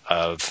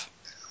of.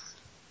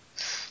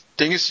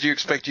 Dingus, did you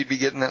expect you'd be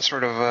getting that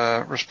sort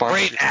of response?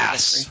 Great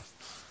ass.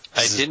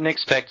 I didn't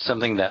expect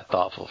something that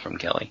thoughtful from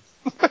Kelly.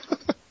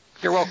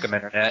 You're welcome,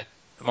 Internet.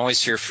 I'm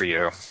always here for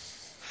you.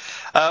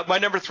 My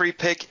number 3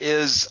 pick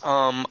is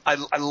I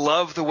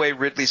love the way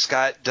Ridley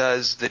Scott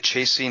does the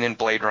chase scene in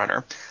Blade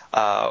Runner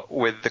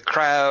with the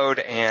crowd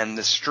and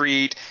the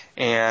street.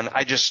 And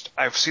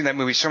I've seen that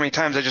movie so many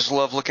times. I just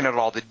love looking at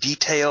all the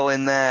detail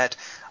in that.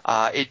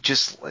 It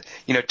just,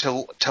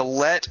 to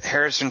let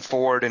Harrison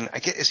Ford and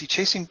is he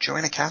chasing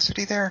Joanna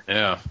Cassidy there?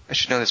 Yeah. I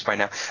should know this by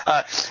now.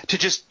 To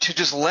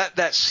just let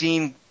that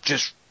scene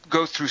just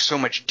go through so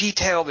much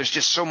detail. There's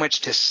just so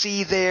much to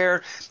see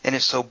there, and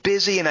it's so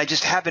busy. And I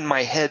just have in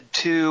my head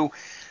too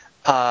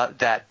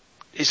that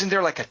isn't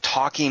there like a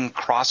talking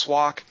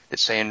crosswalk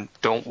that's saying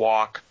 "Don't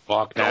walk,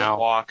 Walk don't now,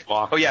 walk."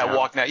 walk yeah, now.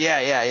 walk now. Yeah.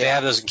 They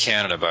have those in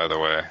Canada, by the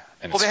way.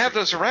 Well, they have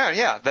those around.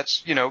 Yeah,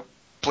 that's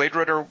Blade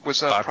Runner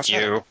was Fuck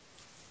prosthetic. you.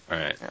 All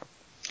right. Yeah.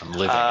 I'm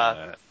living in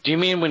that. Do you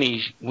mean when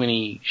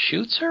he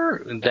shoots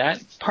her?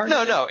 That part?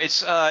 No.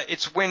 It's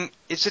when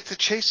it's at the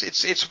chase.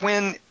 It's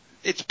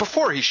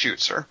before he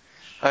shoots her.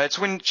 It's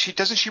when she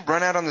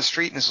run out on the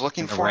street and is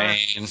looking for her.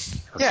 Rain.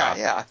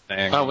 Yeah.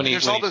 Oh, when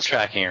There's he's all those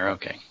tracking her.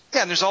 Okay.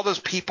 Yeah, and there's all those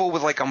people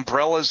with like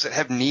umbrellas that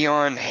have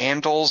neon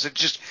handles.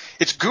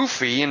 It's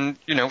goofy, and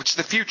it's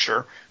the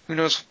future. Who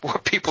knows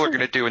what people are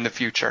going to do in the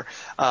future?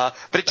 But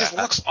it just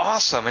looks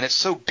awesome, and it's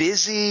so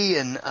busy,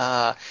 and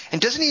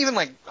doesn't he even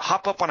like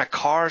hop up on a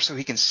car so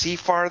he can see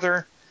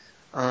farther?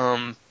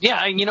 Yeah,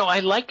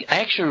 I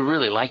actually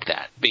really like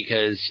that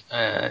because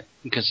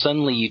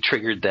suddenly you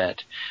triggered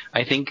that.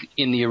 I think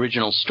in the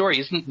original story,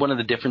 isn't one of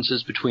the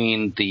differences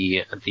between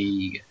the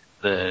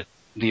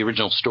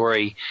original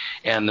story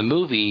and the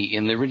movie?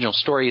 In the original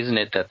story, isn't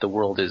it that the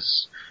world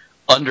is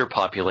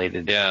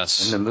underpopulated?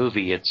 Yes. In the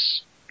movie,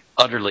 it's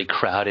utterly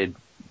crowded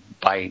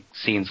by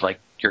scenes like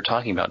you're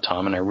talking about,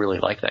 Tom, and I really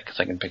like that because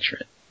I can picture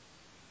it.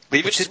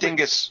 Leave it to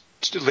Dingus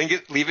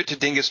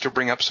to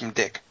bring up some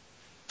dick.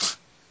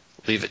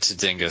 Leave it to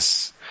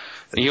Dingus.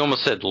 You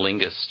almost said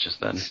lingus just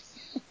then.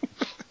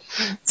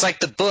 It's like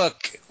the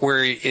book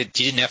where you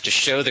didn't have to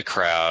show the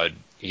crowd.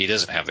 He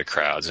doesn't have the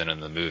crowds, and in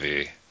the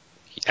movie,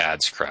 he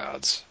adds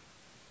crowds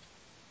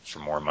for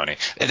more money.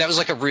 And that was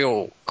like a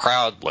real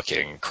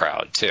crowd-looking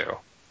crowd, too.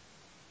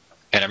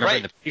 And I remember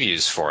in the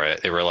previews for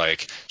it, they were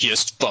like, he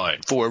has to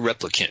find 4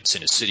 replicants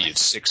in a city of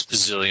 6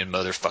 bazillion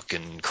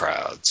motherfucking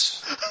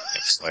crowds.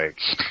 It's like...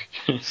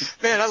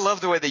 Man, I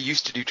love the way they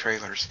used to do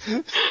trailers.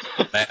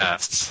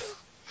 Math.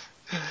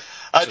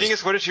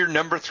 Dingus, what is your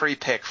number 3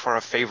 pick for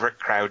a favorite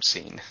crowd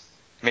scene?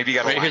 Maybe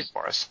you got a line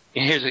for us.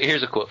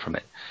 Here's a quote from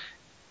it.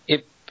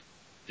 If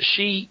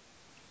she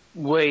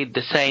weighed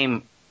the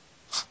same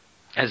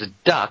as a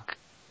duck,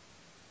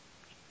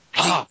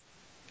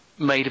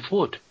 made of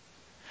wood.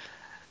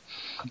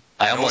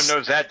 No one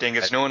knows that,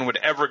 Dingus. No one would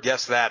ever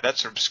guess that.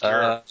 That's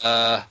obscure.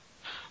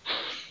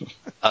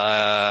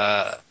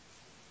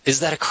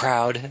 Is that a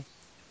crowd?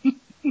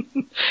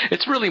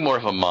 It's really more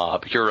of a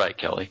mob. You're right,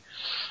 Kelly.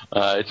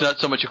 It's not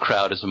so much a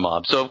crowd as a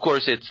mob. So, of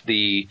course, it's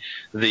the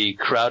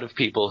crowd of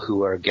people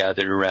who are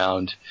gathered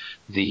around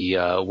the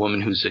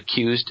woman who's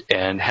accused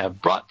and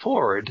have brought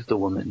forward the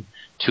woman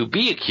to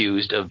be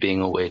accused of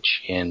being a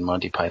witch in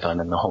Monty Python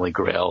and the Holy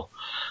Grail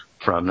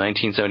from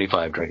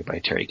 1975, directed by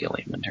Terry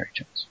Gilliam and Terry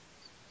Jones.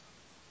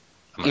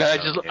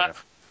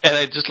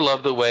 I just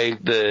love the way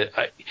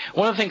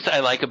one of the things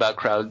I like about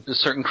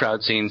certain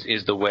crowd scenes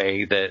is the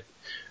way that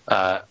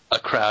a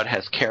crowd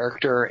has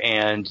character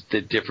and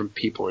the different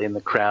people in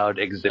the crowd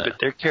exhibit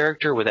their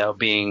character without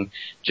being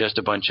just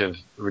a bunch of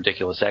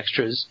ridiculous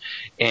extras.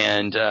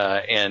 And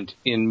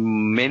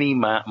in many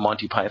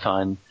Monty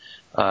Python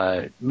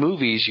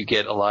movies, you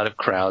get a lot of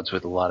crowds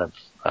with a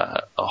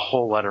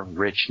whole lot of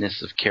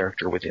richness of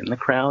character within the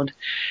crowd.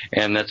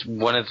 And that's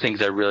one of the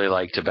things I really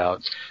liked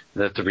about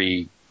the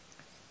 3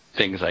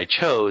 things I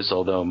chose,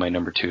 although my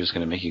number 2 is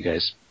going to make you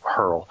guys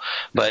hurl.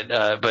 But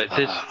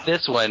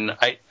this one,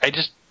 I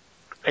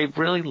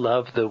really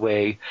love the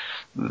way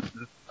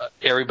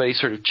everybody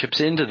sort of chips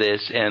into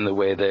this and the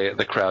way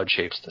the crowd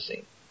shapes the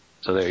scene.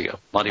 So there you go.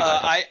 Monty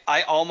Python.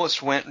 I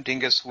almost went,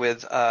 Dingus,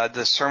 with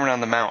the Sermon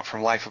on the Mount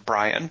from Life of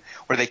Brian,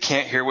 where they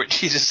can't hear what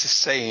Jesus is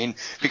saying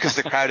because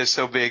the crowd is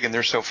so big and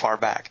they're so far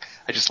back.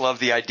 I just love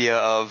the idea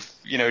of,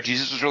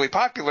 Jesus was really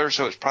popular,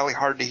 so it's probably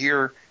hard to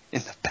hear in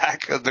the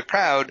back of the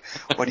crowd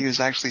what he was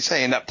actually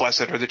saying. That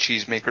blessed are the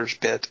cheesemakers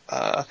bit.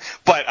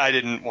 But I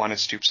didn't want to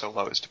stoop so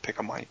low as to pick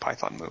a Monty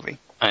Python movie.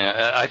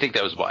 I think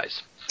that was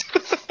wise.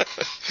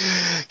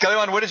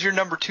 Kelly, what is your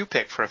number 2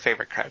 pick for a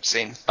favorite crowd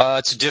scene?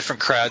 It's a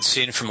different crowd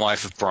scene from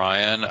Life of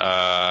Brian.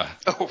 Oh,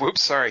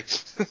 whoops, sorry.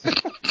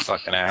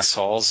 Fucking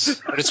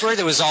assholes. But it's weird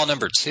it was all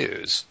number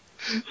 2s.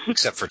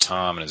 Except for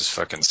Tom and his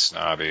fucking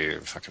snobby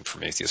fucking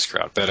Prometheus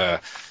crowd.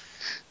 But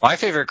my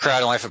favorite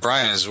crowd in Life of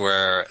Brian is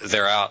where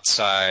they're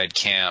outside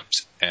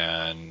camped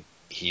and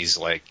he's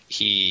like,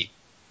 he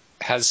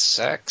has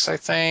sex, I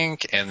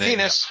think, and then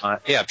penis.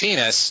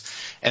 Penis,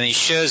 and he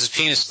shows his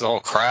penis to the whole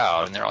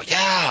crowd, and they're all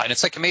yeah, and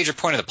it's like a major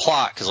point of the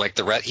plot because like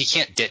he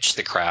can't ditch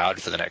the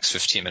crowd for the next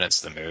 15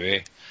 minutes of the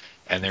movie,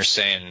 and they're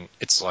saying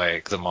it's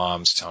like the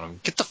mom's telling him,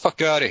 "Get the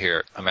fuck out of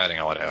here." I'm adding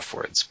a lot of F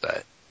words,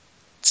 but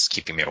it's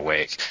keeping me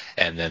awake.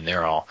 And then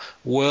they're all,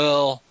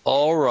 "Well,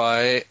 all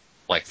right,"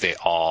 like they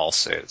all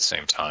say it at the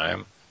same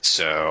time.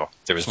 So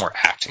there was more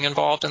acting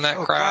involved in that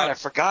crowd. God, I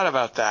forgot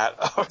about that.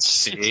 Oh,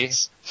 see?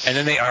 And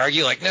then they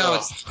argue like, no,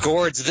 it's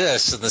Gord's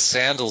this and the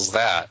sandals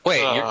that.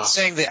 Wait, you're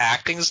saying the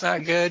acting's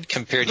not good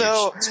compared to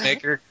your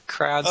cheesemaker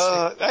crowds?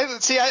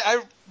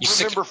 I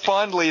remember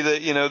fondly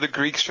that, the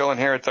Greeks shall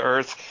inherit the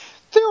earth.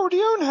 They already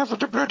don't have a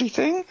bloody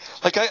thing.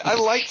 Like,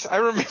 I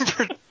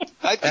remember,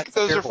 I think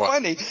those are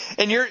funny.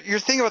 And your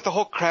thing about the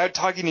whole crowd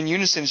talking in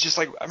unison is just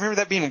like, I remember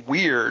that being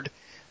weird.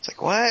 It's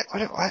like, what?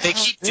 They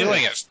keep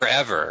doing it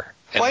forever.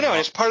 Well, I know, and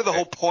it's part of the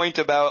whole point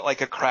about,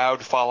 like, a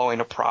crowd following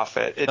a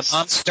prophet. The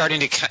mom's starting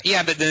to...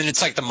 Yeah, but then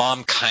it's like the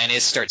mom kind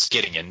of starts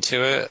getting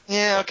into it.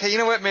 Yeah, okay, you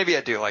know what? Maybe I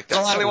do like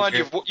that. Kelly Wand,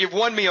 you've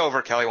won me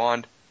over, Kelly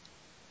Wand.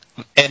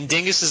 And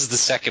Dingus is the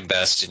second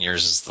best, and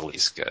yours is the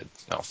least good.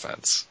 No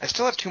offense. I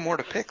still have 2 more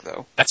to pick,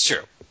 though. That's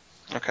true.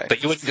 Okay.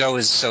 But you wouldn't go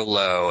as so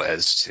low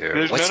as to...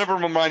 There's none of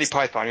them are Monty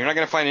Python. You're not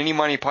going to find any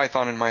Monty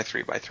Python in my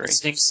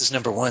 3x3. Dingus is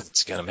number 1.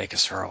 It's going to make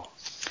us hurl.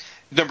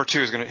 Number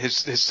 2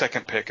 is his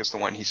second pick is the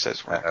one he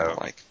says we're not going to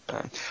like.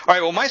 All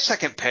right, well, my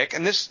second pick,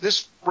 and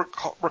this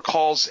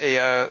recalls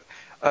a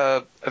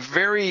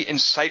very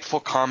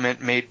insightful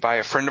comment made by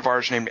a friend of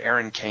ours named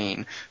Aaron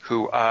Kane,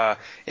 who,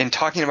 in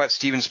talking about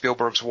Steven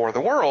Spielberg's War of the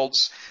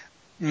Worlds,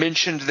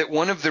 mentioned that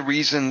one of the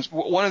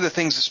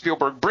things that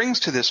Spielberg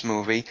brings to this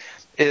movie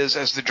is,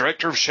 as the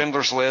director of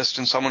Schindler's List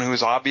and someone who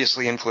is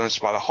obviously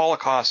influenced by the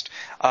Holocaust,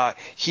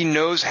 he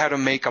knows how to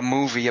make a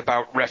movie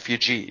about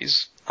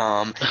refugees.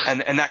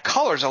 And that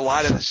colors a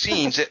lot of the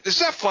scenes. Is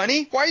that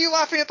funny? Why are you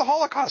laughing at the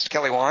Holocaust,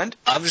 Kelly Wand?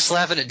 I'm just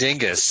laughing at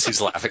Dingus,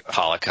 who's laughing at the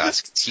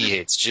Holocaust because he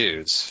hates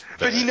Jews.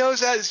 But he knows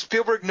that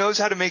Spielberg knows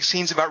how to make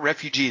scenes about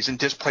refugees and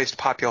displaced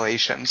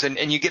populations, and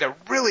you get a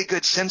really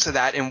good sense of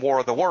that in War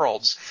of the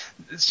Worlds.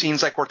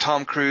 Scenes like where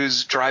Tom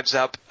Cruise drives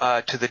up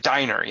to the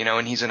diner,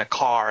 and he's in a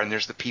car and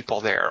there's the people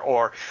there,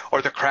 or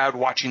the crowd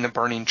watching the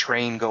burning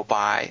train go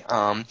by.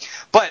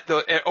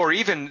 Or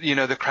even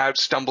the crowd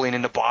stumbling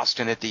into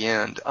Boston at the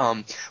end.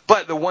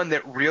 But the one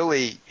that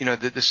really,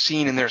 the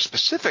scene in there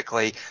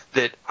specifically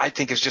that I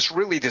think is just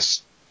really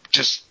just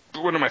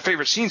one of my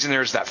favorite scenes in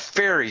there is that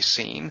ferry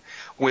scene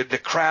with the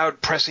crowd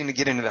pressing to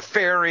get into the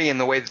ferry and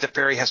the way that the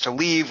ferry has to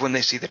leave when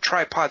they see the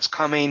tripods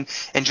coming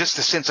and just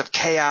the sense of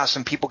chaos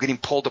and people getting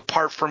pulled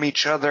apart from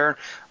each other.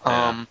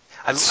 I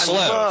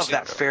love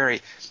that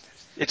ferry.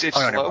 It's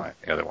slow. No,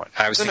 the other one.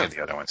 I was thinking of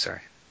the other one, sorry.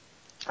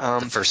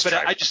 The first but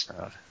I just...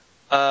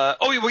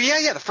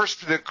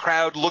 the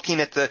crowd looking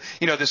at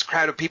this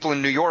crowd of people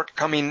in New York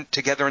coming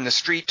together in the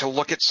street to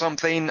look at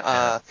something.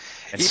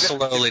 It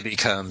slowly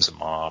becomes a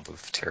mob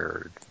of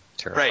terror.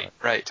 Right.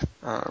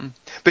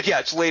 But yeah,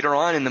 it's later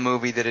on in the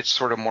movie that it's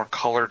sort of more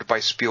colored by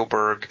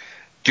Spielberg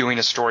doing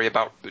a story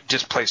about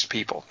displaced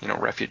people,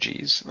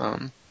 refugees.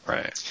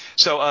 Right.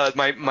 So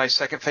my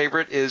second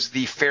favorite is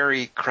the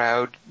ferry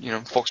crowd,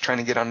 folks trying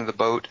to get onto the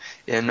boat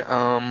in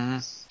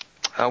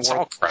it's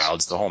all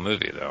crowds, the whole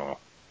movie, though.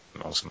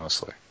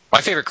 Mostly.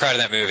 My favorite crowd in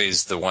that movie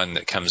is the one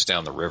that comes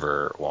down the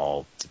river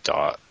while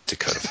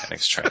Dakota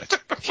Fanning's trying to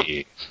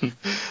pee.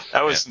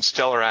 That was some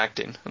stellar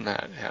acting in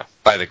that, yeah.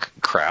 By the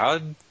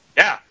crowd?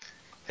 Yeah.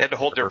 They had to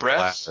hold their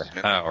breath.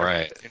 Oh,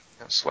 right.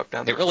 Swept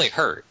down. It really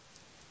hurt.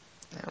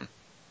 Yeah.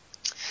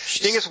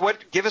 Dingus,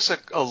 give us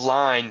a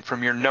line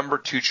from your number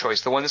 2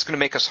 choice, the one that's going to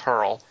make us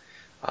hurl,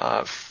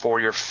 for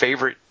your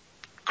favorite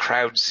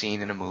crowd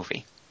scene in a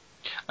movie.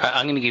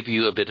 I'm going to give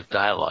you a bit of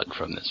dialogue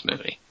from this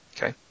movie.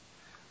 Okay.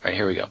 All right,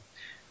 here we go.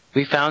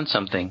 We found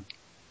something.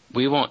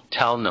 We won't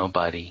tell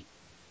nobody.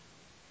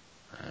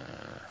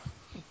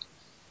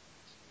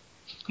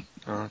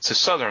 It's a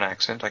southern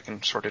accent. I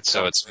can sort of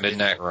tell. So it's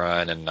Midnight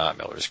Run and not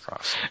Miller's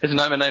Crossing. It's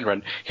not Midnight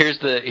Run. Here's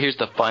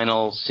the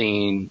final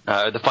scene,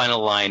 the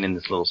final line in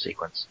this little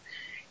sequence.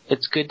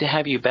 It's good to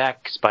have you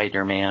back,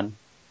 Spider-Man.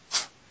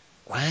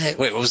 What?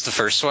 Wait, what was the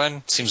first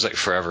one? Seems like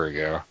forever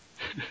ago.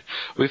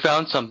 We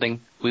found something.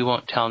 We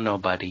won't tell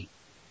nobody.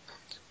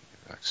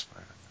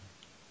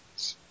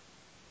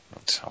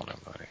 Don't tell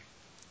nobody.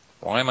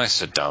 Why am I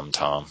so dumb,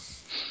 Tom?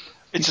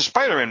 It's a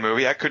Spider-Man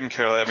movie. I couldn't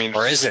care. I mean,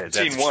 or is it?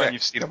 You've seen one,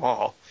 you've seen them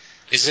all.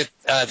 Is it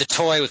the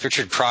toy with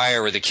Richard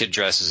Pryor where the kid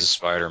dresses as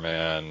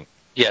Spider-Man?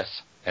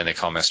 Yes. And they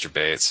call Mr.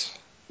 Bates?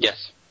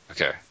 Yes.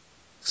 Okay.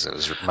 So it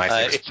was my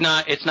favorite.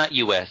 It's not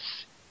U.S.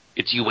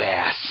 It's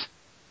U.S.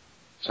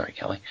 Sorry,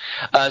 Kelly.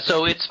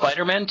 So it's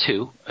Spider-Man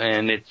 2,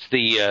 and it's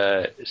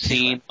the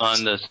scene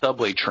on the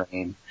subway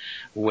train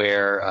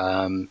where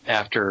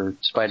after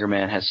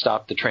Spider-Man has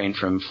stopped the train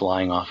from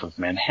flying off of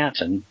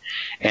Manhattan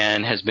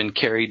and has been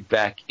carried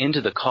back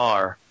into the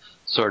car,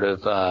 sort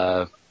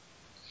of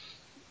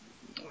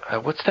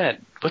what's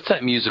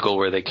that musical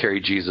where they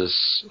carry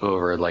Jesus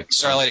over, like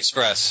Starlight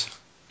Express.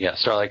 Yeah,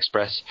 Starlight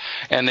Express.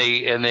 And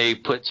they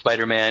put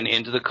Spider-Man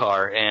into the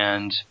car,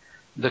 and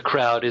the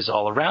crowd is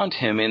all around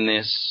him in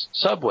this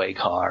subway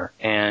car,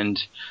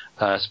 and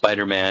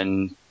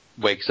Spider-Man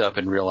wakes up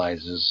and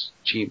realizes,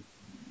 gee,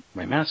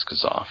 my mask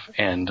is off,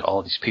 and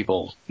all these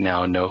people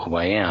now know who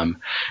I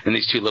am. And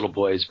these 2 little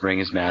boys bring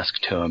his mask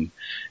to him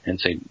and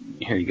say,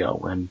 "Here you go,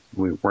 and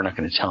we're not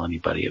going to tell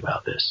anybody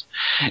about this."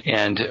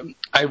 And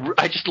I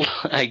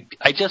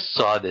just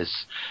saw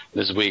this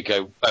week.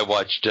 I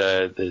watched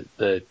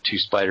the 2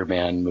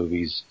 Spider-Man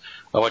movies.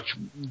 I watched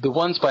the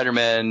one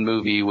Spider-Man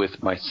movie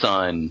with my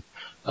son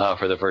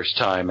for the first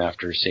time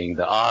after seeing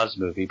the Oz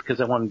movie, because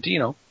I wanted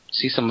to,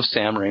 see some of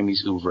Sam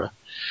Raimi's oeuvre.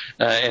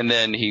 And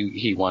then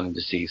he wanted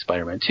to see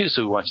Spider-Man 2,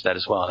 so we watched that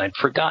as well. And I'd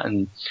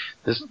forgotten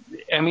this.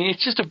 I mean,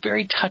 it's just a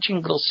very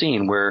touching little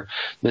scene where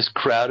this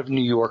crowd of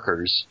New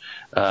Yorkers,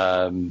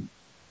 there's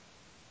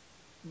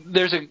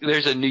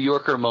a New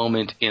Yorker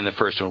moment in the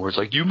first one where it's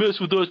like, "You mess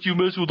with us, you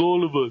mess with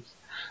all of us."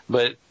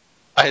 But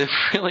I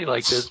really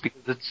like this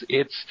because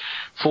it's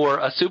for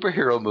a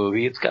superhero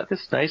movie. It's got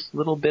this nice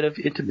little bit of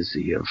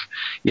intimacy of,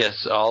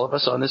 yes, all of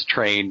us on this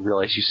train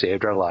realize you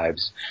saved our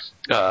lives.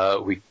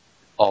 We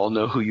all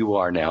know who you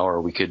are now,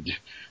 or we could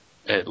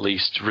at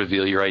least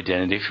reveal your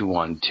identity if we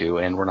wanted to,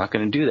 and we're not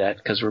going to do that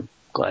because we're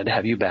glad to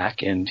have you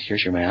back, and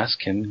here's your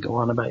mask, and go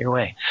on about your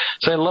way.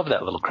 So I love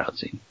that little crowd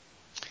scene.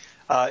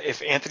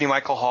 If Anthony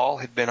Michael Hall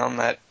had been on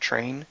that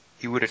train,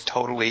 he would have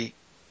totally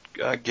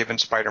given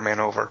Spider-Man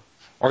over.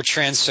 Or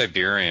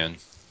Trans-Siberian.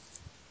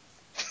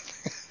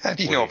 How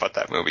do you know about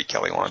that movie,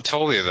 Kelly Wand?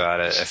 Told me about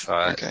it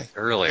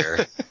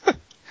earlier.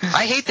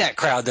 I hate that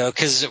crowd, though,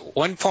 because at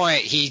one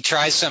point he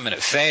tries something and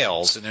it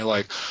fails, and they're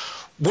like,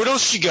 "What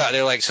else you got?"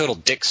 They're like total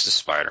dicks to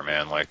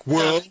Spider-Man. Like,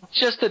 well,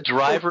 just the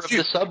driver of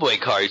the subway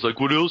car. He's like,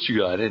 "What else you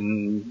got?"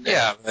 And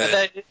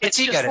it's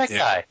just that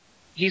guy.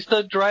 He's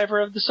the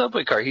driver of the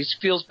subway car. He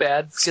feels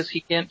bad because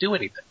he can't do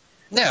anything.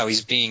 No,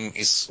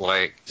 he's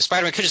like,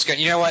 Spider-Man could just go,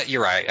 "You know what?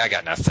 You're right. I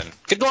got nothing.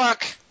 Good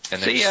luck."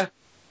 And then see ya.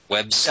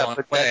 Web slung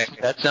away.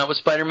 That's not what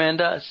Spider-Man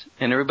does.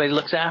 And everybody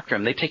looks after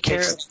him. They take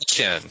care of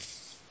him.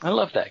 I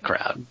love that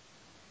crowd.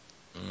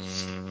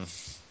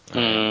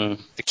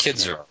 The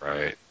kids are all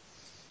right.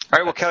 All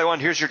right, well, Kelly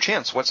Wand, here's your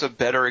chance. What's a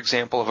better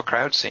example of a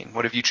crowd scene?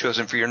 What have you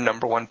chosen for your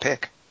number 1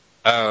 pick?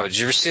 Oh, did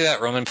you ever see that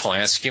Roman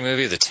Polanski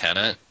movie, The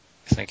Tenant?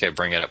 I think I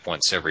bring it up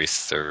once every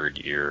 3rd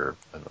year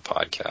in the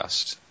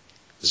podcast.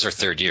 This is our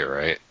 3rd year,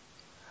 right?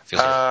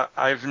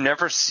 I've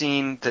never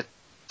seen The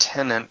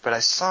Tenant, but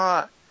I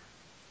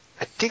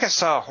think I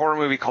saw a horror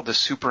movie called The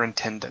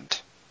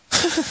Superintendent.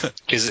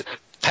 Is it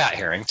Pat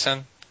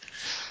Harrington?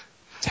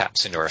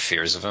 Taps into our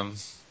fears of him.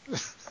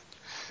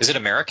 Is it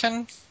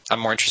American? I'm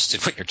more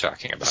interested in what you're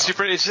talking about.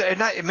 Maybe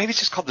it's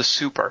just called The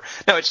Super.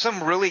 No, it's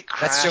some really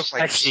crass... That's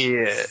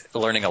actually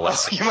learning a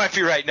lesson. Oh, you might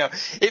be right. No,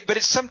 but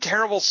it's some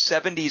terrible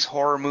 70s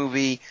horror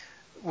movie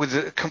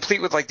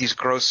complete with like these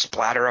gross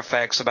splatter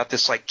effects about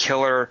this like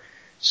killer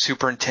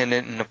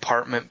superintendent in an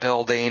apartment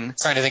building. I'm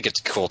trying to think of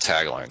cool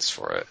taglines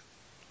for it.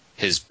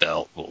 His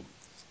belt will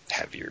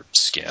have your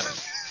skin.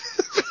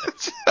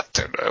 I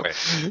don't know.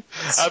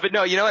 But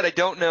no, you know what? I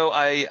don't know.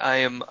 I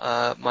am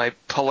my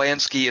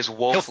Polanski is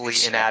woefully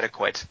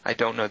inadequate. I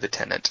don't know The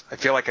Tenant. I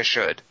feel like I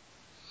should.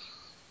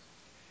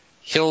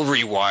 He'll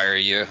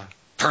rewire you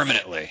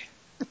permanently.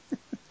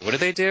 What do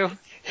they do?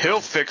 He'll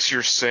fix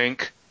your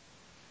sink.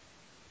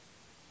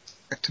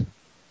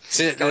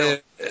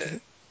 The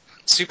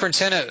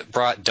superintendent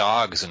brought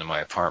dogs into my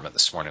apartment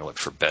this morning to look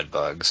for bed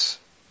bugs.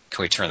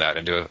 Can we turn that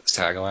into a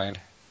tagline?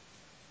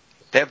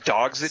 They have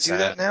dogs that do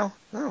that now?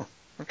 Oh,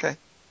 okay.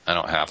 I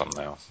don't have them,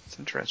 though. That's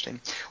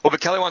interesting. Well, but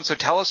Kelly Wand, so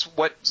tell us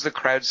what the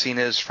crowd scene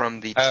is from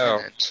The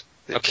Tenant.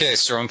 Okay,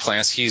 so Roman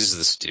Polanski's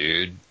this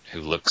dude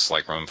who looks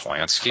like Roman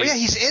Polanski. Oh, yeah,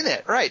 he's in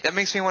it. Right. That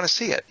makes me want to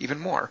see it even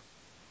more.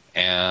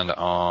 And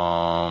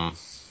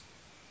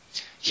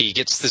he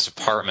gets this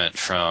apartment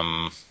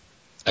from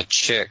a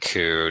chick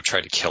who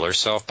tried to kill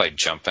herself by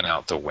jumping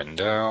out the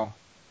window.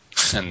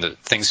 And the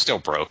thing's still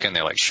broken.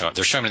 They're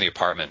showing him the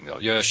apartment and go,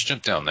 "Yeah, she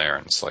jumped down there,"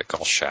 and it's like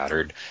all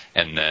shattered.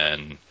 And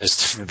then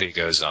as the movie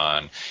goes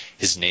on,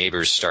 his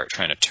neighbors start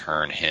trying to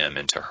turn him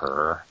into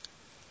her.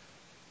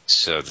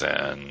 So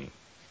then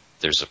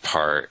there's a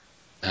part.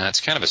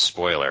 It's kind of a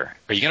spoiler.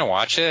 Are you going to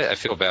watch it? I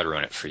feel bad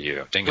ruining it for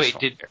you. Wait,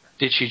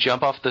 did she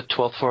jump off the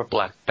 12th floor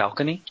black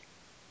balcony?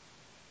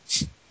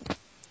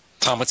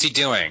 Tom, what's he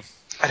doing?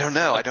 I don't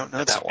know. I don't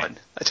know that one.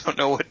 I don't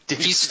know what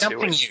he's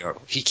stumping you.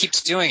 He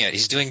keeps doing it.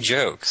 He's doing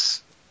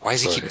jokes. Why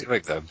does he keep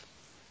doing them?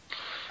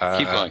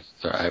 Keep going.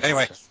 Sorry.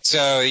 Anyway,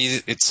 so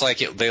it's like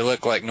they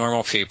look like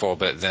normal people,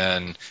 but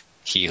then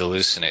he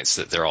hallucinates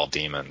that they're all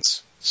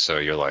demons. So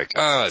you're like,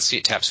 oh, see,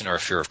 it taps into our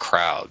fear of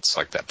crowds,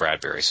 like that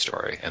Bradbury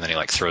story. And then he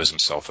like throws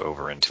himself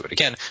over into it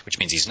again, which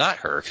means he's not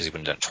her because he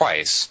wouldn't have done it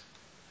twice.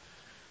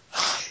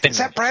 Is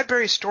that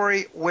Bradbury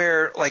story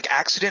where like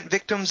accident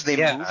victims, they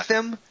move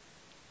them?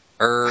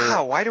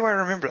 Wow, why do I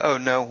remember? Oh,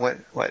 no, what?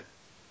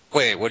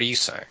 Wait, what are you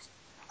saying?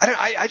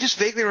 I just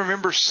vaguely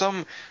remember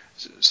some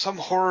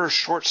horror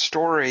short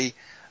story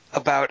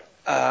about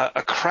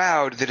a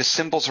crowd that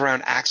assembles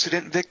around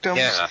accident victims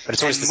but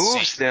it's and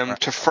moves them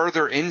to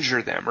further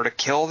injure them or to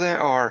kill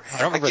them. Or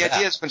like the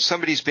idea is when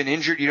somebody's been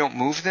injured, you don't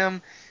move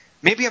them.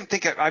 Maybe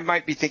I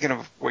might be thinking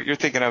of what you're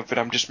thinking of, but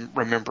I'm just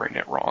remembering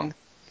it wrong.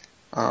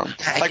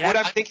 Like what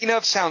I'm thinking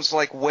of sounds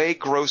like way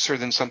grosser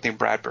than something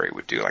Bradbury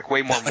would do, like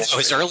way more. Oh,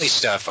 his early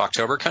stuff,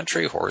 October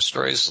Country, horror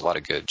stories, there's a lot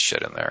of good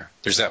shit in there.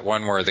 There's that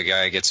one where the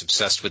guy gets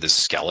obsessed with his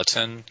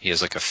skeleton. He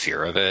has like a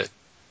fear of it.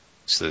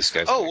 So this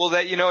guy's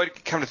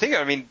come to think of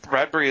it, I mean,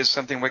 Bradbury is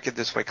Something Wicked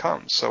This Way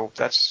Comes, so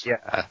that's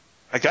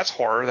like that's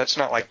horror. That's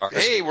not like,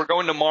 hey, we're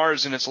going to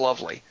Mars and it's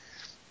lovely.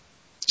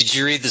 Did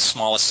you read The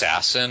Small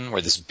Assassin,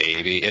 where this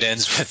baby, it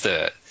ends with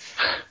a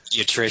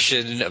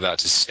pediatrician about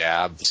to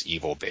stab this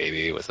evil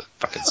baby with a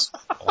fucking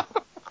skull?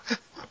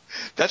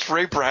 That's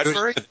Ray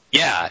Bradbury?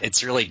 Yeah,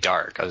 it's really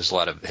dark. There's a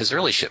lot of his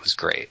early shit was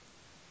great.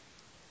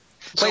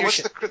 So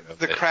what's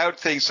the crowd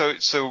thing? So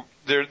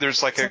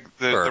there's like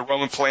the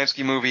Roman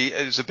Polanski movie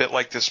is a bit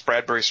like this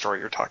Bradbury story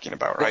you're talking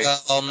about, right?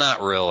 Well,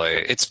 not really.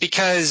 It's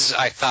because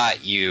I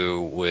thought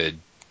you would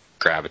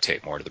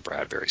gravitate more to the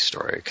Bradbury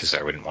story because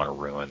I wouldn't want to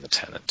ruin The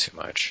Tenant too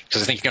much.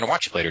 Because I think you're going to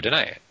watch it later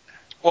tonight.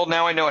 Well,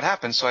 now I know what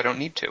happens, so I don't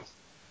need to.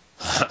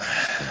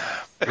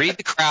 Read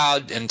The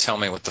Crowd and tell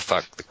me what the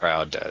fuck The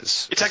Crowd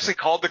does. It's actually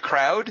called The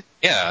Crowd?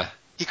 Yeah.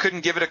 He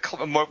couldn't give it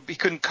he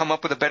couldn't come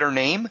up with a better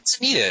name?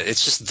 It's needed.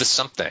 It's just the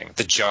something.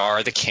 The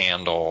jar, the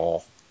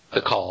candle.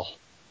 The call.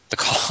 The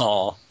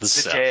call.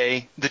 The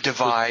day. The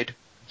divide.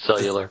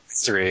 Cellular.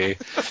 3.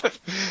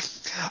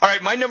 All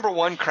right, my number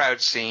one crowd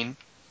scene.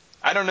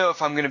 I don't know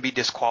if I'm going to be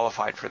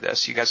disqualified for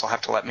this. You guys will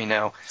have to let me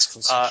know.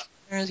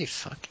 Where is he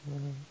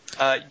fucking...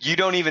 You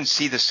don't even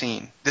see the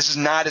scene. This is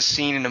not a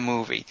scene in a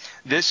movie.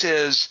 This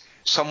is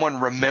someone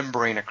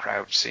remembering a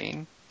crowd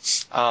scene.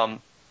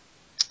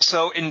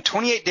 So in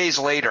 28 Days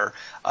Later,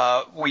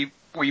 we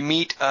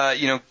meet,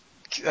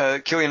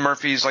 Cillian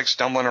Murphy's like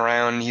stumbling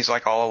around. He's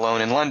like all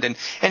alone in London,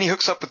 and he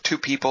hooks up with two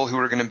people who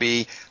are going to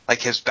be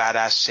like his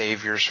badass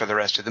saviors for the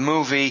rest of the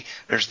movie.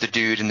 There's the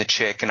dude and the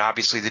chick, and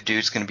obviously the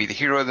dude's going to be the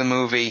hero of the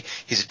movie.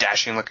 He's a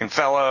dashing-looking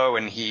fellow,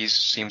 and he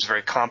seems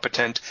very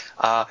competent.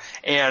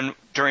 And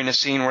during a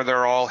scene where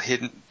they're all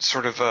hidden,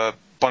 sort of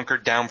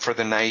bunkered down for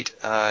the night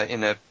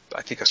in a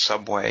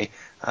subway,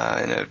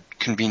 in a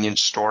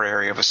convenience store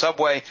area of a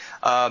subway,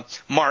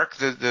 Mark,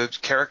 the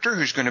character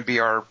who's going to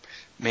be our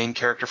main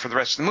character for the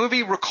rest of the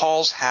movie,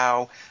 recalls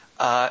how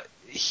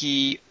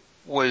he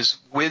was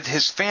with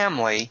his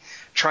family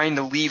trying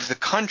to leave the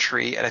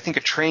country at, I think,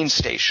 a train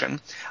station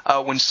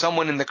when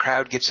someone in the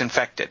crowd gets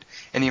infected,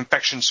 and the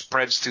infection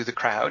spreads through the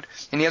crowd.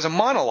 And he has a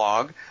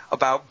monologue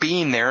about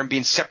being there and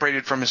being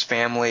separated from his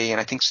family, and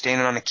I think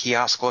standing on a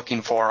kiosk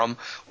looking for him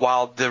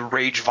while the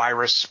rage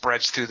virus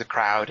spreads through the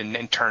crowd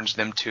and turns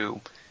them to,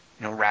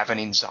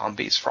 ravening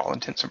zombies for all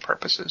intents and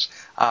purposes.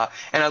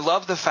 And I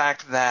love the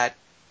fact that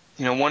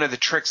one of the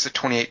tricks that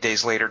 28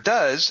 Days Later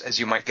does, as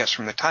you might guess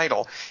from the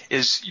title,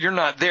 is you're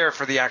not there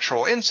for the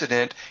actual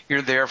incident,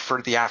 you're there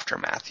for the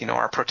aftermath.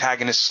 Our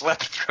protagonist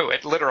slept through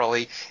it,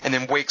 literally, and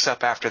then wakes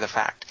up after the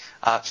fact.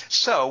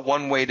 So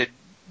one way to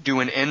do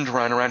an end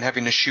run around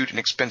having to shoot an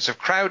expensive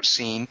crowd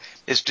scene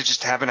is to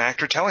just have an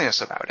actor telling us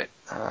about it.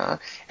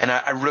 And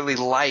I really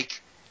like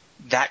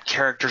that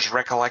character's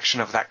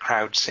recollection of that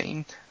crowd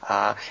scene.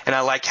 And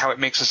I like how it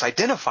makes us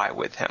identify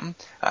with him,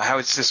 how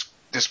it's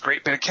this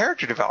great bit of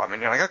character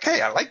development. You're like,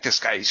 okay, I like this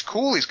guy. He's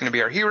cool. He's going to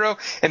be our hero.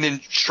 And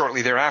then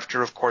shortly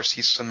thereafter, of course,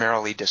 he's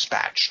summarily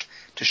dispatched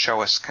to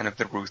show us kind of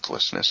the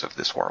ruthlessness of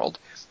this world.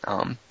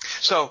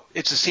 So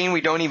it's a scene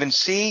we don't even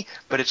see,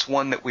 but it's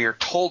one that we are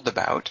told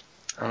about.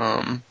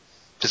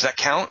 Does that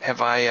count?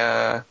 Have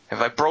I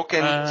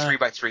broken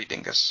 3x3,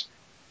 Dingus?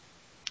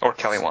 Or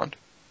Kelly Wand?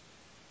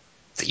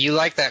 You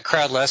like that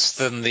crowd less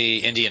than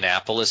the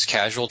Indianapolis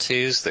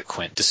casualties that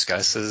Quint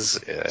discusses?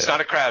 It's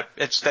not a crowd.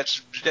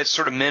 That's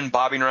sort of men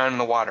bobbing around in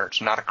the water.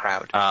 It's not a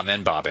crowd.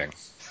 Men bobbing.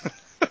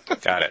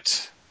 Got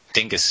it.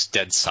 Dingus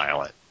dead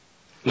silent.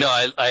 No,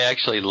 I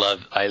actually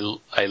love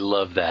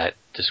that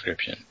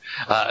description.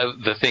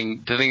 The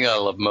thing I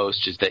love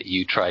most is that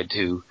you tried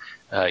to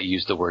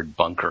use the word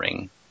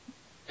bunkering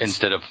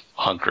instead of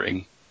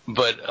hunkering.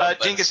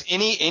 But Dingus,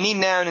 any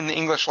noun in the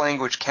English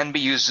language can be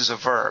used as a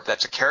verb.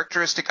 That's a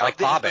characteristic of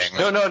the bobbing.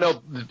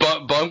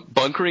 No.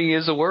 Bunkering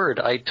is a word.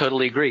 I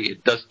totally agree.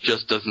 It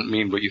just doesn't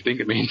mean what you think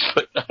it means.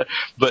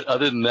 But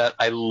other than that,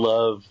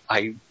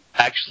 I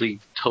actually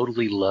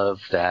totally love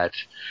that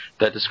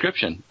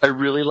description. I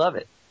really love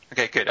it.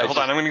 Okay, good. Hold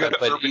on. I'm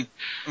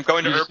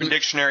going to Urban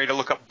Dictionary to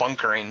look up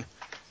bunkering.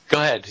 Go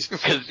ahead,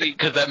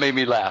 because that made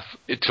me laugh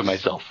to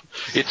myself.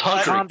 It's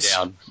hunkering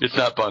down. It's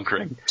not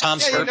bunkering.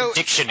 Tom's Urban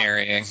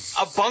Dictionary.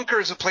 A bunker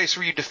is a place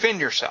where you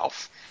defend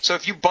yourself. So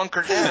if you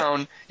bunker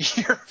down,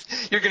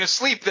 you're going to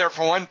sleep there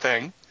for one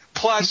thing.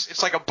 Plus,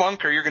 it's like a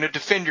bunker. You're going to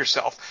defend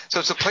yourself. So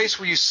it's a place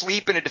where you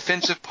sleep in a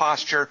defensive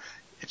posture.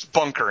 It's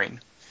bunkering.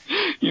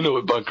 You know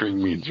what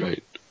bunkering means,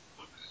 right?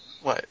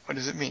 What? What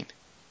does it mean?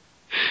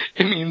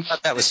 It means... I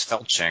thought that was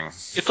felching.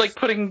 It's like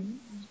putting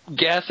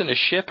gas in a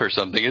ship or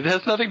something. It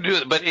has nothing to do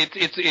with it, but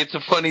it's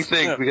a funny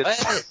thing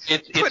because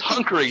it's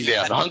hunkering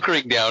down.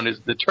 Hunkering down is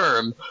the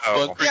term.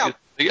 Bunkering is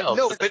something else.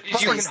 No, but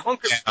if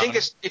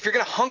you're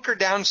going to hunker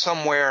down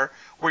somewhere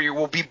where you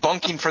will be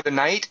bunking for the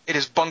night, it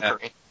is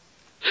bunkering.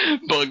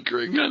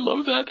 Bunkering, I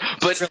love that.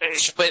 But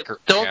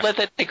don't let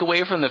that take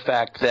away from the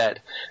fact that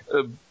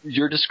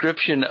your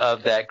description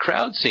of that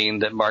crowd scene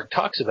that Mark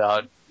talks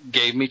about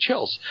gave me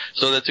chills.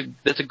 So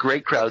that's a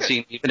great crowd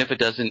scene, even if it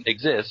doesn't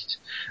exist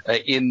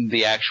in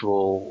the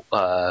actual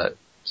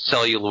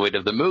celluloid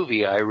of the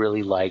movie. I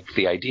really like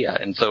the idea,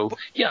 and so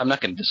I'm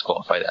not going to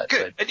disqualify that.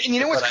 Good. And you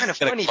know what's kind of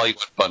funny? Call you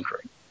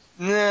bunkering.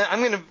 Nah,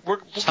 we'll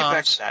get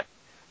back to that.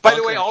 By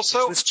the way,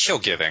 also, it's chill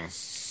giving.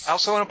 I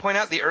also want to point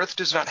out the Earth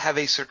does not have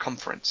a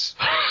circumference.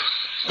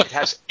 It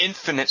has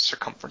infinite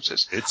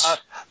circumferences.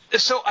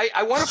 So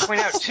I want to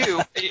point out, too,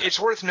 it's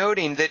worth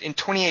noting that in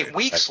 28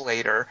 weeks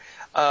later,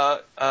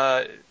 Juan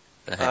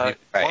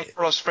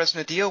Carlos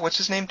Fresnadillo, what's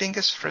his name,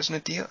 Dingus?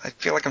 Fresnadillo? I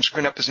feel like I'm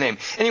screwing up his name.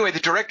 Anyway, the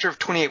director of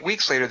 28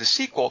 Weeks Later, the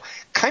sequel,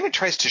 kind of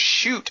tries to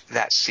shoot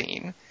that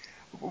scene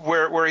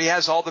where he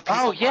has all the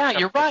people you're right.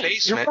 in the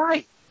basement. You're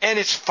right. And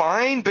it's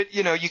fine, but,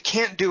 you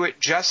can't do it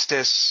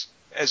justice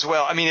as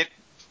well. I mean,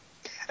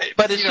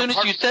 But as soon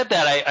as you said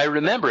that, I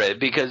remember it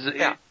because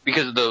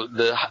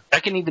the I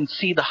can even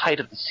see the height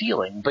of the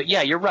ceiling. But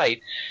you're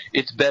right.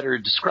 It's better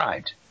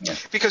described. Yeah.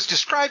 Because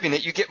describing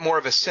it, you get more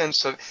of a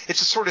sense of it's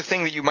the sort of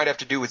thing that you might have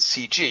to do with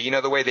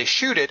CG. The way they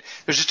shoot it,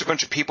 there's just a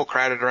bunch of people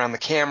crowded around the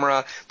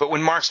camera. But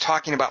when Mark's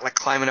talking about like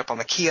climbing up on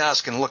the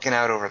kiosk and looking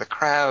out over the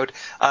crowd,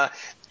 and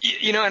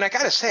I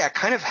got to say, I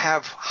kind of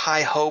have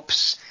high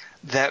hopes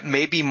that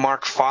maybe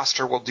Mark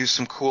Foster will do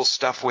some cool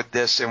stuff with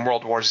this in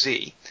World War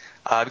Z.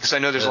 Because I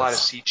know there's a lot of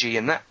CG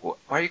in that. Why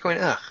are you going,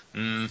 ugh?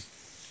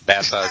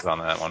 Bad buzz on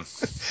that one.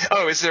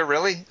 Oh, is there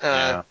really?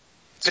 Yeah.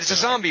 But it's a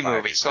zombie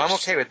movie, so I'm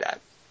okay with that.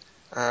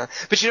 But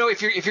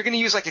if you're going to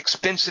use like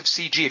expensive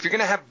CG, if you're going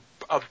to have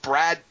a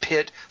Brad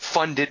Pitt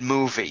funded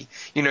movie,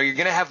 you're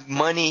going to have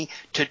money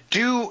to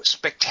do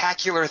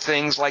spectacular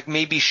things like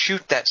maybe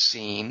shoot that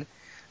scene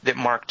that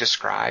Mark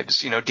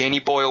describes. Danny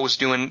Boyle was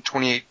doing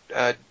 28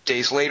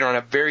 Days Later on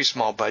a very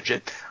small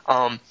budget.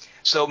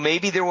 So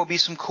maybe there will be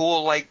some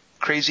cool like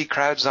crazy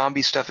crowd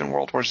zombie stuff in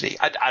World War Z.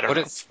 I don't know. What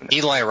if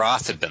Eli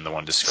Roth had been the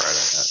one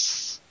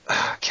describing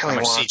that? Kelly How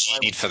much Wand. CG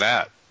need for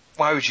that?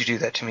 Why would you do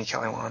that to me,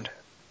 Kelly Wand?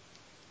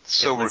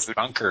 So in his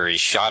bunker, he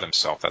shot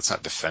himself. That's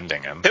not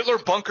defending him. Hitler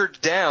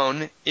bunkered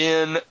down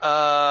in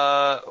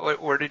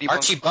where did he?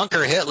 Archie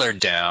Bunker Hitler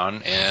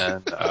down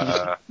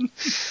and.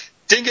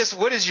 Dingus,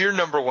 what is your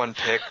number one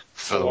pick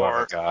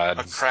for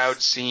a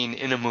crowd scene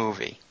in a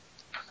movie?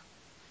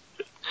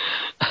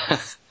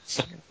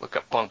 Look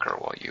up bunker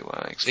while you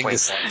explain.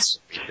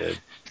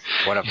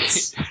 One of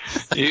us.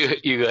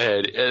 You go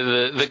ahead.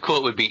 The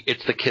quote would be,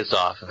 "It's the kiss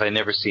off. If I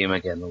never see him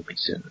again, it'll be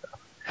soon enough."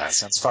 That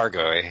sounds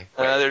Fargo-y.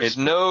 There's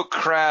no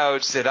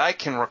crowds that I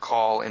can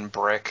recall in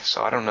Brick,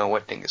 so I don't know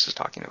what Dingus is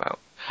talking about.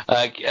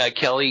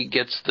 Kelly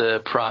gets the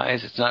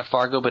prize. It's not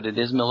Fargo, but it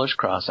is Miller's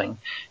Crossing.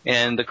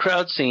 And the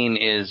crowd scene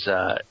is,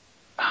 oh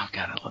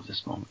God, I love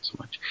this moment so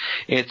much.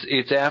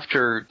 It's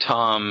after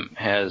Tom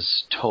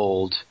has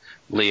told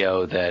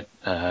Leo that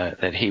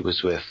he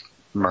was with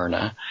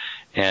Myrna,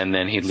 and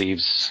then he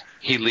leaves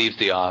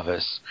the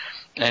office,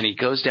 and he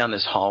goes down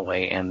this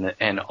hallway,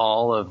 and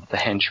all of the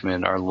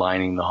henchmen are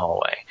lining the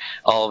hallway,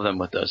 all of them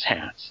with those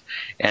hats,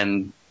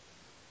 and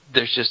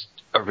there's just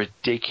a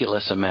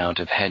ridiculous amount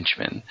of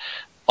henchmen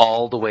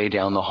all the way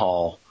down the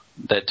hall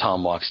that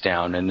Tom walks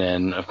down, and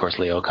then of course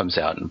Leo comes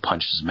out and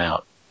punches him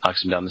out,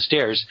 knocks him down the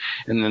stairs,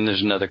 and then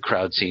there's another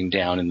crowd scene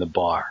down in the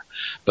bar.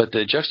 But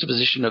the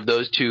juxtaposition of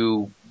those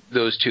two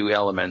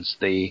elements,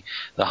 the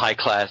high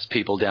class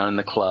people down in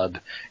the club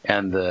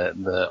and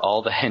the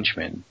all the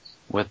henchmen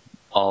with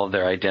all of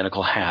their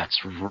identical hats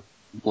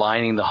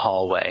lining the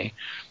hallway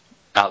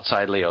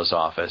outside Leo's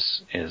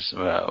office is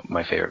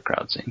my favorite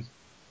crowd scene.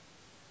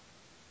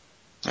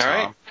 All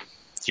right.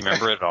 Do you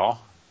remember it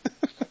all?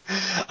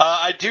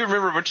 I do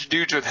remember a bunch of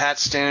dudes with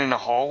hats standing in a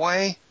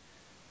hallway.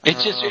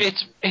 It's just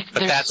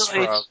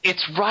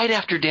it's right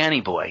after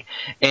Danny Boy,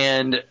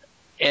 and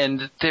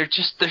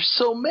there's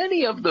so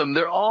many of them.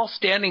 They're all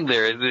standing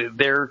there.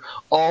 They're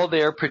all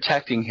there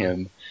protecting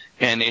him,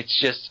 and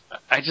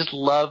I just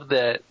love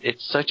that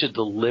it's such a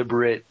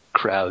deliberate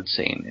crowd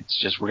scene. It's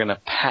just, we're gonna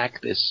pack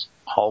this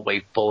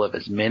hallway full of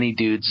as many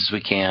dudes as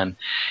we can,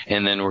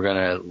 and then we're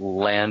gonna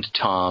land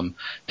Tom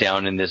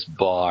down in this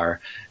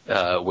bar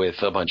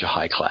with a bunch of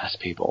high class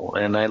people.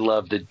 And I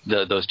love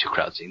those two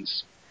crowd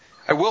scenes.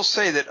 I will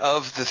say that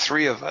of the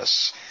three of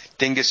us,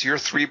 Dingus, your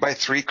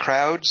 3x3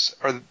 crowds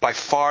are by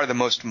far the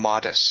most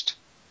modest.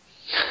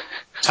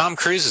 Tom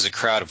Cruise is a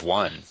crowd of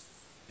one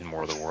in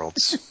War of the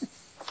Worlds.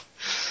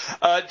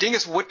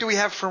 Dingus, what do we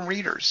have from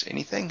readers?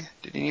 Anything?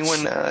 Did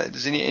anyone?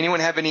 Does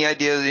anyone have any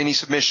ideas? Any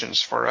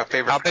submissions for a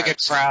favorite? How big a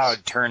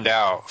crowd turned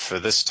out for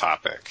this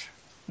topic?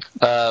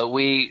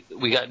 We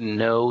got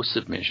no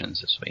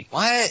submissions this week.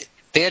 What?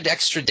 They had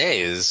extra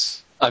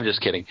days. I'm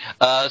just kidding.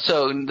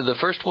 So the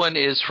first one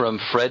is from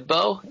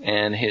Fredbo,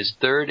 and his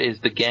third is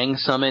the Gang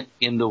Summit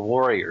in the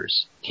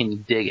Warriors. Can you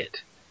dig it?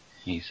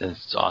 He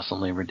says it's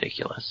awesomely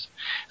ridiculous.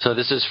 So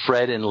this is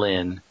Fred and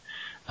Lynn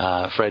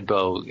Fred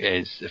Bow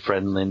is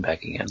Fred and Lynn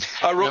back again.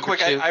 Real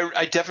quick,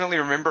 I definitely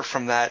remember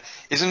from that.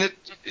 Isn't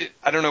it?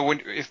 I don't know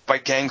if by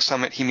Gang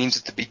Summit he means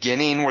at the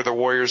beginning where the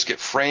Warriors get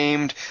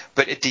framed,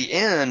 but at the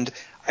end,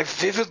 I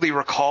vividly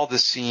recall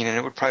this scene, and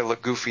it would probably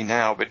look goofy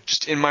now, but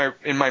just in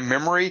my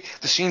memory,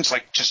 the scene's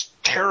like just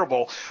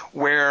terrible,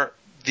 where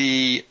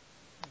the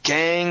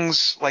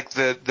gangs, like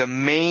the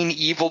main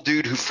evil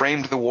dude who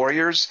framed the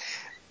Warriors,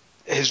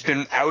 has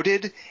been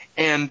outed,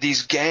 and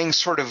these gangs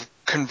sort of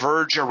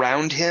converge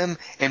around him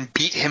and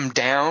beat him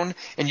down,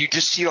 and you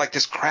just see like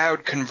this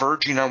crowd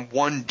converging on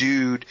one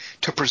dude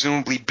to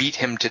presumably beat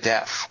him to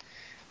death.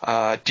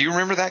 Do you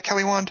remember that,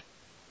 Kelly Wand?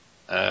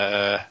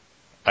 I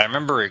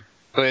remember it,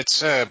 but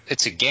it's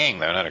a gang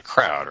though, not a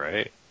crowd,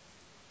 right?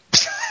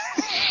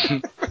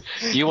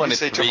 You wanted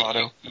say three,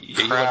 tomato.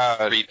 you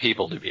wanted 3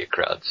 people to be a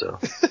crowd, so.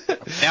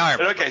 Now I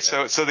remember. Okay,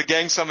 so the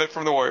Gang Summit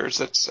from the Warriors.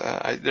 That's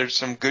there's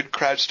some good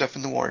crowd stuff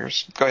in the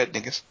Warriors. Go ahead,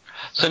 Dingus.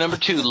 So number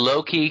 2,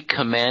 Loki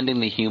commanding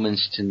the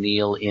humans to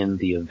kneel in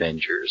the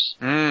Avengers.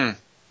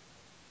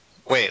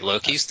 Wait,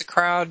 Loki's the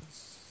crowd?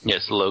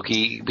 Yes,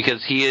 Loki,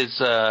 because he is,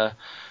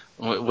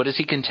 what does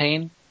he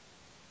contain?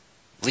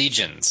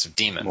 Legions of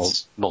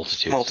demons.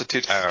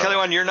 Multitudes. Oh. Kelly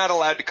Wand, you're not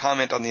allowed to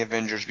comment on the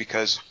Avengers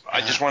because I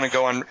just want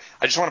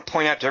to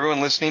point out to everyone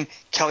listening,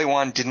 Kelly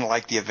Wand didn't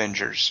like the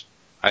Avengers.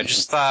 I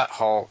just thought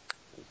Hulk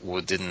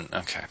didn't.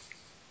 Okay.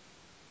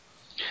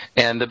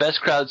 And the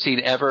best crowd scene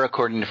ever,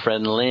 according to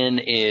Fred and Lynn,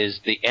 is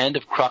the end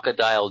of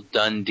Crocodile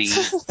Dundee.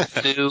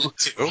 Sue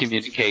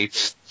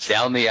communicates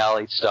down the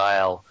alley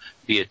style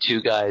via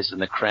 2 guys in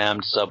the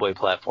crammed subway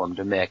platform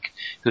to Mick,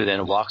 who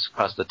then walks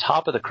across the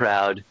top of the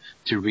crowd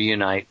to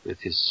reunite with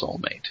his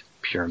soulmate.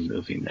 Pure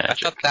movie magic. I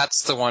thought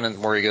that's the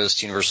one where he goes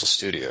to Universal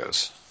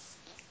Studios.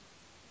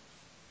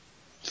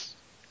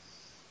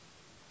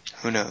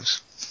 Who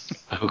knows?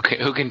 Who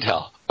can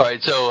tell? All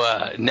right,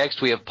 so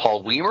next we have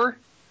Paul Weimer.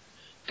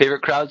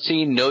 Favorite crowd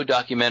scene? No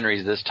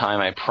documentaries this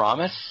time, I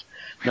promise.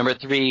 Number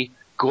 3,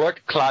 Gort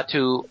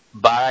Klaatu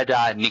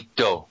Barada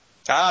Nikto.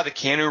 Ah, the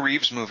Keanu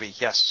Reeves movie,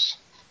 yes.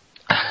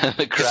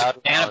 The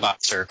crowd.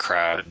 Anaboxer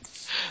crowd.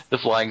 The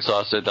flying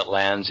saucer that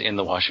lands in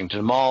the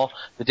Washington Mall.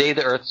 The Day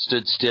the Earth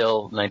Stood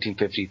Still,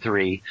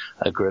 1953.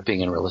 A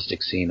gripping and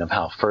realistic scene of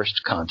how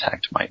first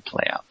contact might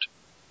play out.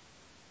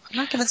 I'm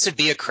not convinced it'd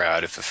be a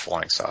crowd if a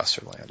flying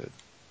saucer landed.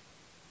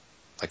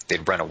 Like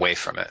they'd run away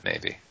from it,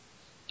 maybe.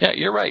 Yeah,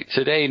 you're right.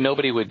 Today,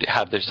 nobody would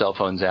have their cell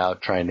phones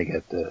out trying to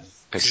get the picture.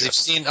 Because they've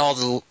seen all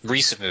the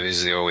recent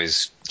movies, they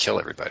always kill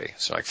everybody.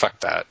 So like, fuck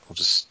that. We'll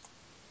just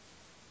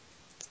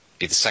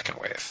be the second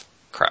wave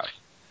crowd.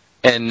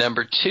 And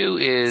number 2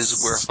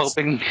 is we're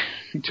hoping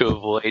to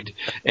avoid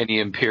any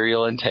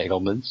Imperial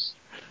entanglements.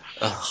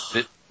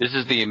 This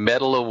is the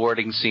medal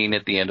awarding scene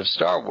at the end of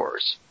Star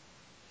Wars.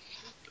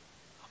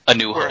 A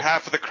New Hope. Where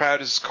half of the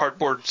crowd is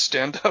cardboard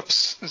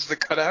stand-ups, is the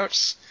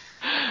cutouts.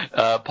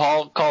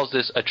 Paul calls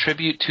this a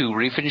tribute to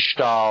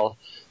Riefenstahl.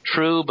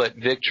 True, but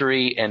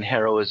victory and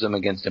heroism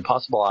against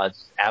impossible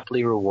odds,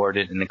 aptly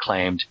rewarded and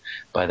acclaimed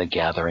by the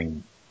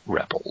gathering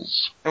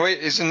rebels.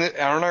 Wait,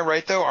 aren't I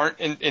right though? Aren't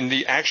in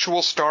the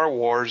actual Star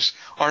Wars,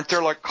 aren't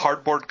there like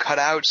cardboard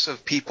cutouts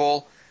of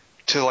people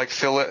to like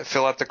fill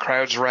out the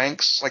crowd's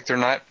ranks? Like there are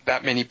not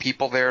that many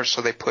people there,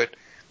 so they put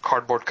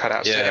cardboard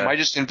cutouts. Yeah. Am I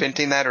just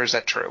inventing that, or is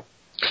that true?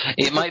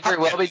 It might very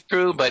well be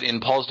true, but in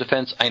Paul's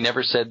defense, I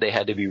never said they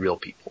had to be real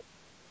people.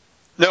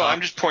 No,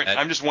 I'm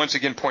just once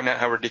again pointing out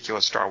how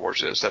ridiculous Star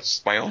Wars is.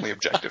 That's my only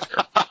objective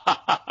here.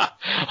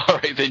 All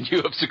right, then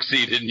you have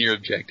succeeded in your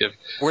objective.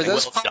 Were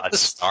those part of the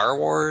Star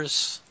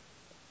Wars?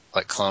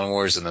 Like Clone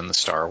Wars and then the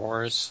Star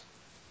Wars?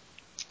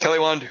 Kelly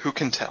Wand, who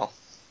can tell?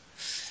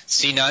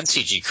 See,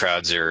 non-CG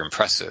crowds are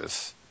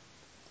impressive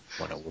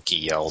when a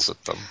Wookiee yells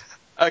at them.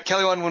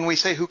 Kelly Wand, when we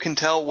say who can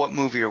tell, what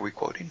movie are we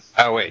quoting?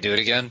 Oh, wait, do it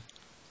again?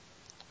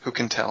 Who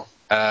can tell?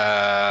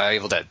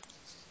 Evil Dead.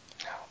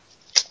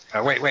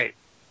 Wait.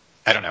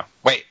 I don't know.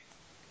 Wait.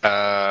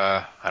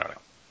 I don't know.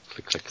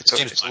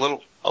 It's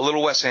a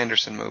little Wes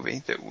Anderson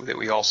movie that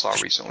we all saw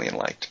recently and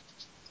liked.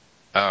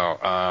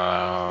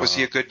 Oh. Was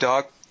he a good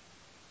dog?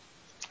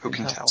 Who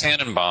can tell?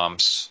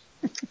 Tannenbaums.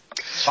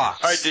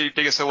 Fox. All right,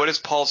 Digga, so what is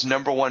Paul's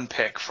number 1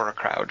 pick for a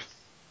crowd?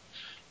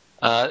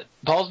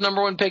 Paul's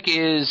number 1 pick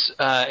is,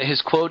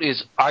 his quote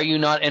is, "Are you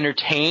not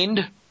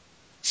entertained?"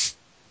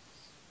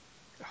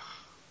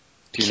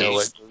 Do you know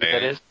what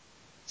that is?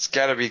 It's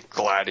got to be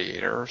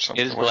Gladiator or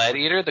something. It is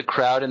Gladiator, the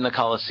crowd in the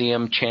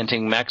Colosseum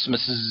chanting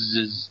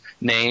Maximus's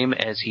name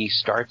as he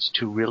starts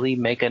to really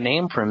make a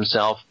name for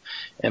himself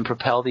and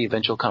propel the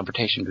eventual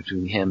confrontation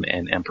between him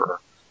and Emperor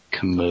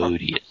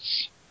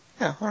Commodius.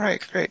 Yeah, all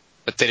right, great.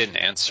 But they didn't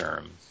answer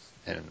him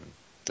in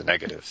the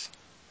negative.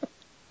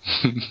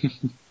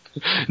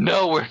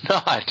 No, we're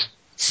not.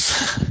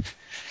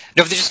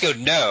 No, but they just go,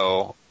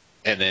 no,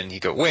 and then you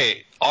go,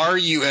 wait, are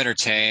you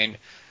entertained?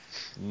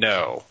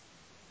 No.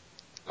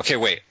 Okay,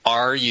 wait,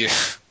 are you...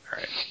 All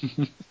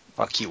right.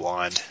 Fuck you,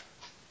 Wand.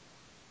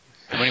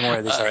 How many more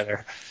of these are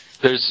there?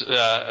 There's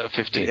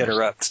 15.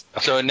 Interrupt.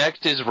 Okay. So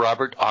next is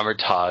Robert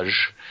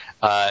Armitage.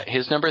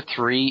 His number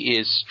 3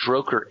 is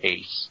Stroker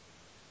Ace.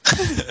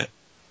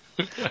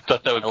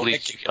 Thought that would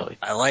please you, Kelly.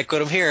 I like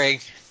what I'm hearing.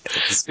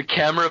 The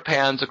camera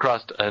pans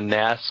across a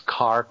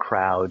NASCAR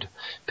crowd.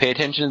 Pay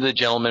attention to the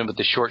gentleman with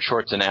the short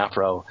shorts and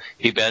afro.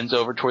 He bends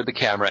over toward the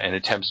camera and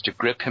attempts to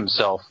grip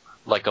himself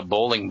like a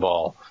bowling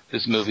ball.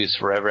 This movie is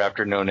forever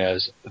after known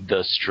as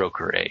The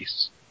Stroker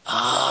Ace.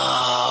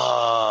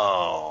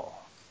 Oh,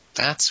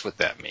 that's what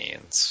that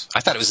means.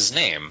 I thought it was his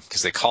name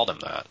because they called him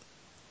that.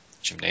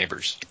 Jim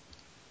Neighbors.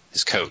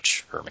 His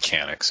coach or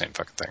mechanic, same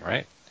fucking thing,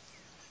 right?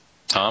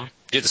 Tom,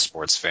 you're the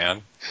sports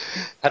fan.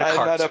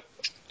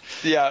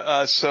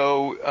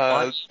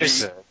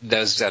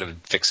 Those out of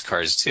fixed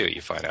cars too.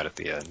 You find out at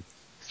the end.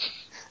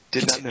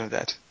 Did not know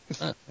that.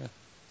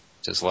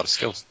 There's a lot of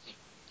skills.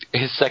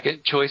 His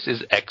second choice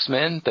is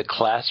X-Men, the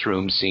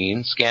classroom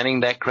scene. Scanning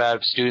that crowd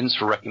of students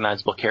for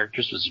recognizable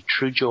characters was a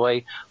true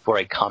joy for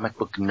a comic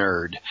book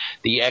nerd.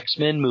 The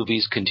X-Men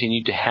movies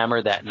continued to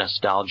hammer that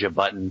nostalgia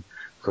button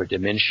for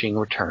diminishing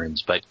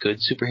returns, but good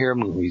superhero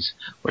movies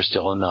were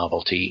still a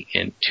novelty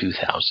in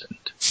 2000.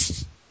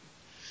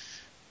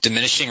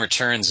 Diminishing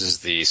Returns is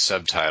the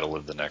subtitle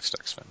of the next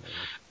X-Men movie.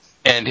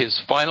 And his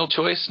final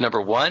choice,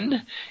 number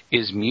 1,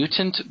 is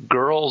Mutant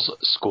Girls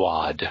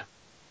Squad.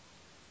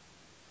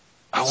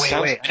 Oh,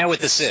 wait. I know what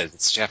this is.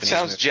 It's Japanese.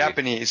 Sounds movie.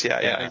 Japanese,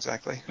 yeah,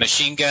 exactly.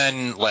 Machine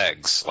gun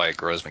legs,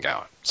 like Rose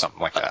McGowan.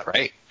 Something like that,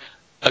 right?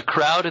 A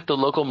crowd at the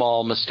local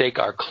mall mistake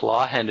our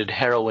claw-handed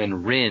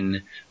heroine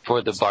Rin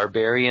for the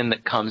barbarian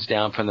that comes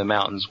down from the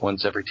mountains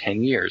once every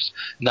 10 years.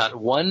 Not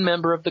one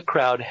member of the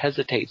crowd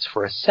hesitates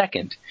for a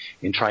second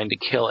in trying to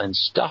kill and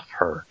stuff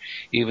her,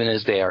 even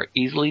as they are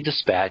easily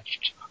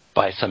dispatched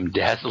by some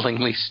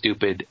dazzlingly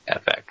stupid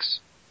FX.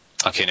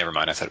 Okay, never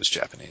mind. I thought it was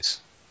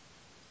Japanese.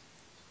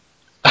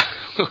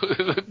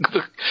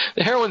 The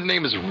heroine's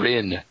name is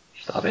Rin.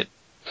 Stop it.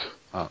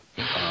 All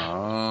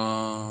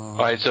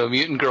right, so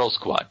Mutant Girl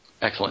Squad.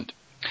 Excellent.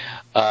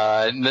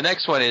 The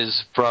next one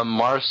is from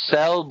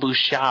Marcel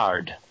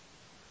Bouchard.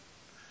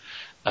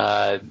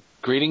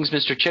 Greetings,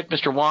 Mr. Chick,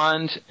 Mr.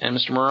 Wand, and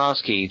Mr.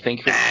 Morosky. Thank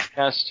you for the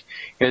podcast.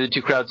 Here are the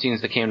 2 crowd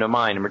scenes that came to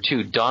mind. Number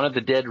 2, Dawn of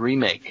the Dead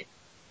remake.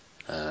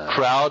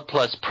 Crowd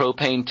plus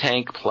propane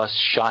tank plus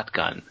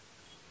shotgun.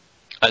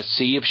 A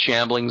sea of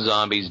shambling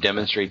zombies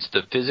demonstrates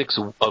the physics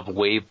of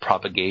wave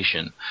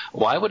propagation.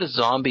 Why would a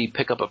zombie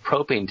pick up a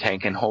propane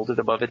tank and hold it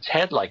above its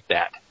head like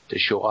that? To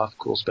show off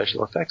cool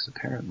special effects,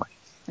 apparently.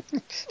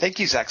 Thank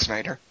you, Zack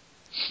Snyder.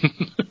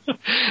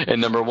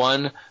 And number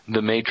 1,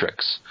 The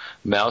Matrix.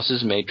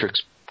 Mouse's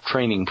Matrix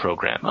training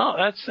program.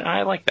 Oh,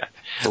 I like that.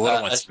 The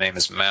little one's name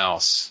is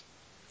Mouse.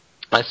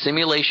 A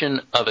simulation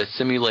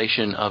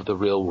of the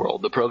real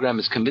world. The program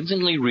is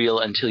convincingly real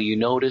until you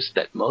notice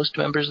that most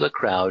members of the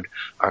crowd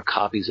are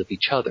copies of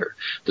each other.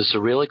 The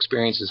surreal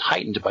experience is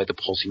heightened by the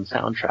pulsing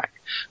soundtrack,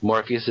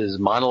 Morpheus'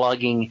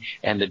 monologuing,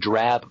 and the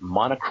drab,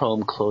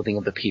 monochrome clothing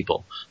of the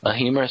people. A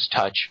humorous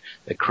touch,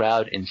 the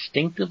crowd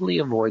instinctively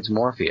avoids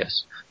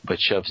Morpheus, but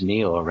shoves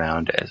Neo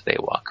around as they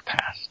walk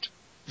past.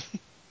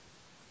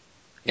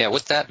 Yeah,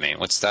 what's that mean?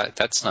 What's that?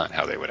 That's not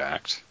how they would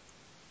act.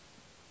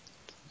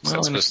 Is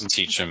that supposed to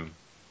teach them?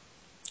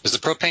 Does the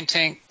propane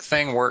tank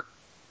thing work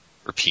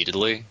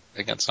repeatedly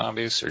against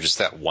zombies, or just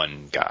that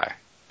one guy?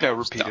 No,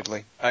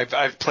 repeatedly.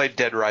 I've played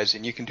Dead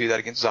Rising. You can do that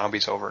against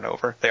zombies over and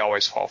over. They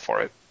always fall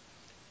for it.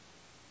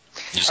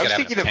 You just gotta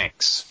have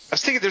tanks. I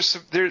was thinking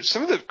there's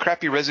some of the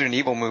crappy Resident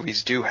Evil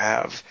movies do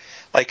have,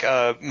 like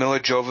Mila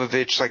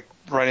Jovovich, like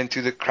running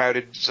through the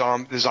crowded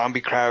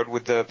zombie crowd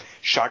with the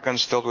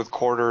shotguns filled with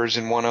quarters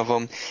in one of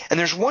them. And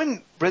there's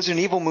one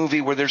Resident Evil movie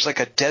where there's like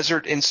a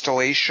desert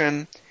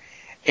installation,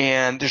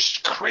 and there's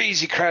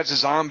crazy crowds of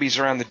zombies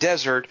around the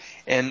desert,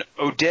 and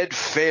Oded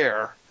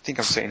Fair, I think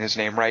I'm saying his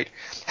name right,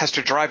 has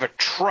to drive a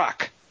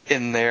truck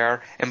in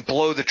there and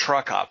blow the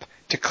truck up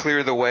to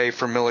clear the way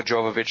for Mila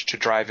Jovovich to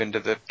drive into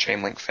the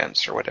chain link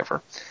fence or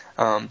whatever.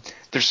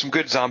 There's some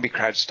good zombie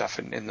crowd stuff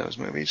in those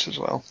movies as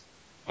well.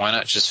 Why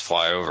not just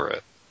fly over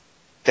it?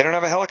 They don't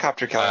have a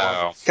helicopter, Kelly.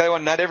 Oh.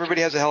 Kelly, not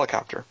everybody has a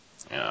helicopter.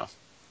 Yeah.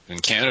 In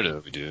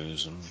Canada, we do.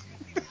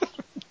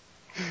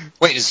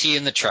 Wait, is he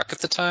in the truck at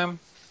the time?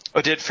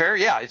 Oded Fair?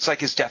 Yeah, it's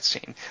like his death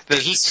scene. Did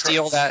he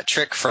steal that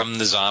trick from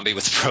the zombie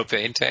with the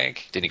propane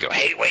tank? Did he go,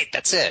 hey, wait,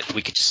 that's it.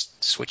 We could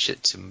just switch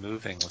it to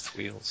moving with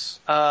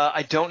wheels.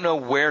 I don't know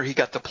where he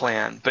got the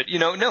plan, but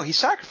no, he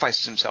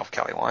sacrifices himself,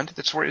 Kelly Wand.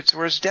 That's where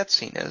his death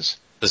scene is.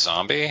 The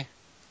zombie?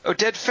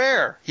 Oded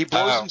Fair. He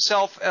blows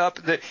himself up.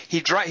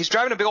 He's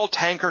driving a big old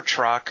tanker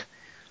truck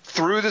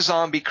through the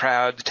zombie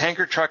crowd. The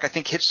tanker truck, I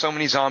think, hits so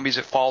many zombies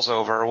it falls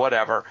over or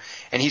whatever,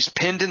 and he's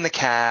pinned in the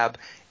cab.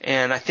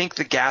 And I think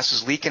the gas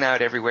is leaking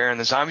out everywhere, and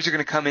the zombies are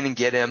going to come in and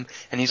get him.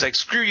 And he's like,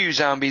 screw you,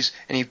 zombies.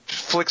 And he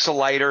flicks a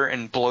lighter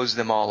and blows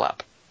them all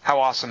up. How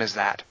awesome is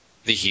that?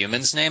 The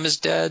human's name is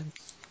dead?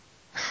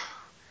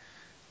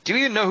 Do you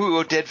even know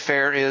who Oded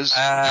Fair is?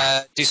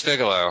 Deuce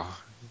Bigelow.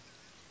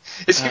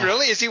 Is he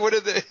really? Is he one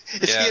of the...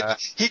 Yeah.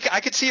 I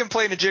could see him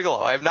playing a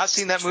gigolo. I have not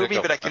seen that movie,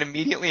 but I can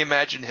immediately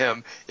imagine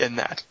him in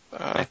that.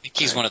 I think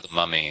he's one of the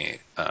Mummy.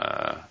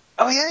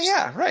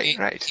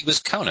 Right. He was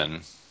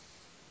Conan.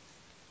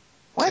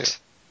 What?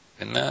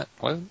 In that?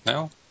 What?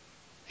 No?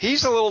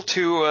 He's a little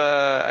too,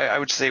 I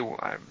would say,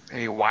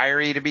 maybe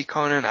wiry to be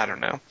Conan. I don't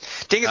know.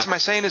 Dingus, am I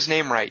saying his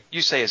name right?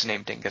 You say his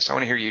name, Dingus. I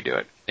want to hear you do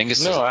it.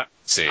 Dingus. No,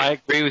 See. I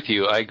agree with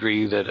you. I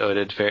agree that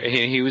Oded Fair.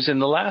 He was in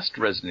the last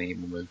Resident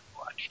Evil movie we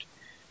watched.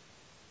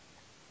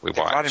 They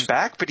brought him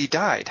back, but he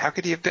died. How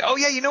could he have been? Oh,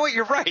 yeah, you know what?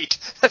 You're right.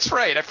 That's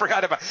right. I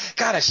forgot about...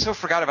 God, I so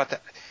forgot about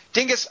that.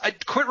 Dingus,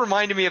 quit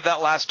reminding me of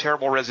that last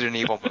terrible Resident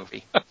Evil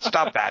movie.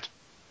 Stop that.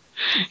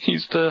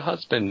 He's the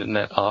husband in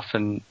that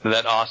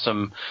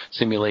awesome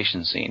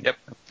simulation scene. Yep.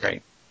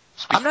 Right.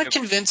 I'm not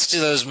convinced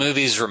those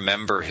movies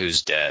remember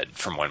who's dead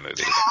from one movie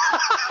to the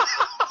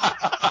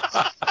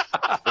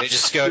other. They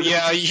just go,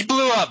 yeah, he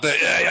blew up, but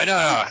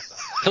no,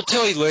 he'll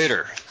tell you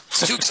later.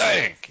 It's too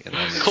exciting. And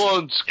then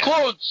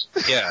Clones.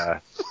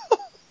 Yeah.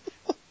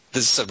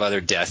 There's some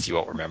other death you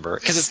won't remember.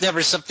 Because it's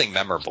never something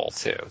memorable,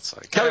 too. It's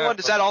like, Kelly,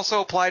 does that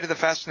also apply to the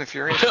Fast and the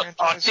Furious franchise?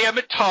 Oh, damn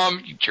it,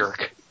 Tom, you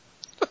jerk.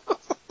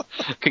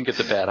 Can get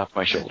the bat off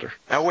my shoulder.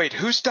 Now, wait,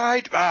 who's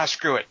died?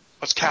 Screw it.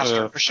 Let's cast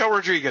her. Michelle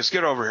Rodriguez,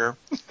 get over here.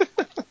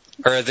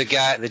 Or the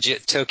guy, the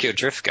Tokyo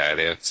Drift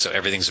guy. So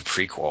everything's a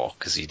prequel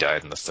because he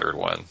died in the third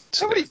one.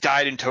 So Somebody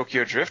died in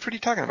Tokyo Drift? What are you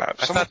talking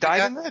about? Someone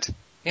died in that?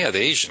 Yeah, the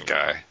Asian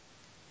guy.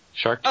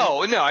 Shark?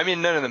 Oh, no, I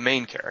mean none of the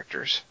main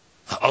characters.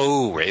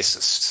 Oh,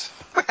 racist.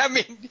 I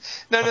mean,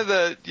 none of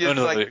the... None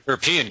of the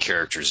European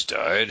characters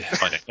died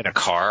in a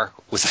car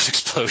with an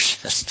explosion.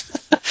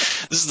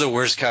 This is the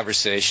worst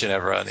conversation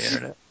ever on the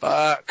internet.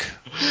 Fuck.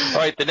 All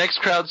right, the next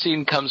crowd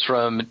scene comes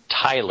from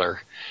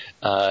Tyler.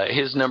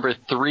 His number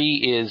 3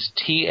 is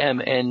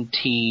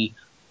TMNT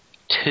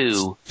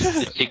 2,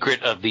 The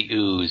Secret of the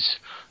Ooze.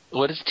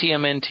 What is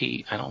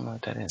TMNT? I don't know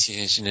what that is.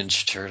 Teenage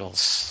Ninja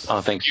Turtles.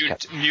 Oh, thanks.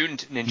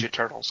 Mutant Ninja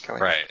Turtles,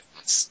 Kelly. Right.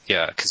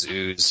 Yeah, because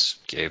Ooze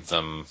gave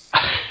them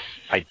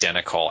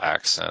identical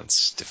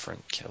accents,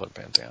 different killer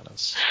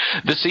bandanas.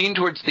 The scene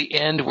towards the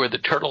end where the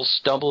turtles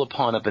stumble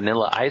upon a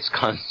Vanilla Ice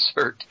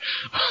concert.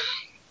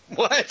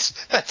 What?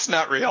 That's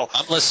not real.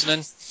 I'm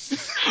listening.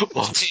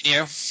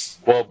 Continue.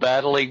 While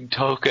battling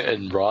Toka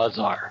and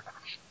Razar.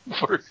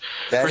 For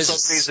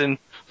some reason,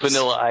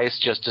 Vanilla Ice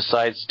just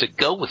decides to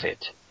go with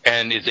it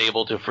and is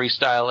able to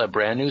freestyle a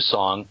brand new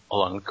song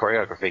along with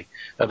choreography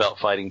about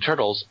fighting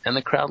turtles, and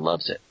the crowd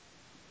loves it.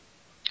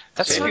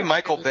 Maybe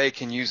Michael Bay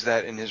can use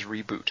that in his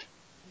reboot.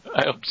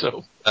 I hope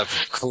so.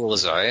 Cool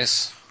as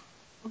ice.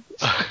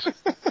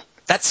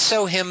 That's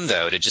so him,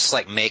 though, to just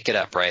make it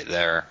up right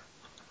there.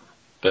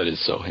 That is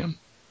so him.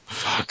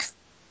 Fuck.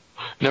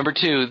 Number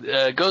 2,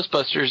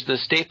 Ghostbusters, the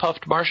Stay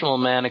Puft Marshmallow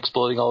Man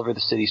exploding all over the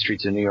city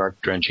streets of New York,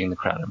 drenching the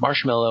crowd in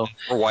marshmallow.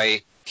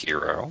 White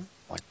hero.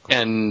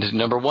 And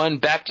number 1,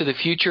 Back to the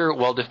Future,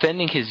 while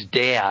defending his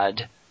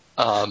dad,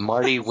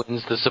 Marty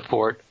wins the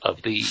support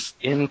of the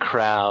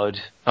in-crowd...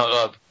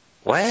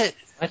 What?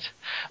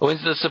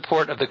 Wins the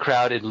support of the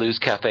crowd in Lou's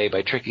Cafe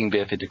by tricking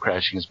Biff into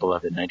crashing his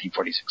beloved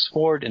 1946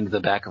 Ford into the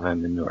back of a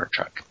manure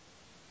truck.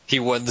 He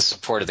won the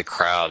support of the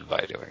crowd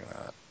by doing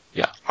that.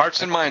 Yeah.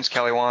 Hearts and minds,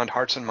 Kelly Wand.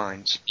 Hearts and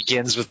minds.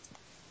 Begins with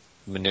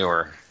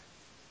manure.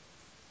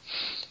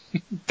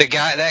 That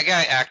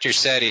guy actor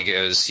said he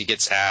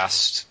gets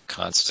asked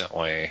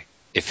constantly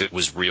if it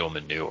was real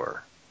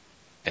manure.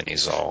 And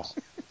he's all,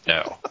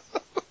 no.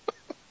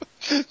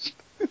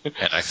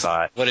 And I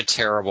thought, what a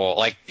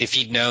terrible, if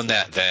he'd known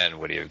that then,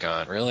 would he have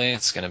gone, really?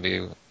 It's going to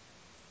be,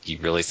 you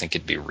really think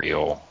it'd be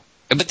real?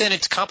 But then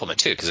it's a compliment,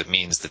 too, because it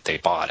means that they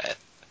bought it.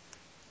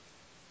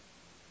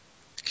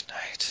 Good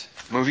night.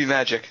 Movie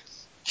magic.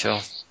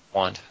 Chill.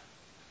 Wand.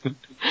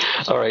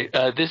 All right.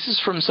 This is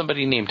from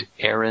somebody named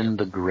Aaron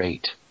the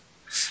Great.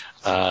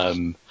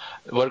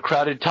 What a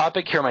crowded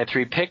topic. Here are my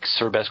 3 picks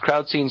for best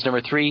crowd scenes.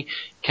 Number 3,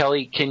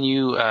 Kelly, can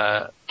you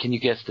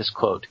guess this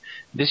quote?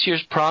 This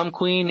year's prom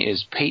queen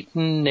is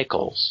Peyton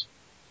Nichols.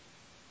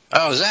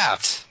 Oh,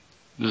 Zapped.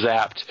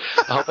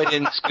 I hope I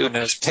didn't scoop.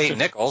 Peyton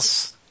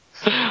Nichols.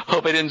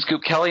 Hope I didn't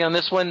scoop Kelly on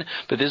this one,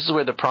 but this is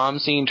where the prom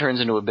scene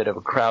turns into a bit of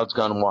a crowd's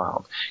gone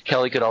wild.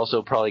 Kelly could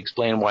also probably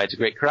explain why it's a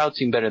great crowd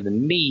scene better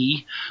than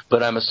me,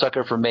 but I'm a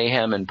sucker for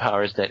mayhem and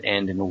powers that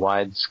end in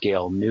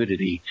wide-scale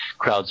nudity.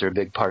 Crowds are a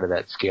big part of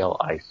that scale,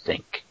 I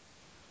think.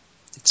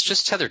 It's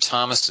just Heather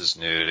Thomas's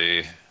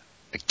nudity,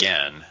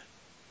 again.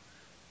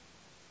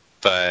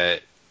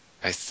 But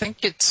I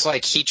think it's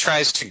he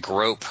tries to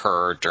grope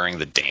her during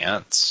the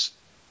dance,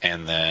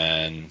 and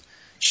then...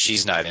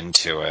 she's not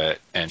into it,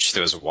 and she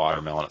throws a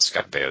watermelon at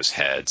Scott Baio's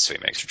head, so he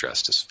makes her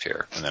dress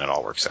disappear, and then it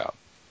all works out.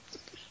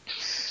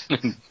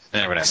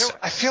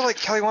 I feel like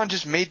Kelly Wand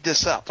just made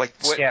this up. The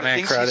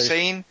things he's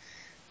saying...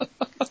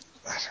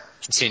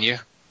 Continue.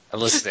 I'm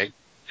listening.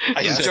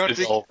 I just don't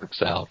think... it all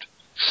works out.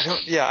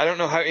 I don't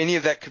know how any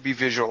of that could be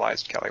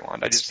visualized, Kelly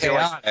Wand. I just feel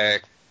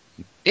like...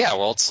 Yeah,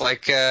 well, it's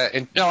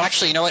no,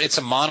 actually, you know what? It's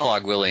a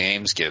monologue Willie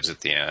Ames gives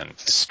at the end,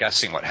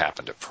 discussing what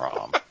happened at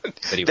prom.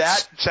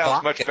 That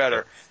sounds much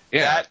better.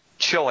 Yeah. That,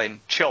 chilling.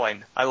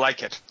 I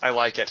like it.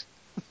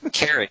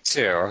 Carrot,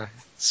 too.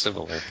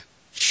 Similar.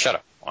 Shut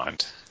up,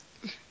 Wand.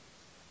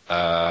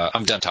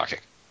 I'm done talking.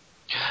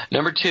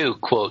 Number 2,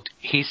 quote,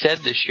 he said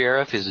the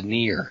sheriff is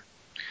near.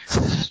 This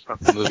is from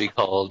a movie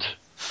called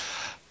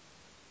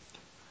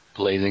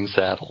Blazing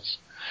Saddles.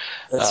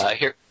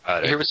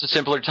 Here was a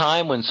simpler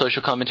time when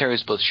social commentary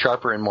was both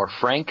sharper and more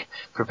frank.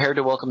 Prepared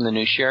to welcome the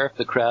new sheriff,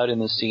 the crowd in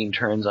the scene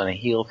turns on a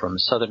heel from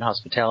Southern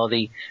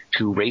hospitality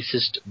to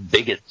racist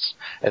bigots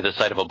at the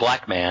sight of a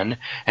black man,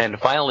 and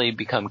finally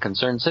become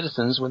concerned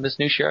citizens when this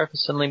new sheriff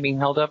is suddenly being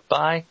held up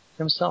by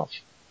himself.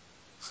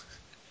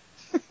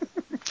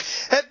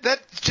 That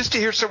just to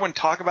hear someone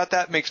talk about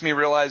that makes me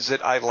realize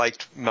that I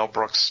liked Mel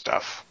Brooks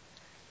stuff.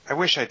 I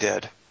wish I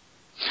did.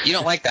 You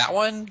don't like that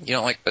one? You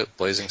don't like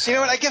Blazing Saddles? You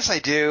know what? I guess I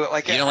do.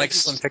 Like, you don't like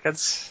Slim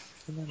Pickens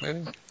in that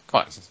movie?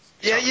 Come on.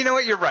 Yeah, you know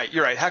what? You're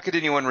right. How could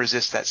anyone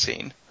resist that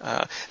scene?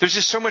 There's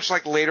just so much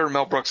like later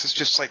Mel Brooks is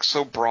just like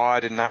so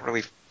broad and not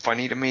really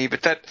funny to me,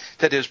 but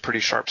that is pretty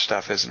sharp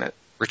stuff, isn't it?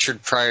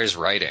 Richard Pryor's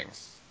writing.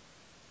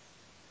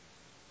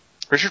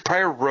 Richard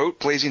Pryor wrote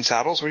Blazing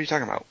Saddles? What are you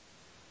talking about?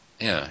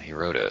 Yeah, he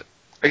wrote it.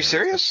 Are you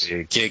serious?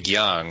 Gig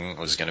Young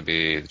was going to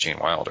be the Gene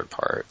Wilder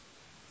part,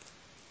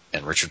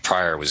 and Richard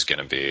Pryor was going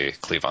to be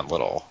Cleavon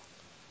Little,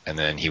 and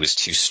then he was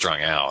too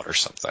strung out or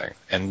something.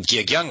 And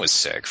Gig Young was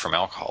sick from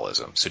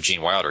alcoholism, so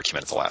Gene Wilder came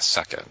in at the last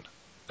second.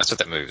 That's what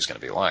that movie was going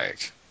to be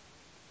like.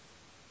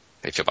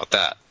 How do you feel about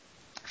that?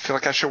 I feel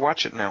like I should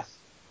watch it now.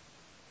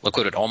 Look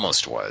what it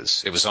almost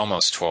was. It was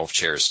almost 12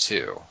 Chairs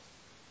 2.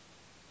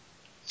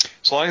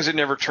 As long as it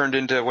never turned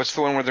into, what's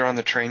the one where they're on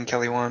the train,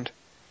 Kelly Wand?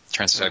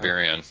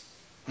 Trans-Siberian.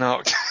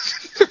 No.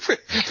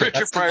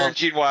 Richard Pryor and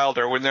Gene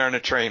Wilder when they're on a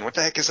train. What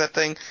the heck is that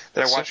thing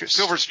that I watched?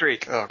 Silver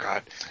Streak. Oh,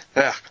 God.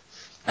 Ugh.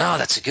 Oh,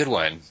 that's a good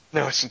one.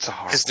 No, it's a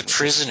horrible. Because the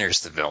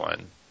prisoner's the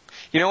villain.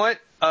 You know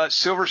what?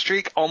 Silver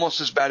Streak, almost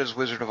as bad as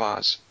Wizard of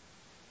Oz.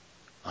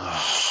 Oh,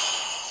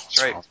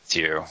 that's right. What's wrong with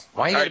you?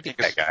 Why you gotta be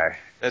that guy?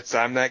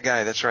 I'm that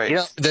guy. That's right. You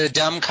know, the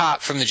dumb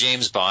cop from the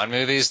James Bond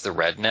movies, the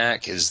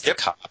redneck, is the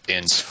cop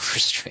in Silver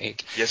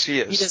Streak. Yes, he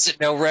is. He doesn't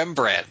know who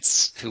Rembrandt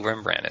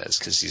is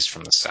because he's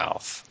from the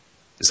South.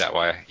 Is that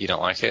why you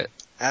don't like it?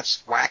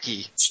 That's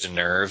wacky. Just a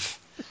nerve.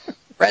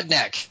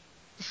 Redneck.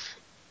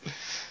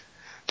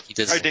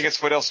 All right,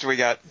 Dingus, what else do we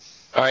got?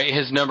 All right,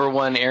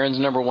 Aaron's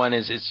number one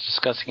is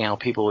discussing how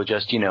people would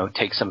just,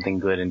 take something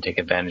good and take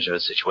advantage of a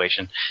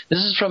situation. This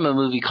is from a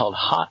movie called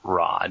Hot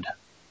Rod.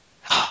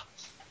 I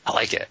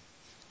like it.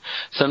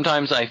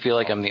 Sometimes I feel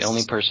like I'm the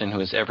only person who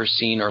has ever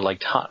seen or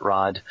liked Hot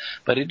Rod,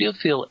 but I do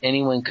feel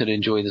anyone could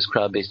enjoy this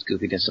crowd-based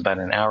goofiness about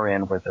an hour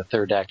in where the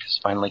third act has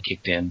finally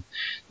kicked in.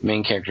 The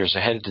main characters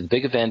are headed to the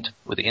big event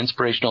with the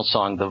inspirational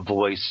song The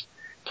Voice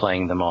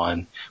playing them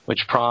on,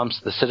 which prompts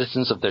the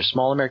citizens of their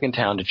small American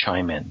town to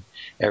chime in.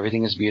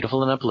 Everything is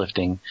beautiful and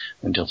uplifting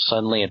until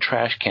suddenly a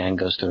trash can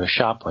goes through a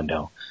shop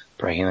window,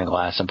 breaking the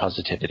glass and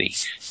positivity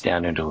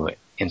down into an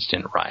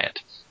instant riot.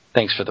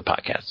 Thanks for the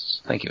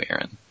podcasts. Thank you,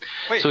 Aaron.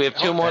 Wait, so we have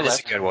two more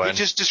left. A good one. He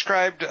just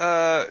described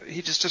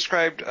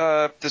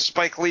the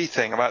Spike Lee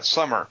thing about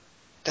summer.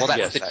 Well,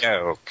 that's the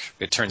joke.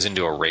 It turns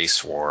into a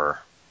race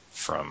war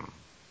from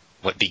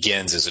what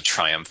begins as a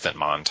triumphant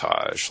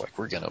montage. Like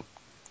we're gonna.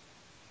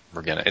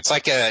 It's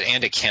like an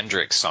Anna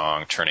Kendrick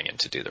song turning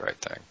into "Do the Right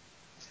Thing."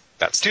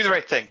 That's Do the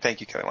Right Thing.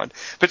 Thank you, Kelly Lund.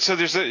 But so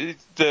there's the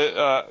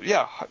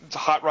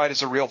Hot Rod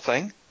is a real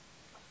thing.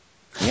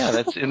 Yeah,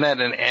 isn't that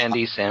an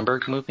Andy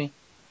Samberg movie?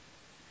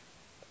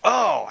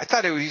 Oh, I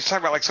thought he was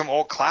talking about like some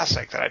old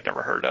classic that I'd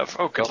never heard of.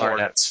 Oh, good Lord.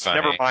 That's funny.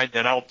 Never mind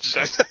then.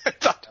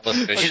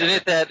 Isn't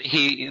it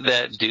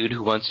that dude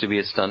who wants to be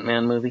a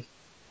stuntman movie?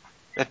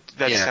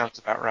 That sounds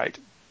about right.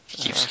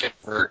 He keeps getting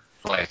hurt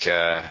like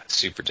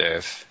Super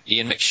Dave.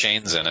 Ian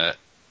McShane's in it.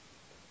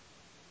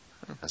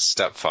 His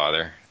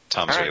stepfather.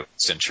 Tom's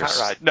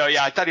interest. All right. No,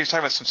 yeah, I thought he was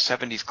talking about some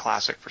 70s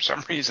classic for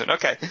some reason.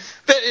 Okay.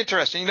 But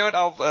interesting. You know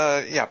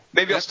what?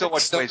 maybe I'll still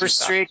watch Silver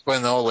Streak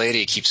when the old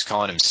lady keeps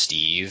calling him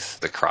Steve,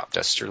 the crop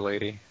duster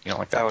lady. You don't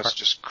like that? That was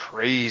just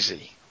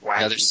crazy. Wacky.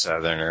 Another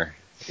Southerner.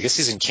 I guess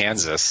he's in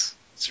Kansas.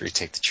 That's where you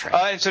take the train.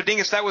 And so,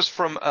 Dingus, that was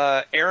from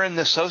Aaron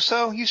the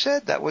So-So, you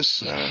said? That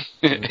was...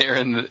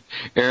 Aaron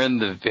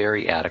the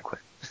Very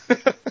Adequate.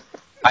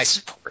 I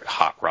support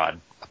hot rod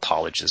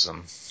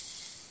apologism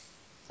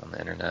on the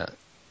internet.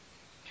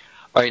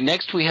 All right,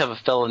 next we have a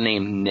fellow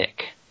named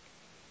Nick.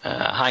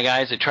 Hi,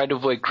 guys. I tried to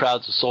avoid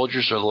crowds of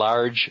soldiers or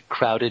large,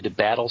 crowded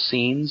battle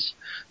scenes,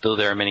 though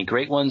there are many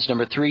great ones.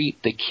 Number 3,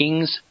 The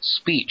King's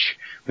Speech,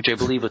 which I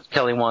believe was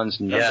Kelly Wand's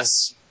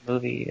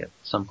movie at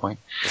some point.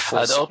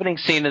 The opening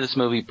scene of this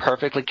movie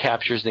perfectly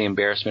captures the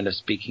embarrassment of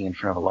speaking in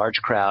front of a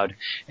large crowd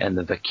and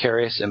the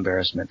vicarious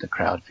embarrassment the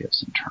crowd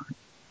feels in turn.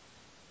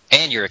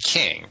 And you're a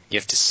king. You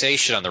have to say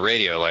shit on the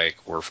radio like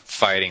we're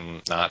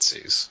fighting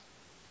Nazis,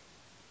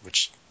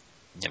 which...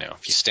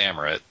 if you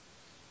stammer it.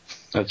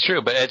 That's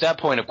true, but at that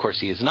point, of course,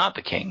 he is not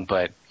the king,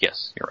 but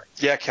yes, you're right.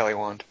 Yeah, Kelly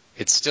Wand.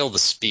 It's still the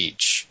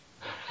speech.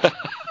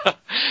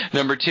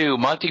 Number 2,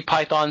 Monty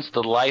Python's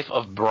The Life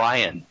of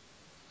Brian.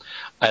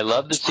 I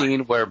love the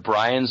scene where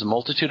Brian's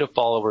multitude of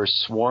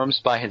followers swarms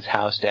by his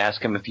house to ask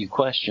him a few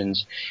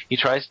questions. He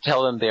tries to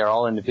tell them they are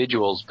all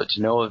individuals, but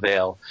to no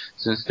avail,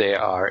 since they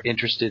are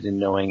interested in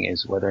knowing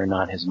is whether or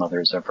not his mother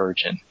is a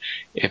virgin,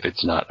 if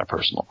it's not a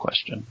personal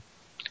question.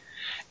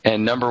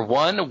 And number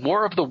 1,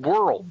 War of the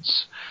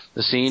Worlds.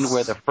 The scene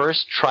where the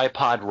first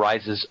tripod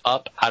rises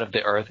up out of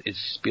the earth is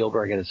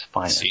Spielberg at his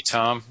finest. See,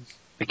 Tom?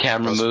 The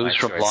camera Those are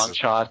moves my from long choices.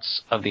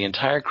 shots of the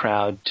entire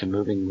crowd to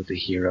moving with the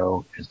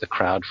hero as the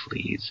crowd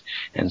flees,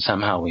 and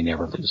somehow we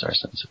never lose our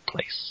sense of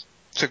place.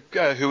 So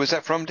who was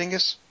that from,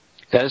 Dingus?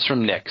 That is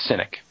from Nick,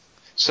 Cynic.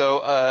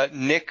 So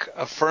Nick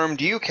affirmed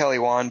you, Kelly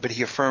Wand, but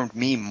he affirmed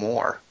me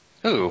more.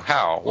 Who?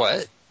 How?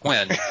 What?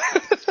 When?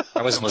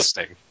 I wasn't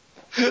listening.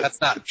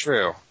 That's not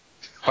true.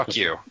 Fuck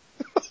you.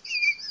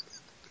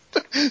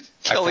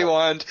 Kelly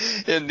Wand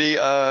in the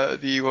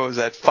what was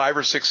that, 5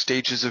 or 6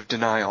 stages of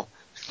denial.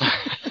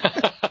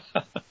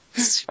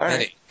 All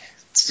right.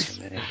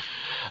 Too many.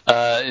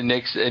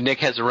 Nick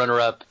has a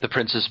runner-up, The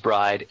Princess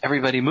Bride.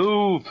 Everybody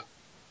move!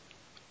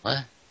 What?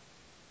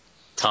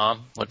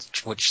 Tom?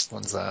 Which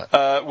one's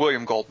that?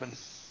 William Goldman.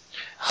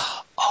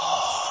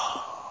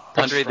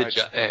 Andre the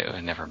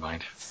Bride. never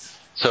mind.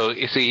 So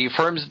he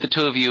affirms the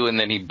two of you, and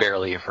then he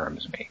barely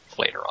affirms me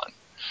later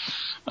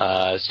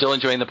on. Still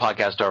enjoying the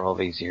podcast after all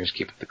these years.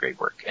 Keep up the great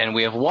work. And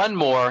we have one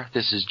more.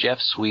 This is Jeff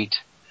Sweet.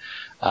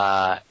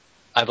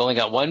 I've only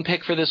got one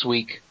pick for this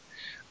week.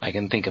 I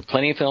can think of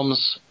plenty of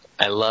films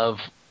I love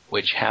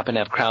which happen to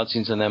have crowd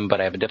scenes in them,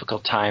 but I have a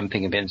difficult time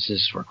thinking of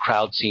instances where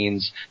crowd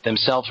scenes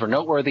themselves were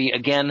noteworthy.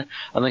 Again,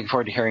 I'm looking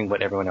forward to hearing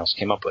what everyone else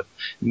came up with.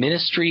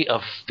 Ministry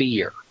of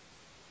Fear.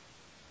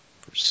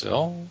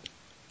 Brazil?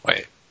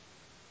 Wait.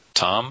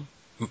 Tom?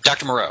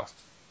 Dr. Moreau.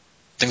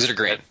 Things that are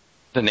green.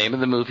 The name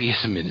of the movie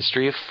is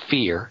Ministry of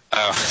Fear.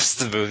 Oh, it's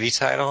the movie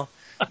title?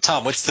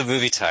 Tom, what's the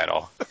movie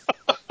title?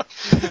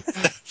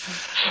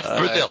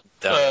 Brazil.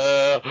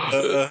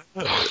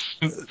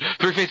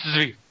 Three Faces of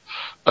Fear.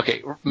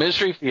 Okay,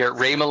 Ministry of Fear.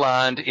 Ray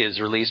Milland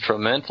is released from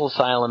a mental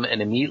asylum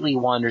and immediately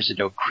wanders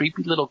into a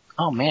creepy little...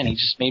 Oh, man, he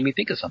just made me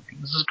think of something.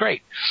 This is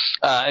great.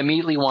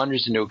 Immediately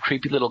wanders into a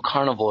creepy little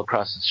carnival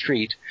across the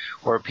street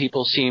where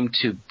people seem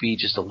to be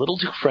just a little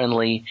too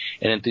friendly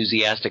and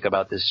enthusiastic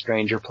about this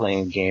stranger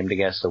playing a game to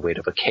guess the weight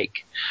of a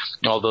cake.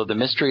 Although the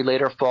mystery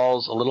later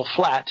falls a little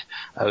flat,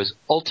 I was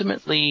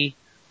ultimately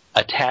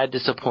a tad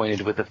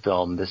disappointed with the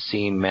film. The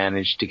scene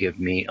managed to give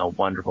me a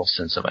wonderful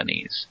sense of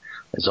unease.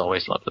 As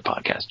always, love the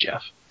podcast,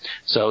 Jeff.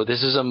 So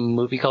this is a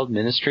movie called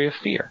Ministry of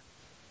Fear.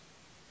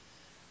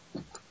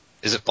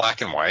 Is it black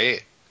and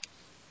white?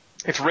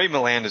 If Ray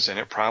Milland is in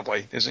it,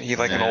 probably. Isn't he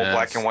like an old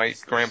black and white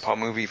grandpa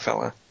movie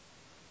fella?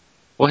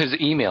 Well, his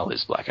email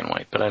is black and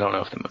white, but I don't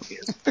know if the movie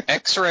is.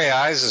 X-Ray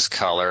Eyes is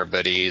color,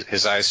 but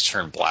his eyes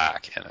turn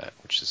black in it,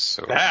 which is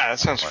so... that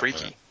sounds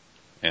freaky.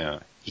 Yeah.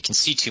 You can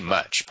see too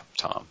much,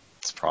 Tom.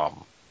 That's the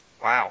problem.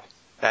 Wow.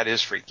 That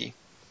is freaky.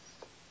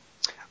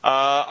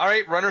 All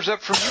right, runners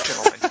up from you,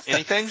 gentlemen.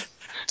 Anything?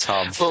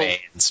 Tom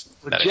fans.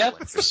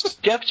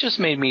 Jeff just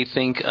made me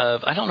think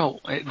of, I don't know,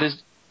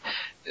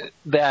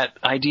 that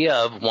idea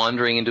of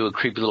wandering into a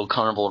creepy little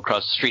carnival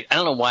across the street. I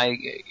don't know why.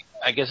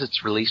 I guess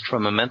it's released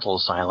from a mental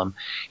asylum.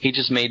 He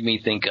just made me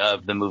think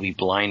of the movie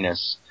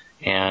Blindness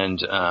and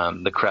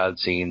the crowd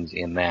scenes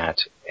in that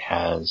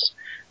as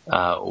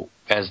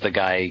the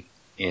guy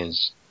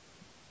is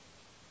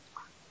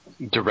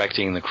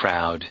directing the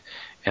crowd.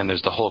 And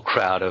there's the whole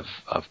crowd of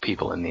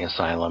people in the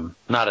asylum.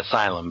 Not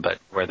asylum, but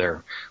where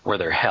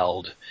they're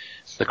held.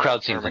 The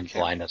crowd scenes in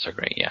Blindness are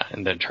great, yeah,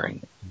 and the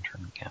internment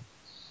camp.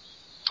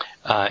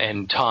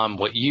 And Tom,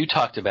 what you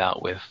talked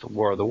about with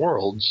War of the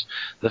Worlds,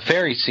 the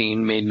ferry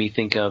scene made me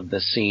think of the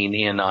scene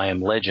in I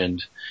Am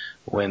Legend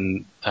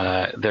when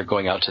they're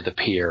going out to the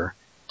pier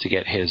to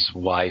get his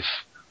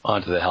wife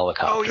onto the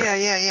helicopter. Oh,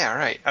 yeah,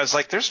 right. I was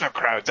like, there's no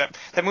crowds.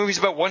 That movie's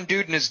about one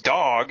dude and his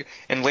dog,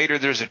 and later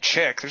there's a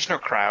chick. There's no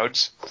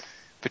crowds.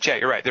 But yeah,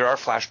 you're right. There are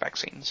flashback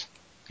scenes.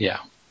 Yeah.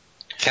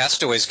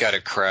 Castaway's got a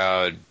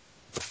crowd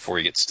before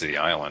he gets to the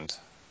island.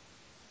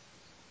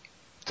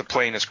 The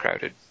plane is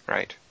crowded,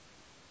 right?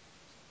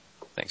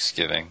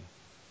 Thanksgiving.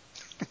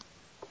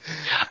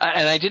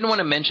 And I didn't want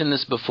to mention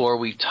this before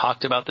we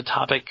talked about the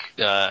topic.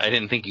 I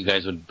didn't think you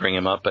guys would bring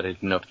him up, but I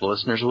didn't know if the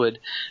listeners would.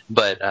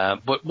 But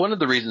one of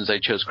the reasons I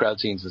chose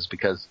crowd scenes is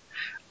because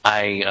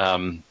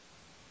I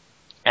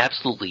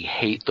absolutely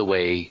hate the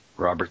way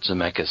Robert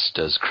Zemeckis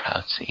does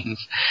crowd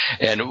scenes.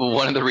 And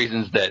one of the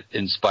reasons that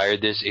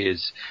inspired this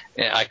is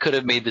I could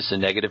have made this a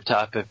negative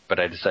topic, but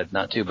I decided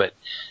not to. But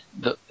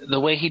the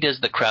way he does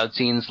the crowd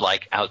scenes,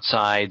 like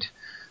outside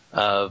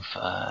of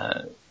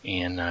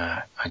in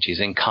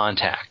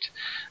Contact,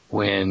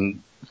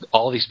 when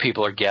all these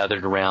people are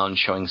gathered around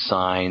showing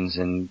signs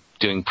and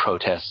doing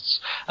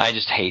protests, I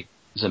just hate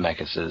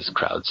Zemeckis'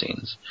 crowd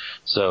scenes.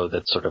 So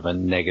that's sort of a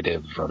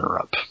negative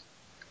runner-up.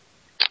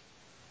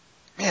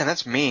 Man,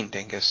 that's mean,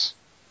 Dingus.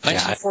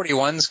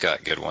 1941's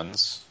got good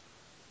ones.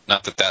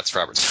 Not that that's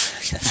Robert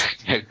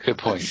Zemeckis. Yeah, good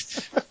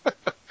point.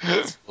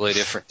 Really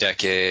different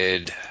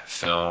decade,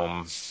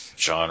 film,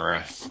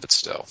 genre, but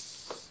still.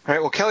 All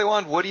right, well, Kelly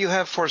Wand, what do you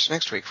have for us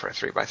next week for a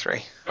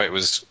 3x3? Wait,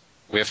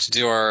 we have to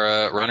do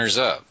our runners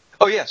up.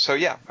 Oh, yeah, so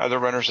yeah, are the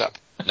runners up?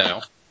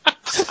 No.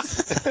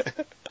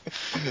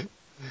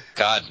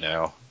 God,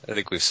 no. I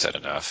think we've said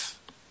enough.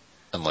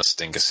 Unless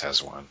Dingus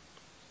has one.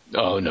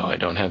 Oh, no, I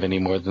don't have any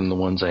more than the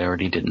ones I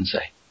already didn't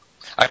say.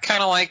 I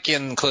kind of like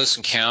in Close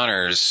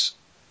Encounters,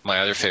 my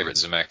other favorite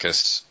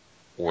Zemeckis,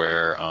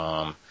 where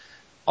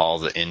all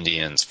the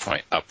Indians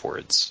point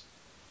upwards.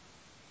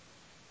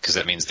 Because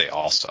that means they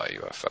all saw a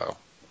UFO.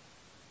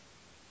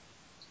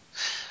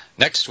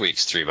 Next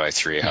week's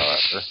 3x3,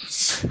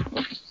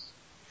 however,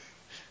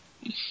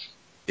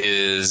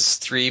 is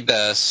 3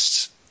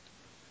 best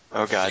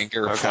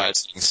finger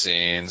pointing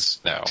scenes.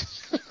 No.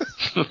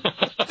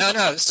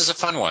 No, this is a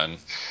fun one.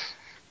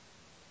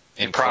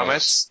 You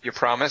promise?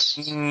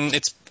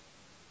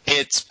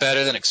 It's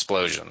better than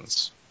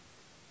Explosions.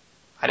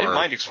 I didn't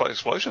mind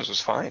Explosions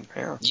was fine.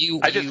 Yeah.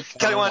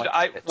 Kelly,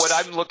 what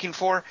I'm looking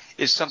for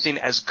is something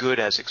as good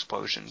as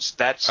Explosions.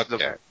 That's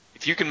okay.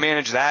 If you can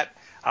manage that,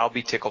 I'll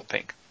be tickled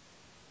pink.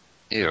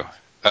 Ew.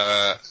 Do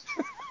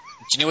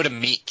you know what a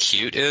meet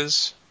cute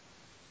is?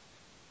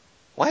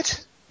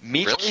 What?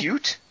 Meet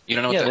cute? You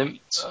don't know what that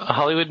means?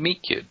 Hollywood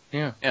Meet Cute.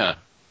 Yeah. Yeah.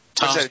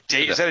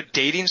 Is that a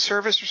dating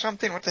service or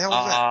something? What the hell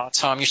is that?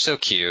 Tom, you're so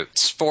cute.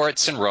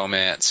 Sports and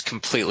romance,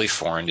 completely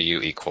foreign to you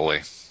equally.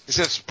 Is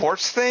it a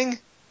sports thing?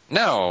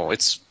 No,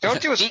 it's...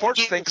 Don't do a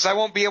sports thing, because I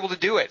won't be able to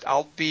do it.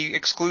 I'll be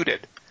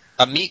excluded.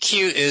 A meet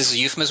cute is a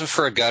euphemism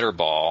for a gutter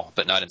ball,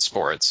 but not in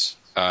sports.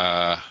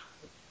 No.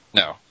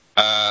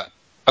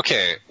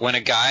 Okay, when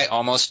a guy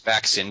almost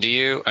backs into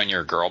you, and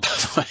you're a girl, by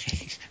the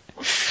way...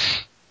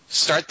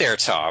 Start there,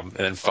 Tom, and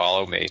then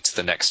follow me to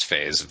the next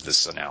phase of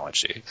this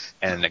analogy.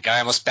 And the guy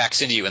almost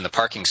backs into you in the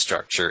parking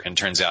structure and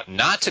turns out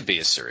not to be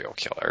a serial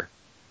killer.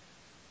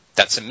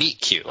 That's a meet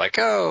cute. Like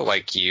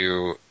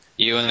you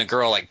and the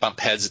girl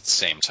bump heads at the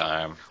same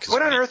time.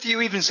 What on earth do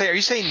you even say? Are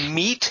you saying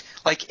meet,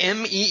 like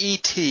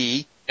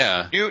M-E-E-T?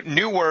 Yeah.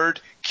 New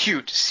word,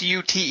 cute,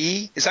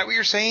 C-U-T-E? Is that what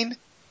you're saying?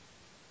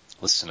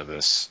 Listen to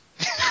this.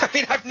 I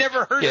mean, I've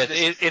never heard of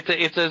this.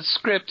 It's a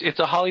script. It's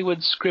a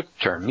Hollywood script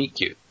term, meet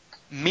cute.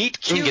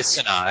 Meet cute? Genghis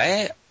and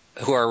I,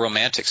 who are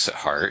romantics at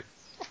heart.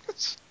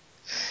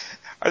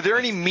 Are there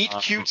any meet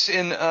cutes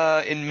in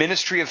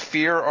Ministry of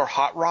Fear or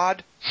Hot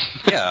Rod?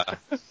 Yeah.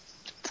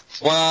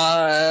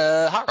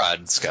 Well, Hot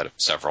Rod's got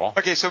several.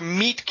 Okay, so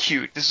meet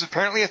cute. This is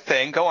apparently a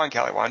thing. Go on,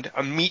 Callywand.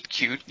 A meet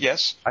cute,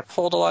 yes. I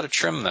pulled a lot of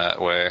trim that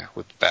way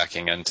with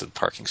backing into the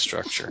parking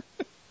structure.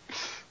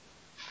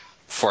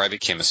 Before I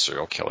became a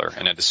serial killer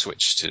and had to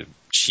switch to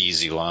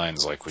cheesy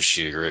lines like, was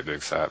she a great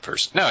big fat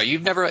person? No,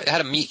 you've never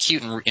had a meet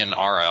cute in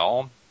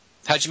RL?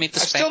 How'd you meet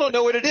this? I still don't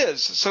know what it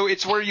is. So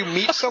it's where you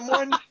meet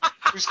someone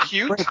who's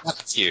cute?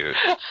 Cute.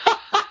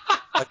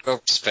 Like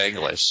over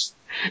Spanglish.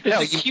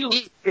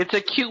 It's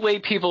a cute way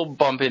people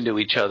bump into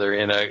each other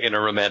in a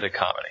romantic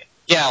comedy.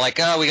 Yeah, like,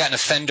 we got an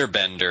offender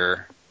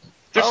bender.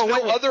 There's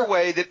no other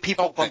way that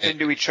people bump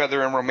into each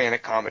other in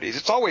romantic comedies.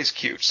 It's always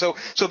cute. So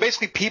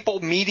basically people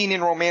meeting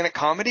in romantic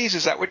comedies,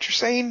 is that what you're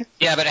saying?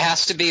 Yeah, but it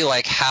has to be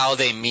like how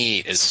they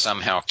meet is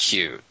somehow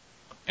cute.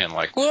 And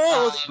like,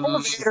 whoa, the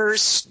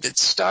elevator's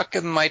stuck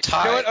in my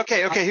tie. You know what?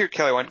 Okay, here,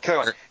 Kelly.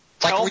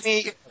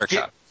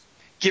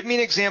 Give me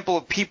an example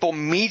of people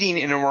meeting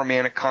in a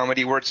romantic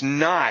comedy where it's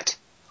not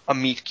a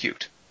meet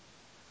cute.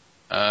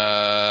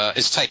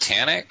 Is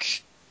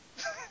Titanic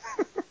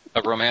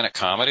a romantic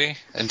comedy?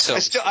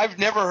 I've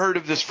never heard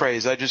of this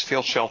phrase. I just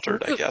feel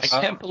sheltered, I guess.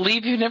 I can't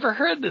believe you never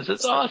heard this.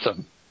 It's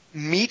awesome.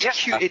 Meet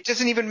cute. It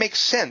doesn't even make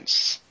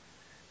sense.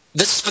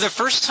 For the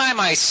first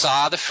time I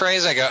saw the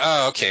phrase, I go,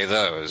 oh, okay,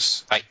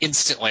 those. I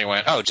instantly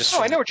went, I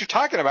know what you're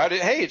talking about.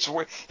 Hey, it's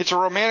a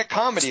romantic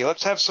comedy.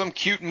 Let's have some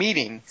cute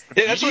meeting.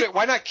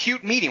 Why not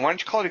cute meeting? Why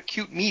don't you call it a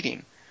cute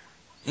meeting?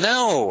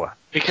 No.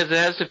 Because it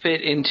has to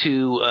fit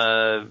into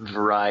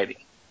variety.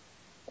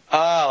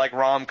 Like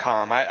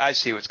rom-com. I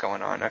see what's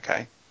going on.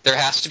 Okay. There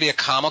has to be a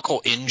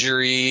comical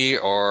injury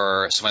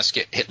or someone has to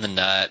get hit in the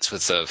nuts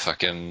with a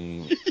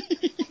fucking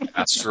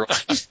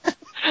asteroid.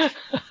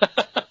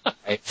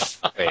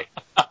 Wait.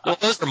 Well,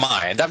 those are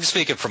mine. I'm just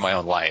speaking from my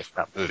own life,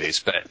 not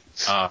movies. But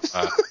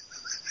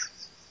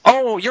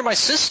oh, you're my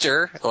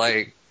sister.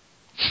 Like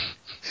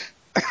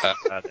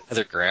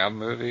another Graham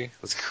movie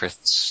with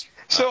Chris.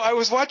 So I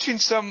was watching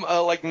some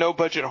no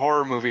budget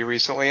horror movie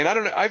recently, and I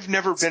don't know. I've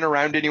never been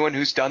around anyone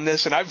who's done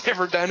this, and I've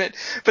never done it.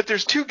 But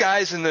there's two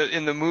guys in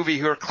the movie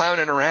who are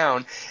clowning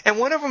around, and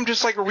one of them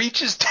just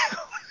reaches down.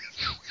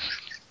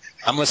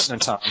 I'm listening,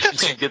 Tom.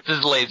 Gets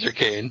his laser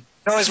cane.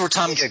 No, it's where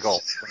Tom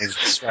giggled when he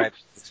described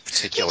this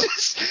particular.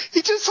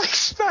 He just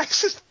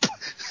smacks his.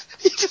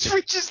 He just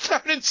reaches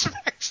down and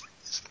smacks.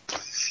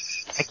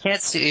 I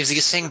can't see. Is he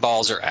saying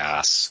balls or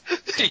ass?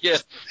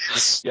 Yes.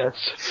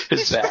 He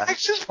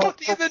smacks his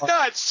buddy in the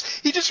nuts.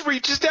 He just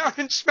reaches down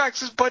and smacks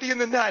his buddy in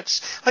the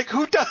nuts. Like,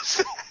 who does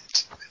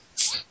that?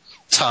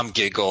 Tom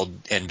giggled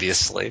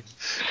enviously.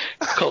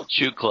 It's called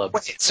Shoot Club.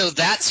 Wait, so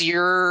that's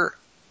your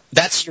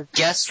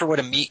guess for what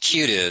a meet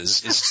cute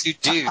is two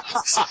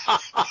dudes.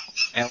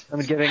 And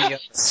I'm giving you a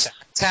sack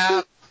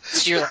tap.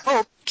 So you're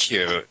like,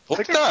 cute. Look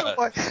at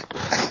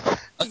that.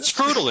 A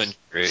scrotal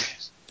injury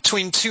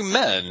between two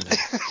men.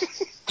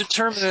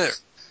 Determine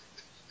it.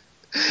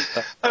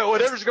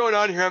 Whatever's going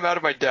on here, I'm out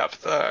of my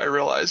depth, I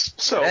realize.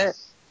 So,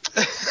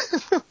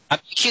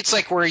 It's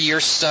like where your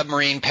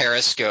submarine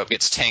periscope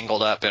gets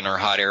tangled up in her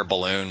hot air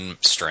balloon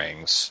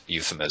strings,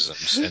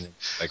 euphemisms, and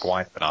like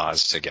wine and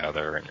Oz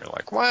together, and you're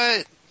like,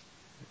 what?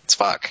 It's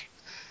fuck.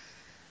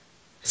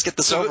 Let's get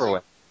this over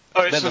with.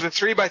 All right, so the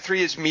 3x3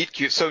 is meet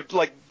cute. So,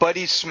 like,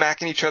 buddies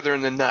smacking each other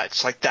in the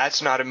nuts. Like,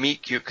 that's not a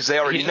meet cute because they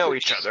already know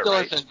each other, still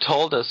right? hasn't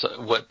told us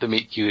what the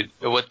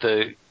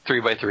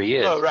 3x3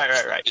 is. Oh,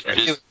 right.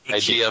 Just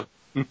idea.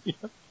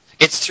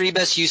 It's 3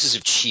 best uses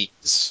of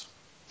cheese.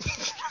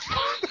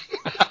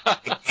 A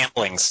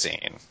gambling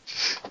scene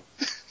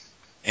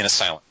in a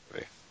silent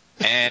movie.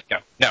 And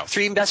no,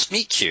 3 best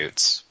meet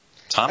cutes.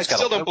 I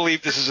still don't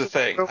believe this is a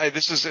thing.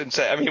 This is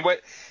insane. I mean,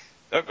 what?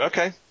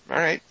 Okay, all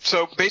right.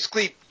 So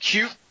basically,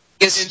 cute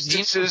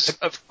instances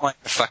of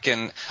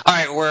fucking. All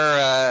right,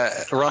 we're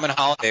Roman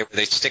holiday where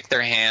they stick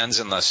their hands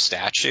in the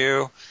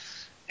statue,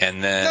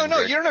 and then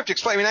no, you don't have to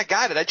explain. I mean, I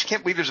got it. I just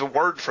can't believe there's a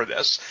word for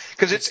this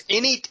because it's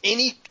any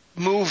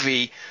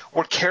movie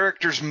where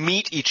characters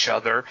meet each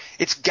other.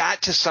 It's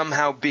got to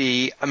somehow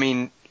be. I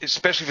mean,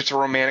 especially if it's a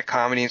romantic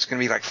comedy, it's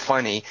going to be like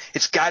funny.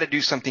 It's got to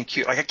do something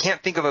cute. Like I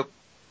can't think of a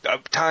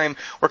time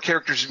where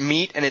characters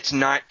meet and it's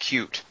not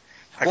cute.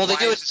 Like, well, they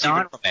do it in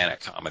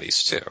non-romantic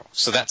comedies too,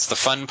 so that's the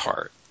fun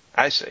part.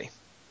 I see.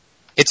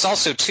 It's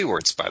also 2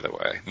 words, by the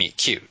way. Meet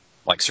cute,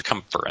 like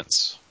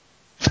circumference.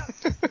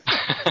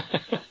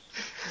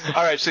 All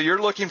right, so you're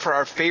looking for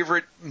our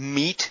favorite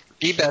meet.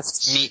 The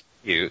best meet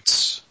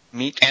cutes.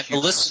 And the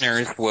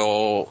listeners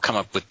will come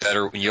up with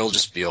better. You'll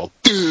just be all.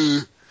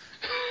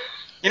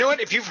 You know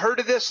what? If you've heard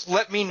of this,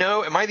 let me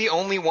know. Am I the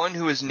only one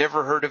who has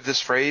never heard of this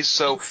phrase?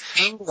 So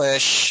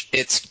English,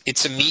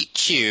 it's a meet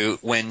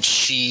cute when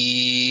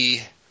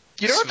she.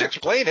 You don't have to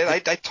explain it. I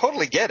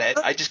totally get it.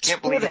 I just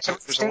can't believe there's a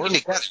word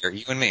for it.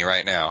 You and me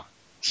right now.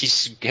 She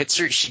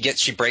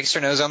breaks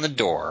her nose on the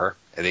door.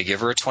 And they give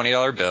her a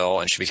 $20 bill,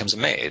 and she becomes a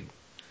maid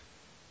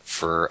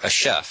for a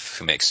chef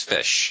who makes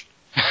fish.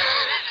 A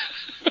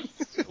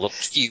little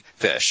cute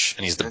fish,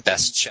 and he's the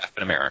best chef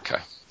in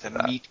America. The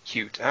meet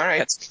cute. All right.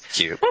 That's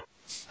cute.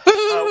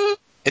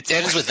 It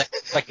ends with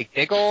like a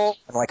giggle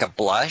and like a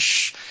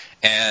blush,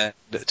 and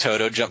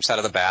Toto jumps out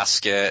of the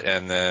basket,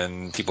 and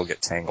then people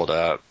get tangled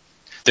up.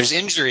 There's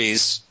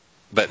injuries,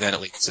 but then it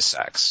leads to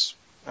sex.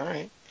 All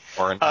right.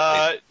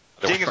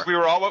 Dingus, we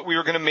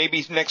were going to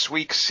maybe next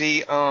week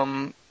see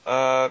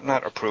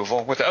not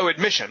approval with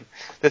Admission,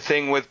 the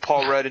thing with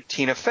Paul Rudd and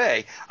Tina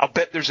Fey. I'll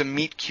bet there's a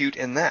meet cute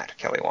in that,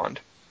 Kelly Wand.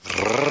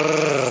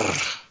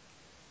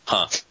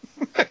 Huh.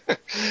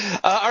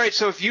 All right,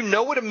 so if you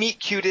know what a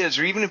meet cute is,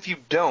 or even if you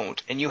don't,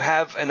 and you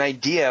have an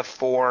idea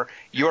for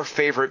your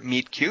favorite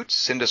meet cutes,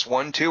 send us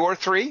 1, 2, or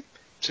 3.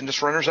 Send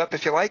us runners up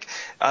if you like.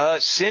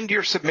 Send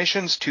your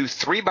submissions to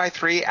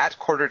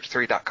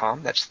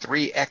 3x3@quarterto3.com. That's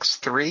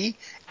 3x3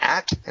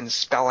 and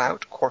spell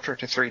out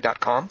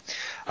quarterto3.com.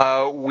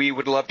 We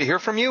would love to hear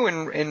from you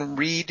and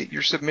read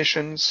your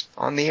submissions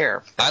on the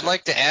air. I'd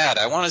like to add,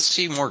 I want to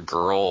see more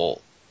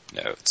girl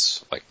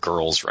notes, like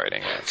girls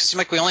writing it. Because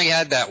like we only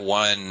had that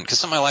one. Because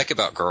something I like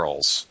about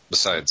girls,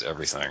 besides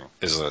everything,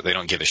 is that they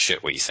don't give a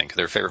shit what you think of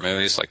their favorite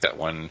movies. Like that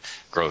one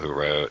girl who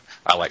wrote,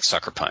 "I like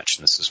Sucker Punch,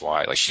 and this is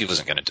why." Like she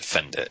wasn't going to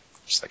defend it.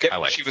 She's like, "I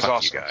like she was fuck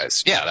awesome. You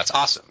guys." Yeah, that's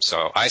awesome.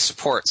 So I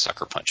support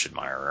Sucker Punch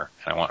admirer,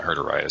 and I want her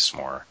to write us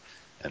more.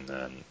 And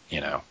then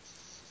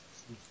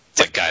it's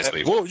like guys,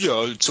 like, well,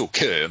 yeah, it's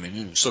okay. I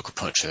mean, Sucker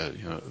Punch, I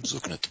was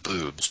looking at the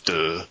boobs,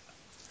 duh.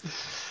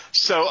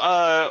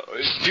 So,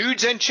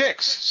 dudes and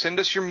chicks, send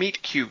us your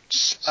meet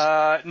cutes.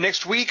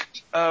 Next week,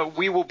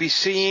 we will be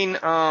seeing,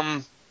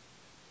 what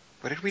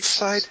did we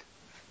decide?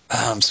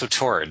 So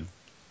Torrid.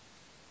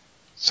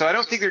 So I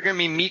don't think they're going to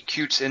be meet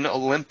cutes in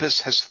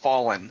Olympus Has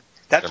Fallen.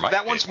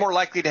 That one's more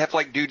likely to have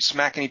like dudes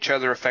smacking each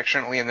other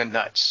affectionately in the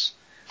nuts.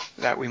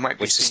 That we might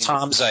be Which seeing. is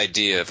Tom's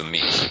idea of a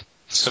meet.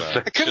 So.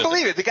 I couldn't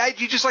believe it. The guy,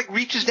 he just like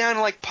reaches down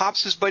and like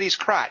pops his buddy's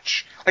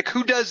crotch. Like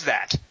who does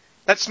that?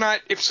 That's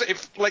not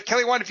if like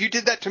Kelly Wand, if you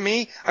did that to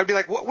me, I'd be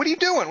like, what are you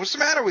doing? What's the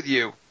matter with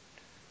you?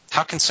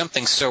 How can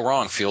something so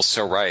wrong feel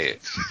so right?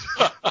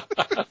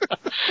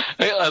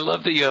 I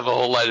love that you have a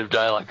whole line of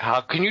dialogue. How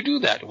can you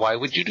do that? Why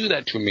would you do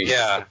that to me?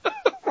 Yeah.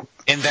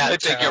 In that I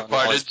take your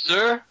pardon,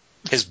 sir.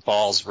 His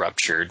balls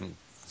ruptured.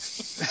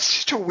 It's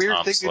just a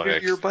weird thing to do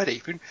to your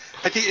buddy.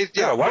 I think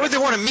why would they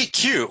want to meet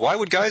cute? Why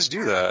would guys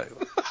do that?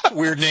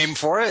 Weird name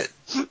for it.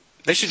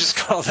 They should just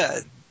call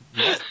that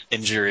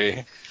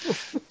injury.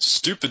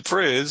 Stupid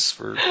phrase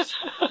for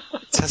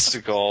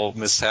testicle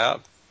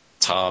mishap.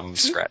 Tom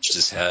scratched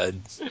his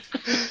head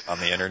on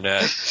the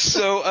internet.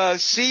 So,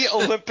 see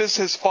Olympus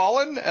Has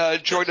Fallen.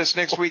 Join us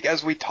next week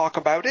as we talk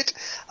about it,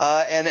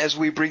 and as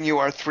we bring you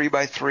our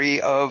 3x3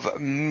 of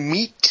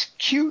Meet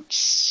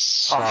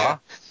Cutes. Uh-huh.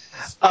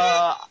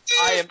 I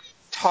am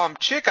Tom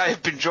Chick. I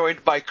have been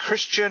joined by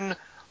Christian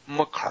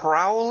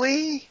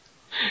McCrowley.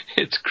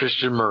 It's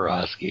Christian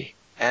Morosky.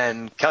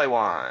 And Kelly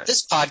Wand.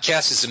 This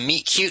podcast is a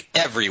Meet Cute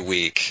every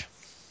week.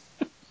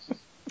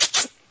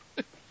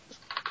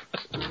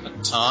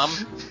 Tom?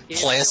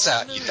 Play us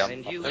out, you dumb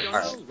And you mother. don't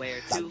All know right. where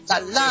to La,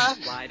 la.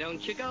 look. Why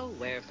don't you go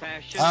where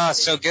fashion Ah,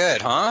 so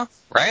good, huh?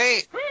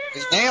 Right?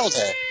 We nailed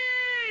it.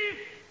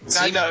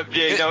 See?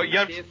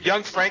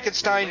 Young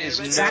Frankenstein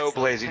is no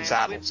Blazing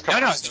Saddles. Come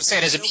No, on. I'm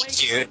saying as a meet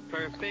cute,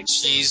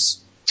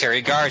 she's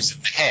Terry Garza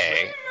in the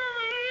hay.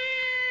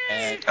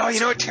 And Oh, you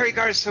know what? Terry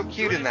Garr is so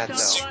cute in that, though.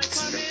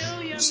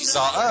 she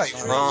saw, oh,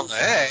 you're wrong,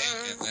 hey.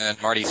 And then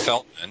Marty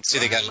Feldman. See,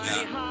 they got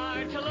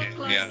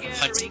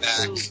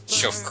Hunchback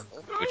chauffeur,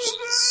 which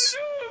is...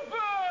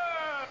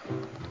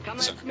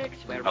 So,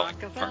 and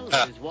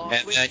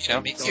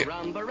then, meet cute.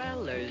 And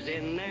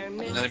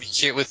then meet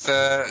cute with,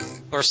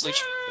 Horace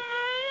Leach.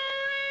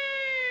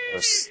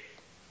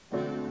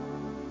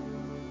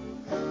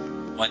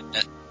 One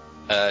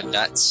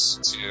nuts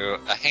to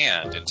a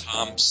hand in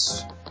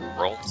Tom's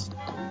world.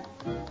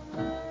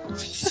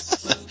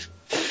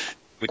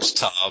 Which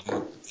Tom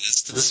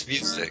is to this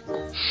music.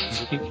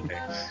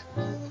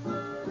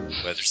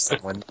 Whether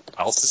someone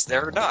else is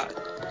there or not.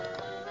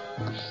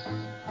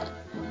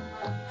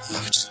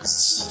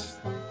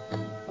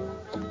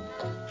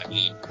 I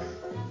mean,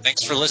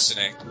 thanks for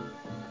listening.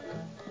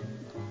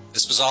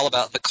 This was all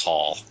about The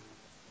Call.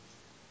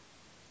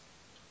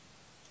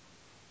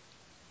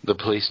 The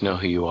police know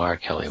who you are,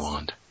 Kelly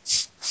Wand.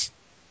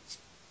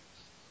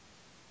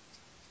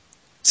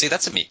 See,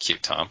 that's a meet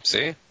cute, Tom.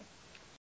 See?